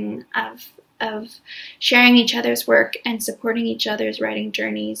spring of sharing each other's work and supporting each other's writing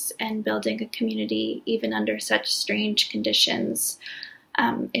journeys and building a community even under such strange conditions.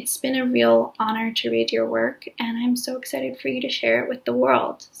 It's been a real honor to read your work, and I'm so excited for you to share it with the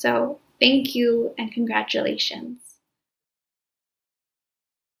world. So thank you and congratulations.